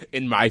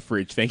 In my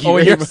fridge, thank you Oh,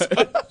 very yours.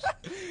 much.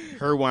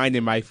 Her wine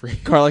in my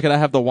fridge. Carla, can I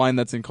have the wine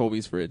that's in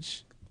Colby's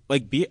fridge?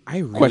 Like beer, I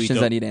really Questions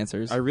don't, I need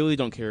answers. I really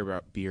don't care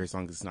about beer as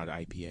long as it's not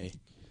IPA.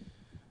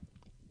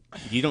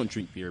 You don't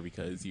drink beer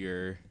because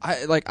you're.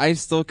 I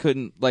still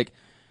couldn't like.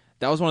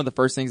 That was one of the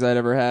first things I'd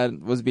ever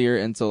had was beer,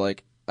 and so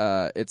like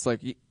it's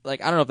like I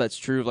don't know if that's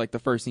true. Like the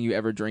first thing you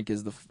ever drink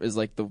is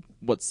like the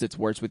what sits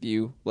worse with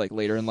you like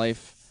later in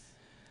life.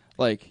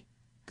 Like,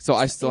 so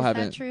I still Is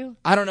haven't. that true?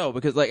 I don't know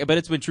because like, but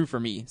it's been true for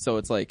me. So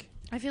it's like,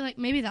 I feel like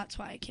maybe that's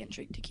why I can't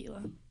drink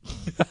tequila.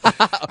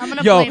 I'm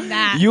gonna Yo, blame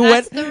that. you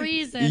That's went- the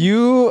reason.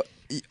 you.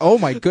 Oh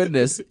my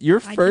goodness, your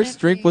I first can't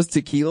drink drink. was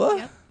tequila.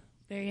 Yep.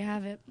 There you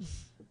have it.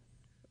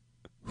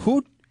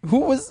 Who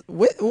was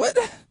what?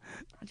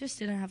 I just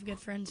didn't have good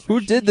friends. Who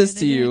freshman did this year. to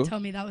They didn't you? Tell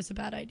me that was a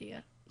bad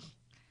idea.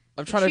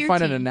 I'm The trying to cheer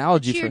find an team.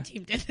 analogy The cheer for.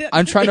 team did it.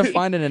 I'm trying to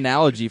find an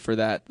analogy for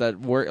that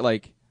word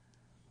like.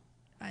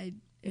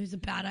 It was a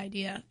bad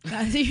idea.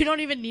 You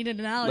don't even need an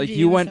analogy. Like It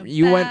you was went, a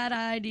you went, bad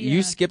idea.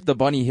 you skipped the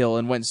bunny hill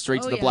and went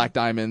straight to Oh, the yeah. Black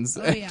Diamonds.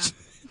 Oh yeah.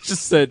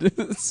 Just said,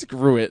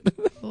 screw it.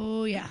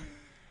 Oh yeah.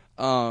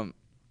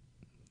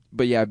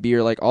 But yeah,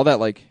 beer, like all that,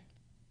 like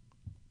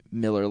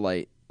Miller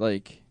Lite,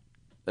 like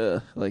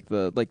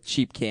the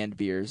cheap canned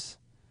beers,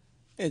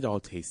 It all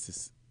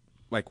tastes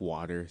like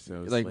water,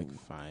 so it's Like- like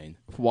fine.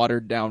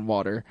 watered down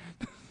water.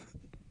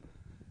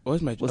 What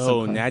was my? Listen, Oh,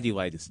 Carla. Natty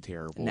Light is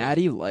terrible.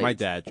 Natty Light. My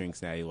dad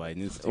drinks Natty Light,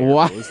 and it's terrible.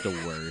 Why? It's the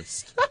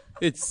worst.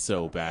 It's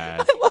so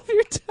bad. I love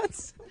your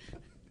dad's.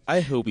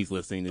 I hope he's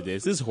listening to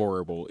this. It's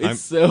horrible. It's I'm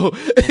so.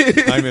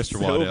 Mr. so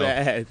Waddell.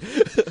 bad.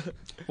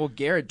 Well,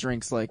 Garrett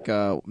drinks like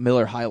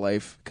Miller High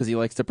Life because he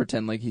likes to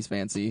pretend like he's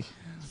fancy.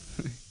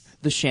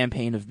 The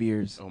champagne of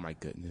beers. Oh my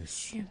goodness.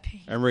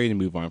 Champagne. I'm ready to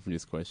move on from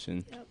this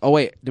question. Oh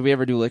wait, did we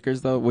ever do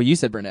liquors though? Well, you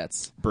said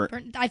Burnett's.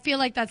 I feel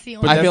like that's the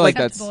only. I feel like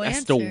that's- acceptable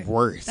That's the answer.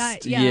 worst.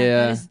 That, Yeah.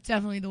 that is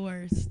definitely the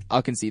worst.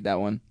 I'll concede that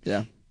one.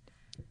 Yeah.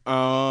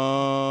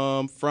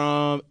 From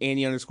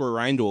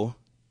Annie_Reindl,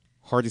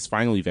 hardest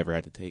final you've ever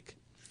had to take.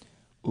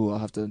 Ooh, I'll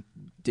have to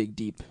dig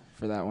deep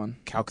for that one.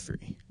 Calc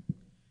 3.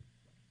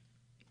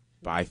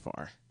 By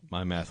far.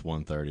 My math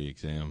 130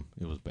 exam,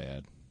 it was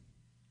bad.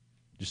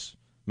 Just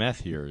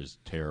math here is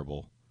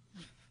terrible.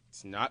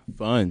 It's not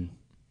fun.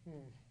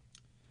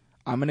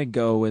 I'm gonna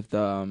go with I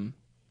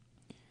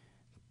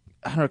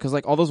don't know, because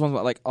like all those ones,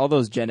 like all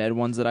those gen ed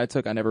ones that I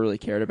took, I never really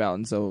cared about,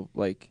 and so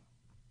like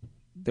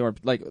they were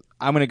like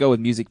I'm gonna go with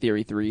Music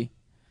Theory 3,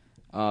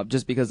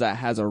 just because that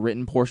has a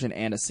written portion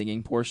and a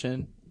singing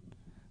portion,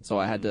 so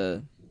I had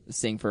to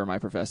sing for my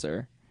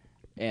professor,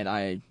 and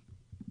I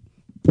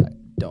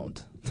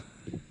don't.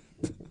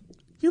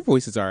 Your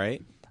voice is all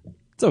right.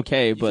 It's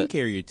okay, You can but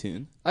carry your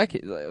tune. I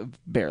can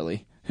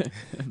barely,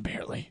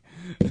 barely.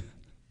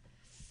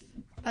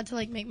 About to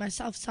like make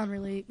myself sound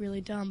really, really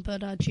dumb,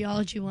 but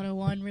Geology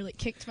 101 really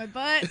kicked my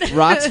butt.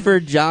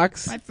 Roxford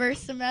jocks. My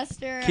first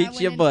semester, I Kicked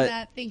went your into butt.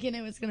 that thinking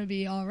it was going to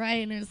be all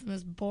right, and it was the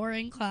most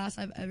boring class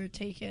I've ever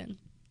taken.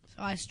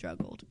 So I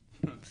struggled.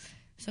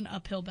 It's an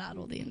uphill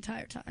battle the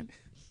entire time.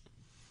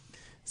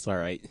 It's all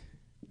right.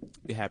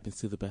 It happens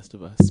to the best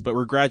of us. But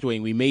we're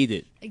graduating. We made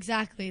it.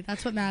 Exactly.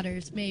 That's what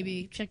matters.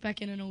 Maybe. Check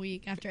back in a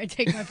week after I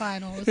take my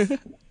finals.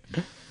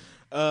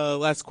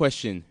 Last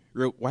question.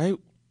 Why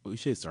we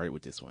should have started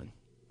with this one.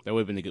 That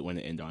would have been a good one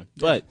to end on.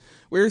 But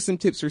what are some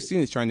tips for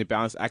students trying to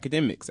balance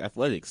academics,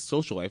 athletics,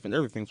 social life, and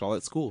other things while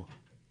at school?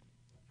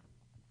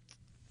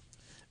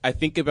 I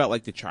think about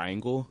like the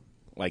triangle,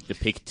 like the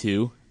pick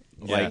two.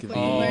 Like Like, the,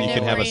 learn You at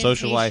can have a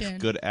social life, orientation.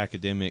 good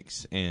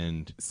academics,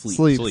 and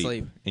Sleep.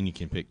 Sleep. and you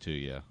can pick two.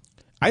 Yeah,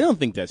 I don't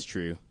think that's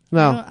true.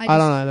 No, No, I I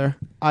don't either.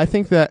 I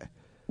think that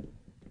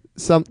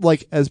some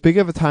like as big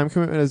of a time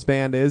commitment as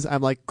band is,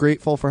 I'm like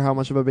grateful for how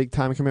much of a big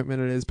time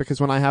commitment it is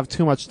because when I have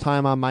too much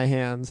time on my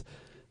hands,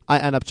 I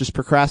end up just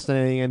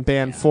procrastinating and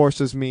band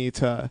forces me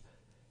to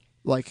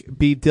like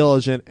be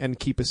diligent and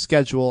keep a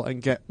schedule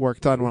and get work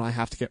done when I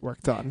have to get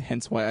work done.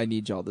 Hence why I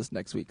need y'all this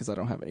next week because I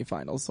don't have any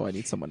finals, so I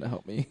need someone to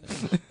help me.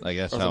 like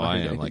that's Or how something I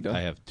like am. that, Like you know.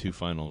 I have two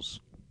finals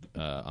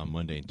on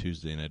Monday and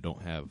Tuesday, and I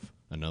don't have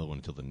another one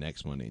until the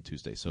next Monday and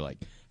Tuesday. So like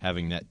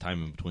having that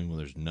time in between when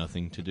there's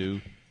nothing to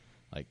do,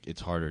 like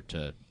it's harder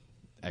to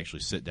actually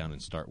sit down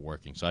and start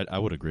working. So I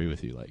would agree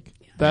with you. Like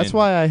That's man,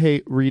 why I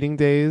hate reading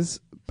days,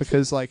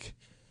 because like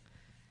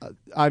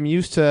I'm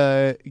used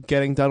to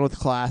getting done with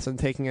class and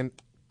taking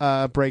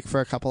a break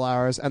for a couple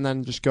hours and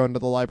then just going to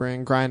the library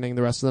and grinding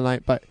the rest of the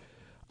night. But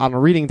on a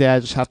reading day, I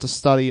just have to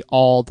study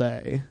all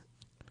day,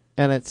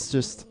 and it's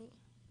just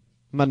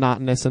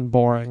monotonous and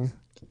boring.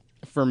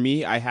 For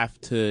me, I have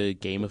to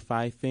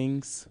gamify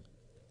things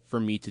for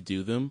me to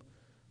do them.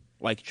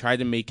 Like, try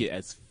to make it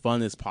as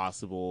fun as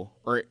possible,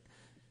 or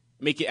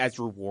make it as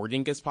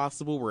rewarding as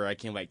possible, where I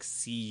can like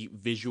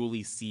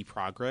visually see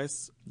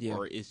progress. Yeah.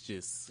 Or it's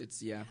just I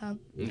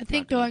not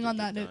think gonna going get on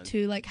that it note done.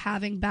 too, like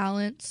having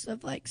balance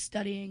of like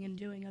studying and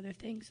doing other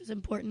things is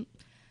important.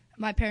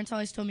 My parents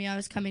always told me I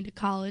was coming to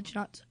college,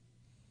 not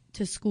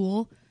to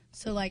school.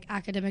 So like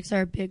academics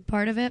are a big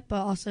part of it,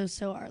 but also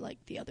so are like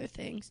the other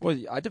things. Well,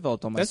 I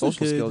developed all my That's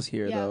social good- skills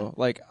here, Yeah. though.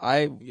 Like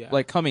Yeah.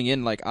 like coming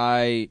in, like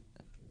I,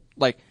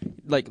 like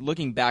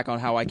looking back on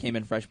how I came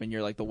in freshman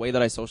year, like the way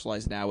that I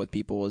socialize now with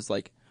people is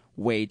like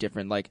way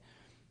different. Like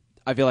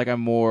I feel like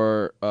I'm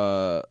more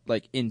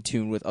like in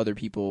tune with other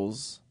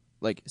people's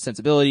like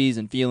sensibilities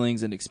and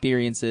feelings and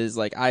experiences.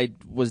 Like I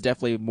was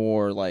definitely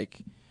more like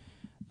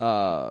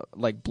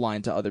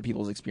blind to other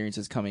people's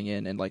experiences coming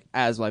in, and like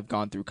as I've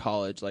gone through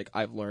college, like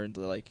I've learned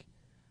like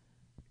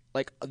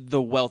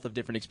the wealth of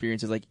different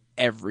experiences like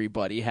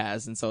everybody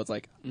has, and so it's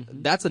like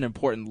that's an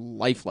important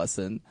life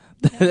lesson.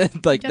 Like You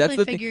that's definitely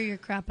the thing. figure your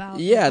crap out.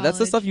 in Yeah, that's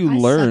the college. stuff you I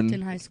learn. sucked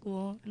in high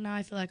school, and now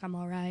I feel like I'm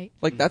all right.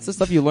 Like that's the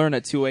stuff you learn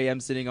at 2 a.m.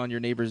 sitting on your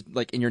neighbor's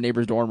like in your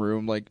neighbor's dorm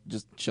room, like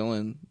just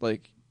chilling.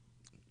 Like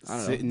I don't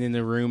know. sitting in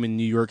a room in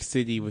New York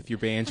City with your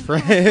band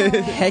friends.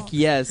 Heck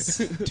yes.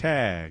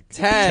 tag.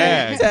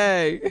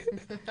 Tag.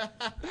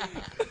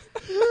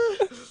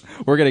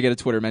 We're gonna get a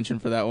Twitter mention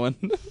for that one.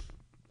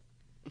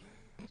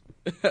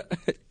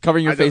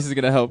 Covering your I don't- face is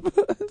gonna help.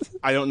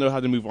 I don't know how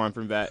to move on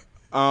from that.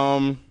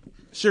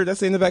 Sure,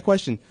 that's the end of that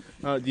question.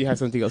 Do you have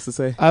something else to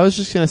say? I was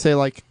just going to say,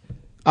 like,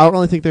 I don't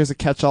really think there's a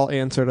catch-all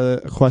answer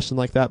to a question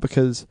like that,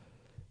 because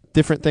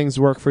different things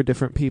work for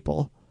different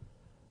people.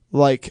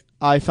 Like,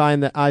 I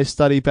find that I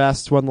study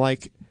best when,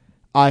 like,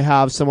 I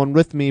have someone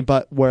with me,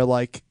 but where,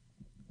 like,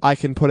 I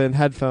can put in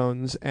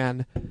headphones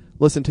and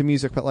listen to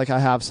music, but, like, I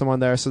have someone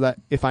there so that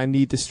if I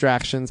need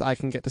distractions, I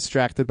can get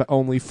distracted, but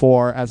only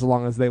for as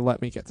long as they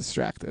let me get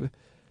distracted.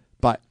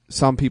 But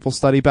some people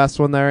study best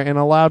when they're in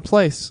a loud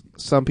place.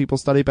 Some people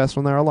study best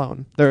when they're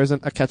alone. There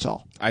isn't a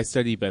catch-all. I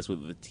study best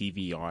with the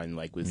TV on,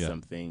 like with Yeah.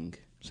 something.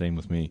 Same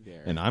with me.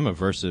 There. And I'm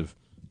aversive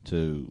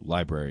to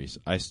libraries.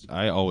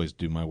 I always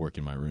do my work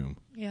in my room.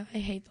 Yeah, I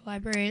hate the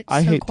library. It's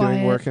I so hate quiet.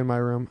 doing work in my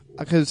room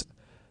because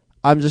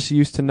I'm just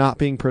used to not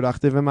being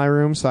productive in my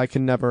room, so I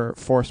can never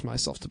force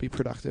myself to be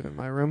productive in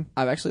my room.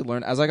 I've actually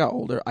learned as I got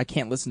older, I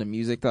can't listen to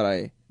music that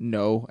I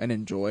know and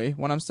enjoy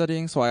when I'm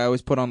studying. So I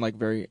always put on like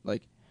very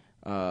like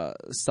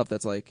stuff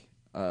that's like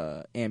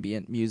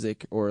ambient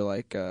music or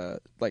like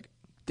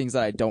things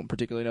that I don't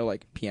particularly know,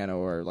 like piano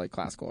or like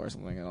classical or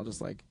something, and I'll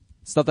just like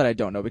stuff that I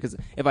don't know, because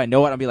if I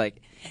know it, I'll be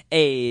like,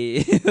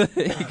 hey,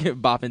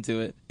 bop into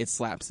it. It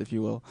slaps, if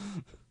you will.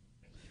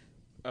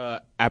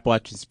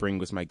 Appalachian Spring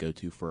was my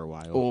go-to for a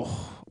while.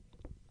 Oh,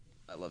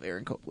 I love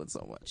Aaron Copland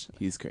so much.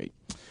 He's great.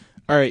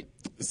 All right,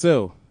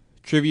 so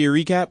trivia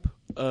recap.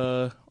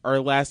 Our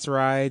last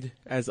ride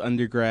as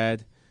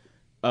undergrad,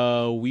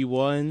 we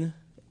won.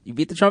 You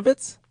beat the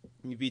Trumpets?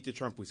 We beat the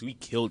Trumpets. We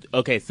killed.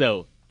 Okay,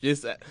 so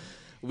just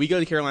we go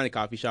to Carolina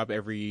Coffee Shop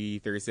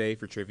every Thursday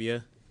for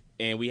trivia,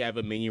 and we have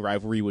a mini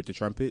rivalry with the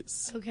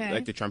Trumpets. Okay.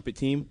 Like the trumpet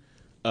team.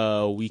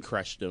 We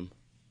crushed them.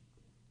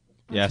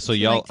 Yeah, That's so what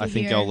you y'all, like to I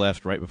think hear. y'all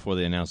left right before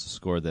they announced the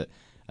score. That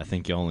I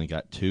think y'all only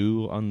got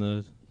 2 on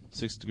the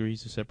 6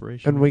 degrees of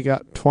separation. And we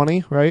got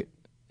 20, right?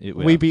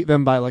 We beat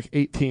them by like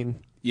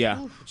 18.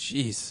 Yeah.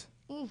 Jeez.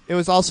 It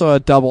was also a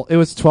double. It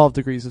was 12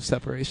 degrees of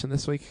separation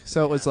this week,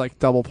 so it was like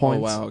double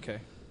points. Oh, wow, okay.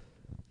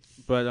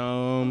 But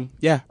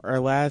yeah, our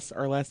last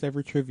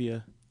ever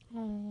trivia.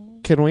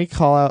 Can we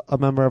call out a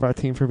member of our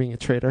team for being a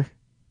traitor?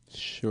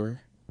 Sure.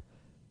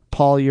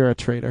 Paul, you're a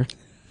traitor.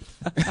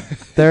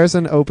 There's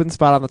an open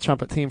spot on the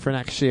trumpet team for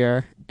next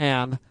year,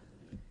 and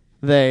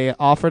they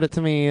offered it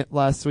to me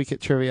last week at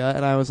trivia,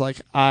 and I was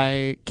like,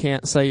 I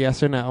can't say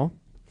yes or no,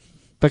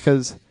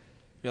 because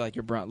You're like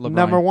your LeBron.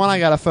 number one, I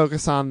gotta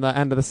focus on the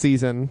end of the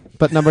season,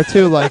 but number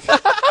two, like,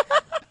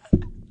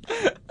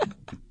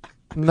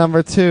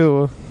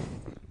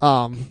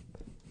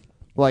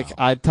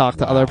 I'd talk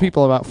to other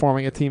people about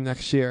forming a team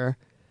next year,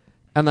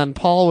 and then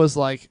Paul was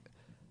like,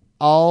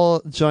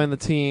 I'll join the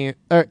team,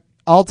 or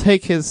I'll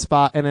take his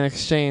spot, and in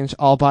exchange,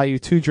 I'll buy you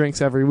 2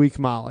 drinks every week,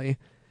 Molly.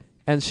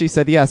 And she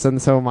said yes,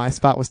 and so my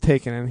spot was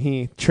taken, and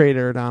he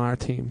traitored on our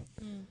team.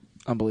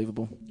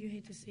 Unbelievable. You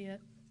hate to see it.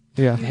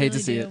 Yeah. You Hate to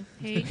really see do.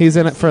 Hate He's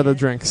in to it for see the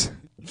drinks.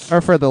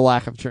 Or for the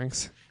lack of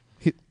drinks.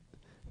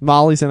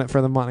 Molly's in it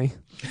for the money.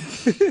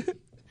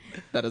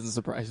 That doesn't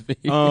surprise me.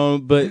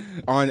 But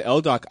on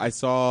LDoc, I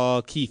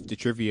saw Keith, the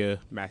trivia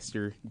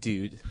master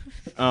dude,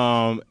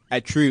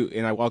 at True,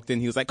 and I walked in.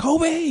 He was like,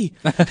 "Kobe!"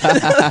 I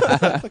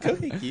was like,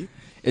 "Okay, Keith."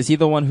 Is he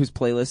the one whose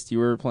playlist you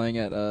were playing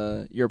at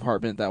your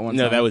apartment that one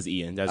No, time? that was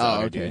Ian. That's the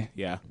other okay. dude.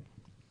 Yeah.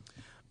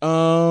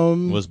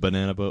 Was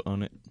Banana Boat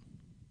on it?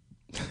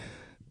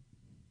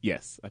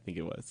 Yes, I think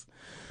it was.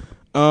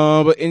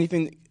 But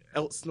anything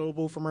else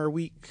notable from our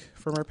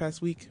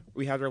past week?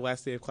 We had our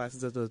last day of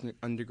classes as an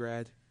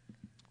undergrad.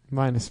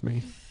 Minus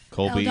me.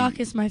 Colby. LDoC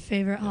is my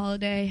favorite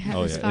holiday at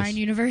Oh, this yeah, fine it's-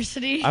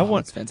 university. I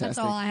want. That's fantastic.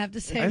 That's all I have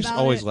to say I just about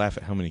always it. laugh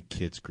at how many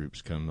kids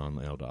groups come on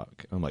the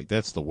LDoc. I'm like,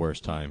 that's the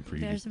worst time for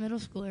you. There's a middle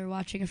schooler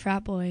watching a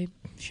frat boy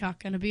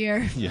shotgun a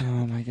beer. Yeah.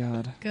 Oh my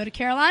god. Go to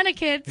Carolina,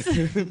 kids.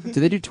 Do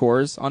they do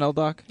tours on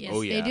LDoc? Yes,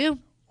 Oh, yeah. they do.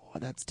 Oh,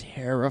 that's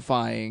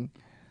terrifying.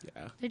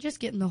 Yeah. They're just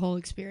getting the whole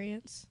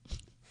experience.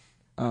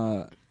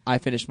 I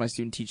finished my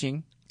student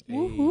teaching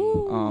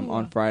Woohoo.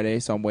 on Friday,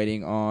 so I'm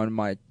waiting on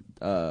my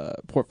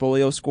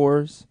portfolio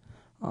scores.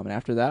 And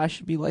after that, I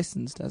should be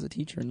licensed as a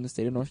teacher in the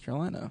state of North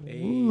Carolina.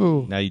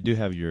 Ooh. Now you do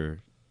have your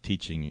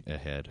teaching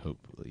ahead,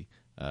 hopefully.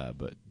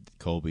 But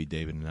Colby,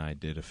 David, and I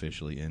did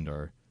officially end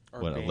our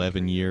Our band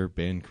 11-year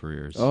band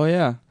careers Oh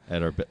yeah,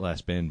 at our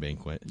last band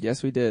banquet.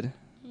 yes we did.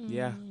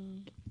 Yeah.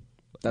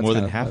 That's More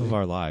than kinda half funny. of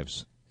our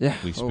lives Yeah,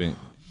 we Oh. spent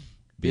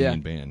being Yeah.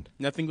 in band.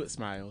 Nothing but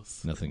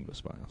smiles. Nothing but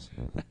smiles.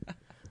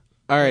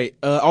 All right.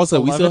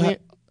 Also, we still 11 have.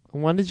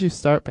 When did you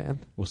start band?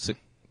 Well,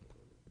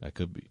 that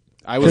could be.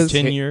 I was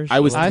 10 10 years? I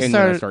was I 10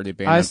 started. when I started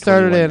band. I I'm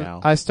started 21 in.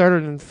 now. I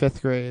started in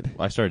 5th grade.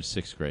 Well, I started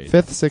 6th grade.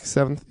 5th, 6th,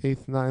 7th,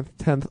 8th, 9th,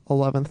 10th,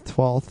 11th,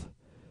 12th,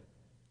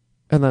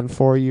 and then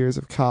 4 years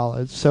of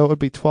college. So it would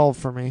be 12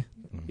 for me.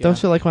 Yeah.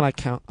 Don't you like when I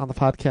count on the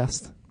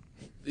podcast?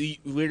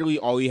 Literally,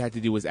 all you had to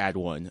do was add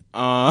one.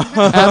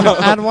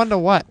 add one to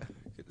what?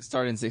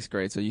 Started in 6th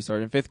grade, so you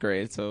started in 5th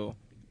grade, so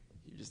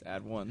you just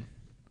add one.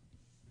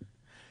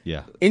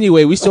 Yeah.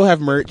 Anyway, we still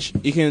have merch.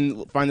 You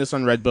can find us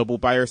on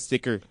Redbubble. Buy our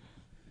sticker.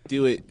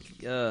 Do it.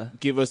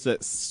 Give us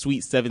that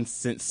sweet 7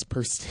 cents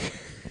per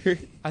sticker.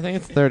 I think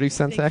it's 30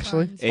 cents Big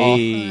actually. funds.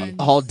 Hey. Funds.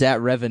 All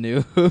dat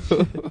revenue.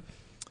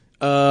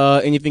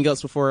 Anything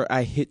else before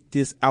I hit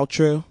this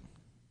outro?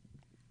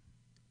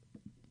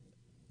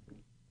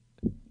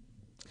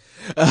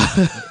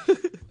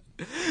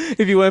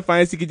 If you want to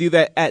find us, you can do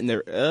that at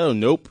oh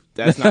nope,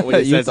 that's not what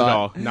it You says at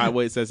all. thought- Not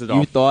what it says at all.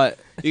 You thought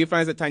You can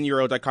find us at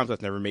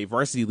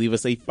tinyurl.com/nevermadevarsity. Leave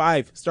us a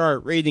 5-star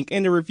rating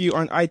and a review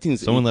on iTunes.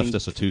 Someone left Anything-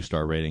 us a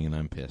 2-star rating, and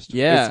I'm pissed.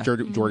 yeah. It's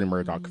Jordan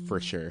Murdoch for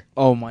sure.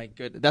 Oh my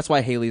goodness. That's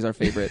why Haley's our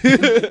favorite.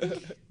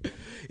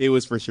 It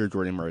was for sure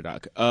Jordan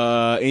Murdoch.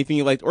 Anything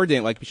you liked or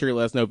didn't like, be sure to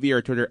let us know via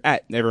our Twitter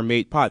at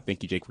NeverMadePod.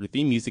 Thank you, Jake, for the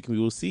theme music, and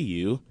we will see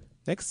you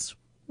next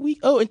week.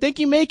 Oh, and thank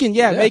you, Macon.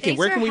 Yeah, Macon, Thanks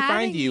where for can we find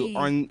having you me.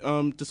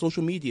 on the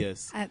social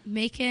medias? At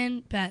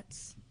Macon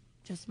Betts.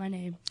 Just my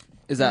name.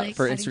 Is that Really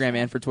for exciting Instagram stuff.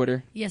 and for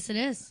Twitter? Yes, it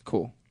is.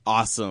 Cool.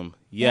 Awesome.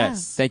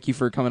 Yes. Thank you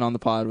for coming on the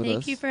pod with us.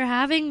 Thank you for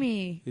having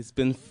me. It's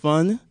been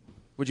fun.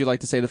 Would you like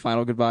to say the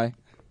final goodbye?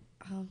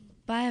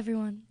 Bye,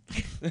 everyone.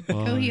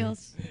 Go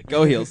Heels.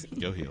 Go Heels.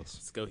 Go Heels.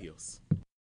 Let's go Heels.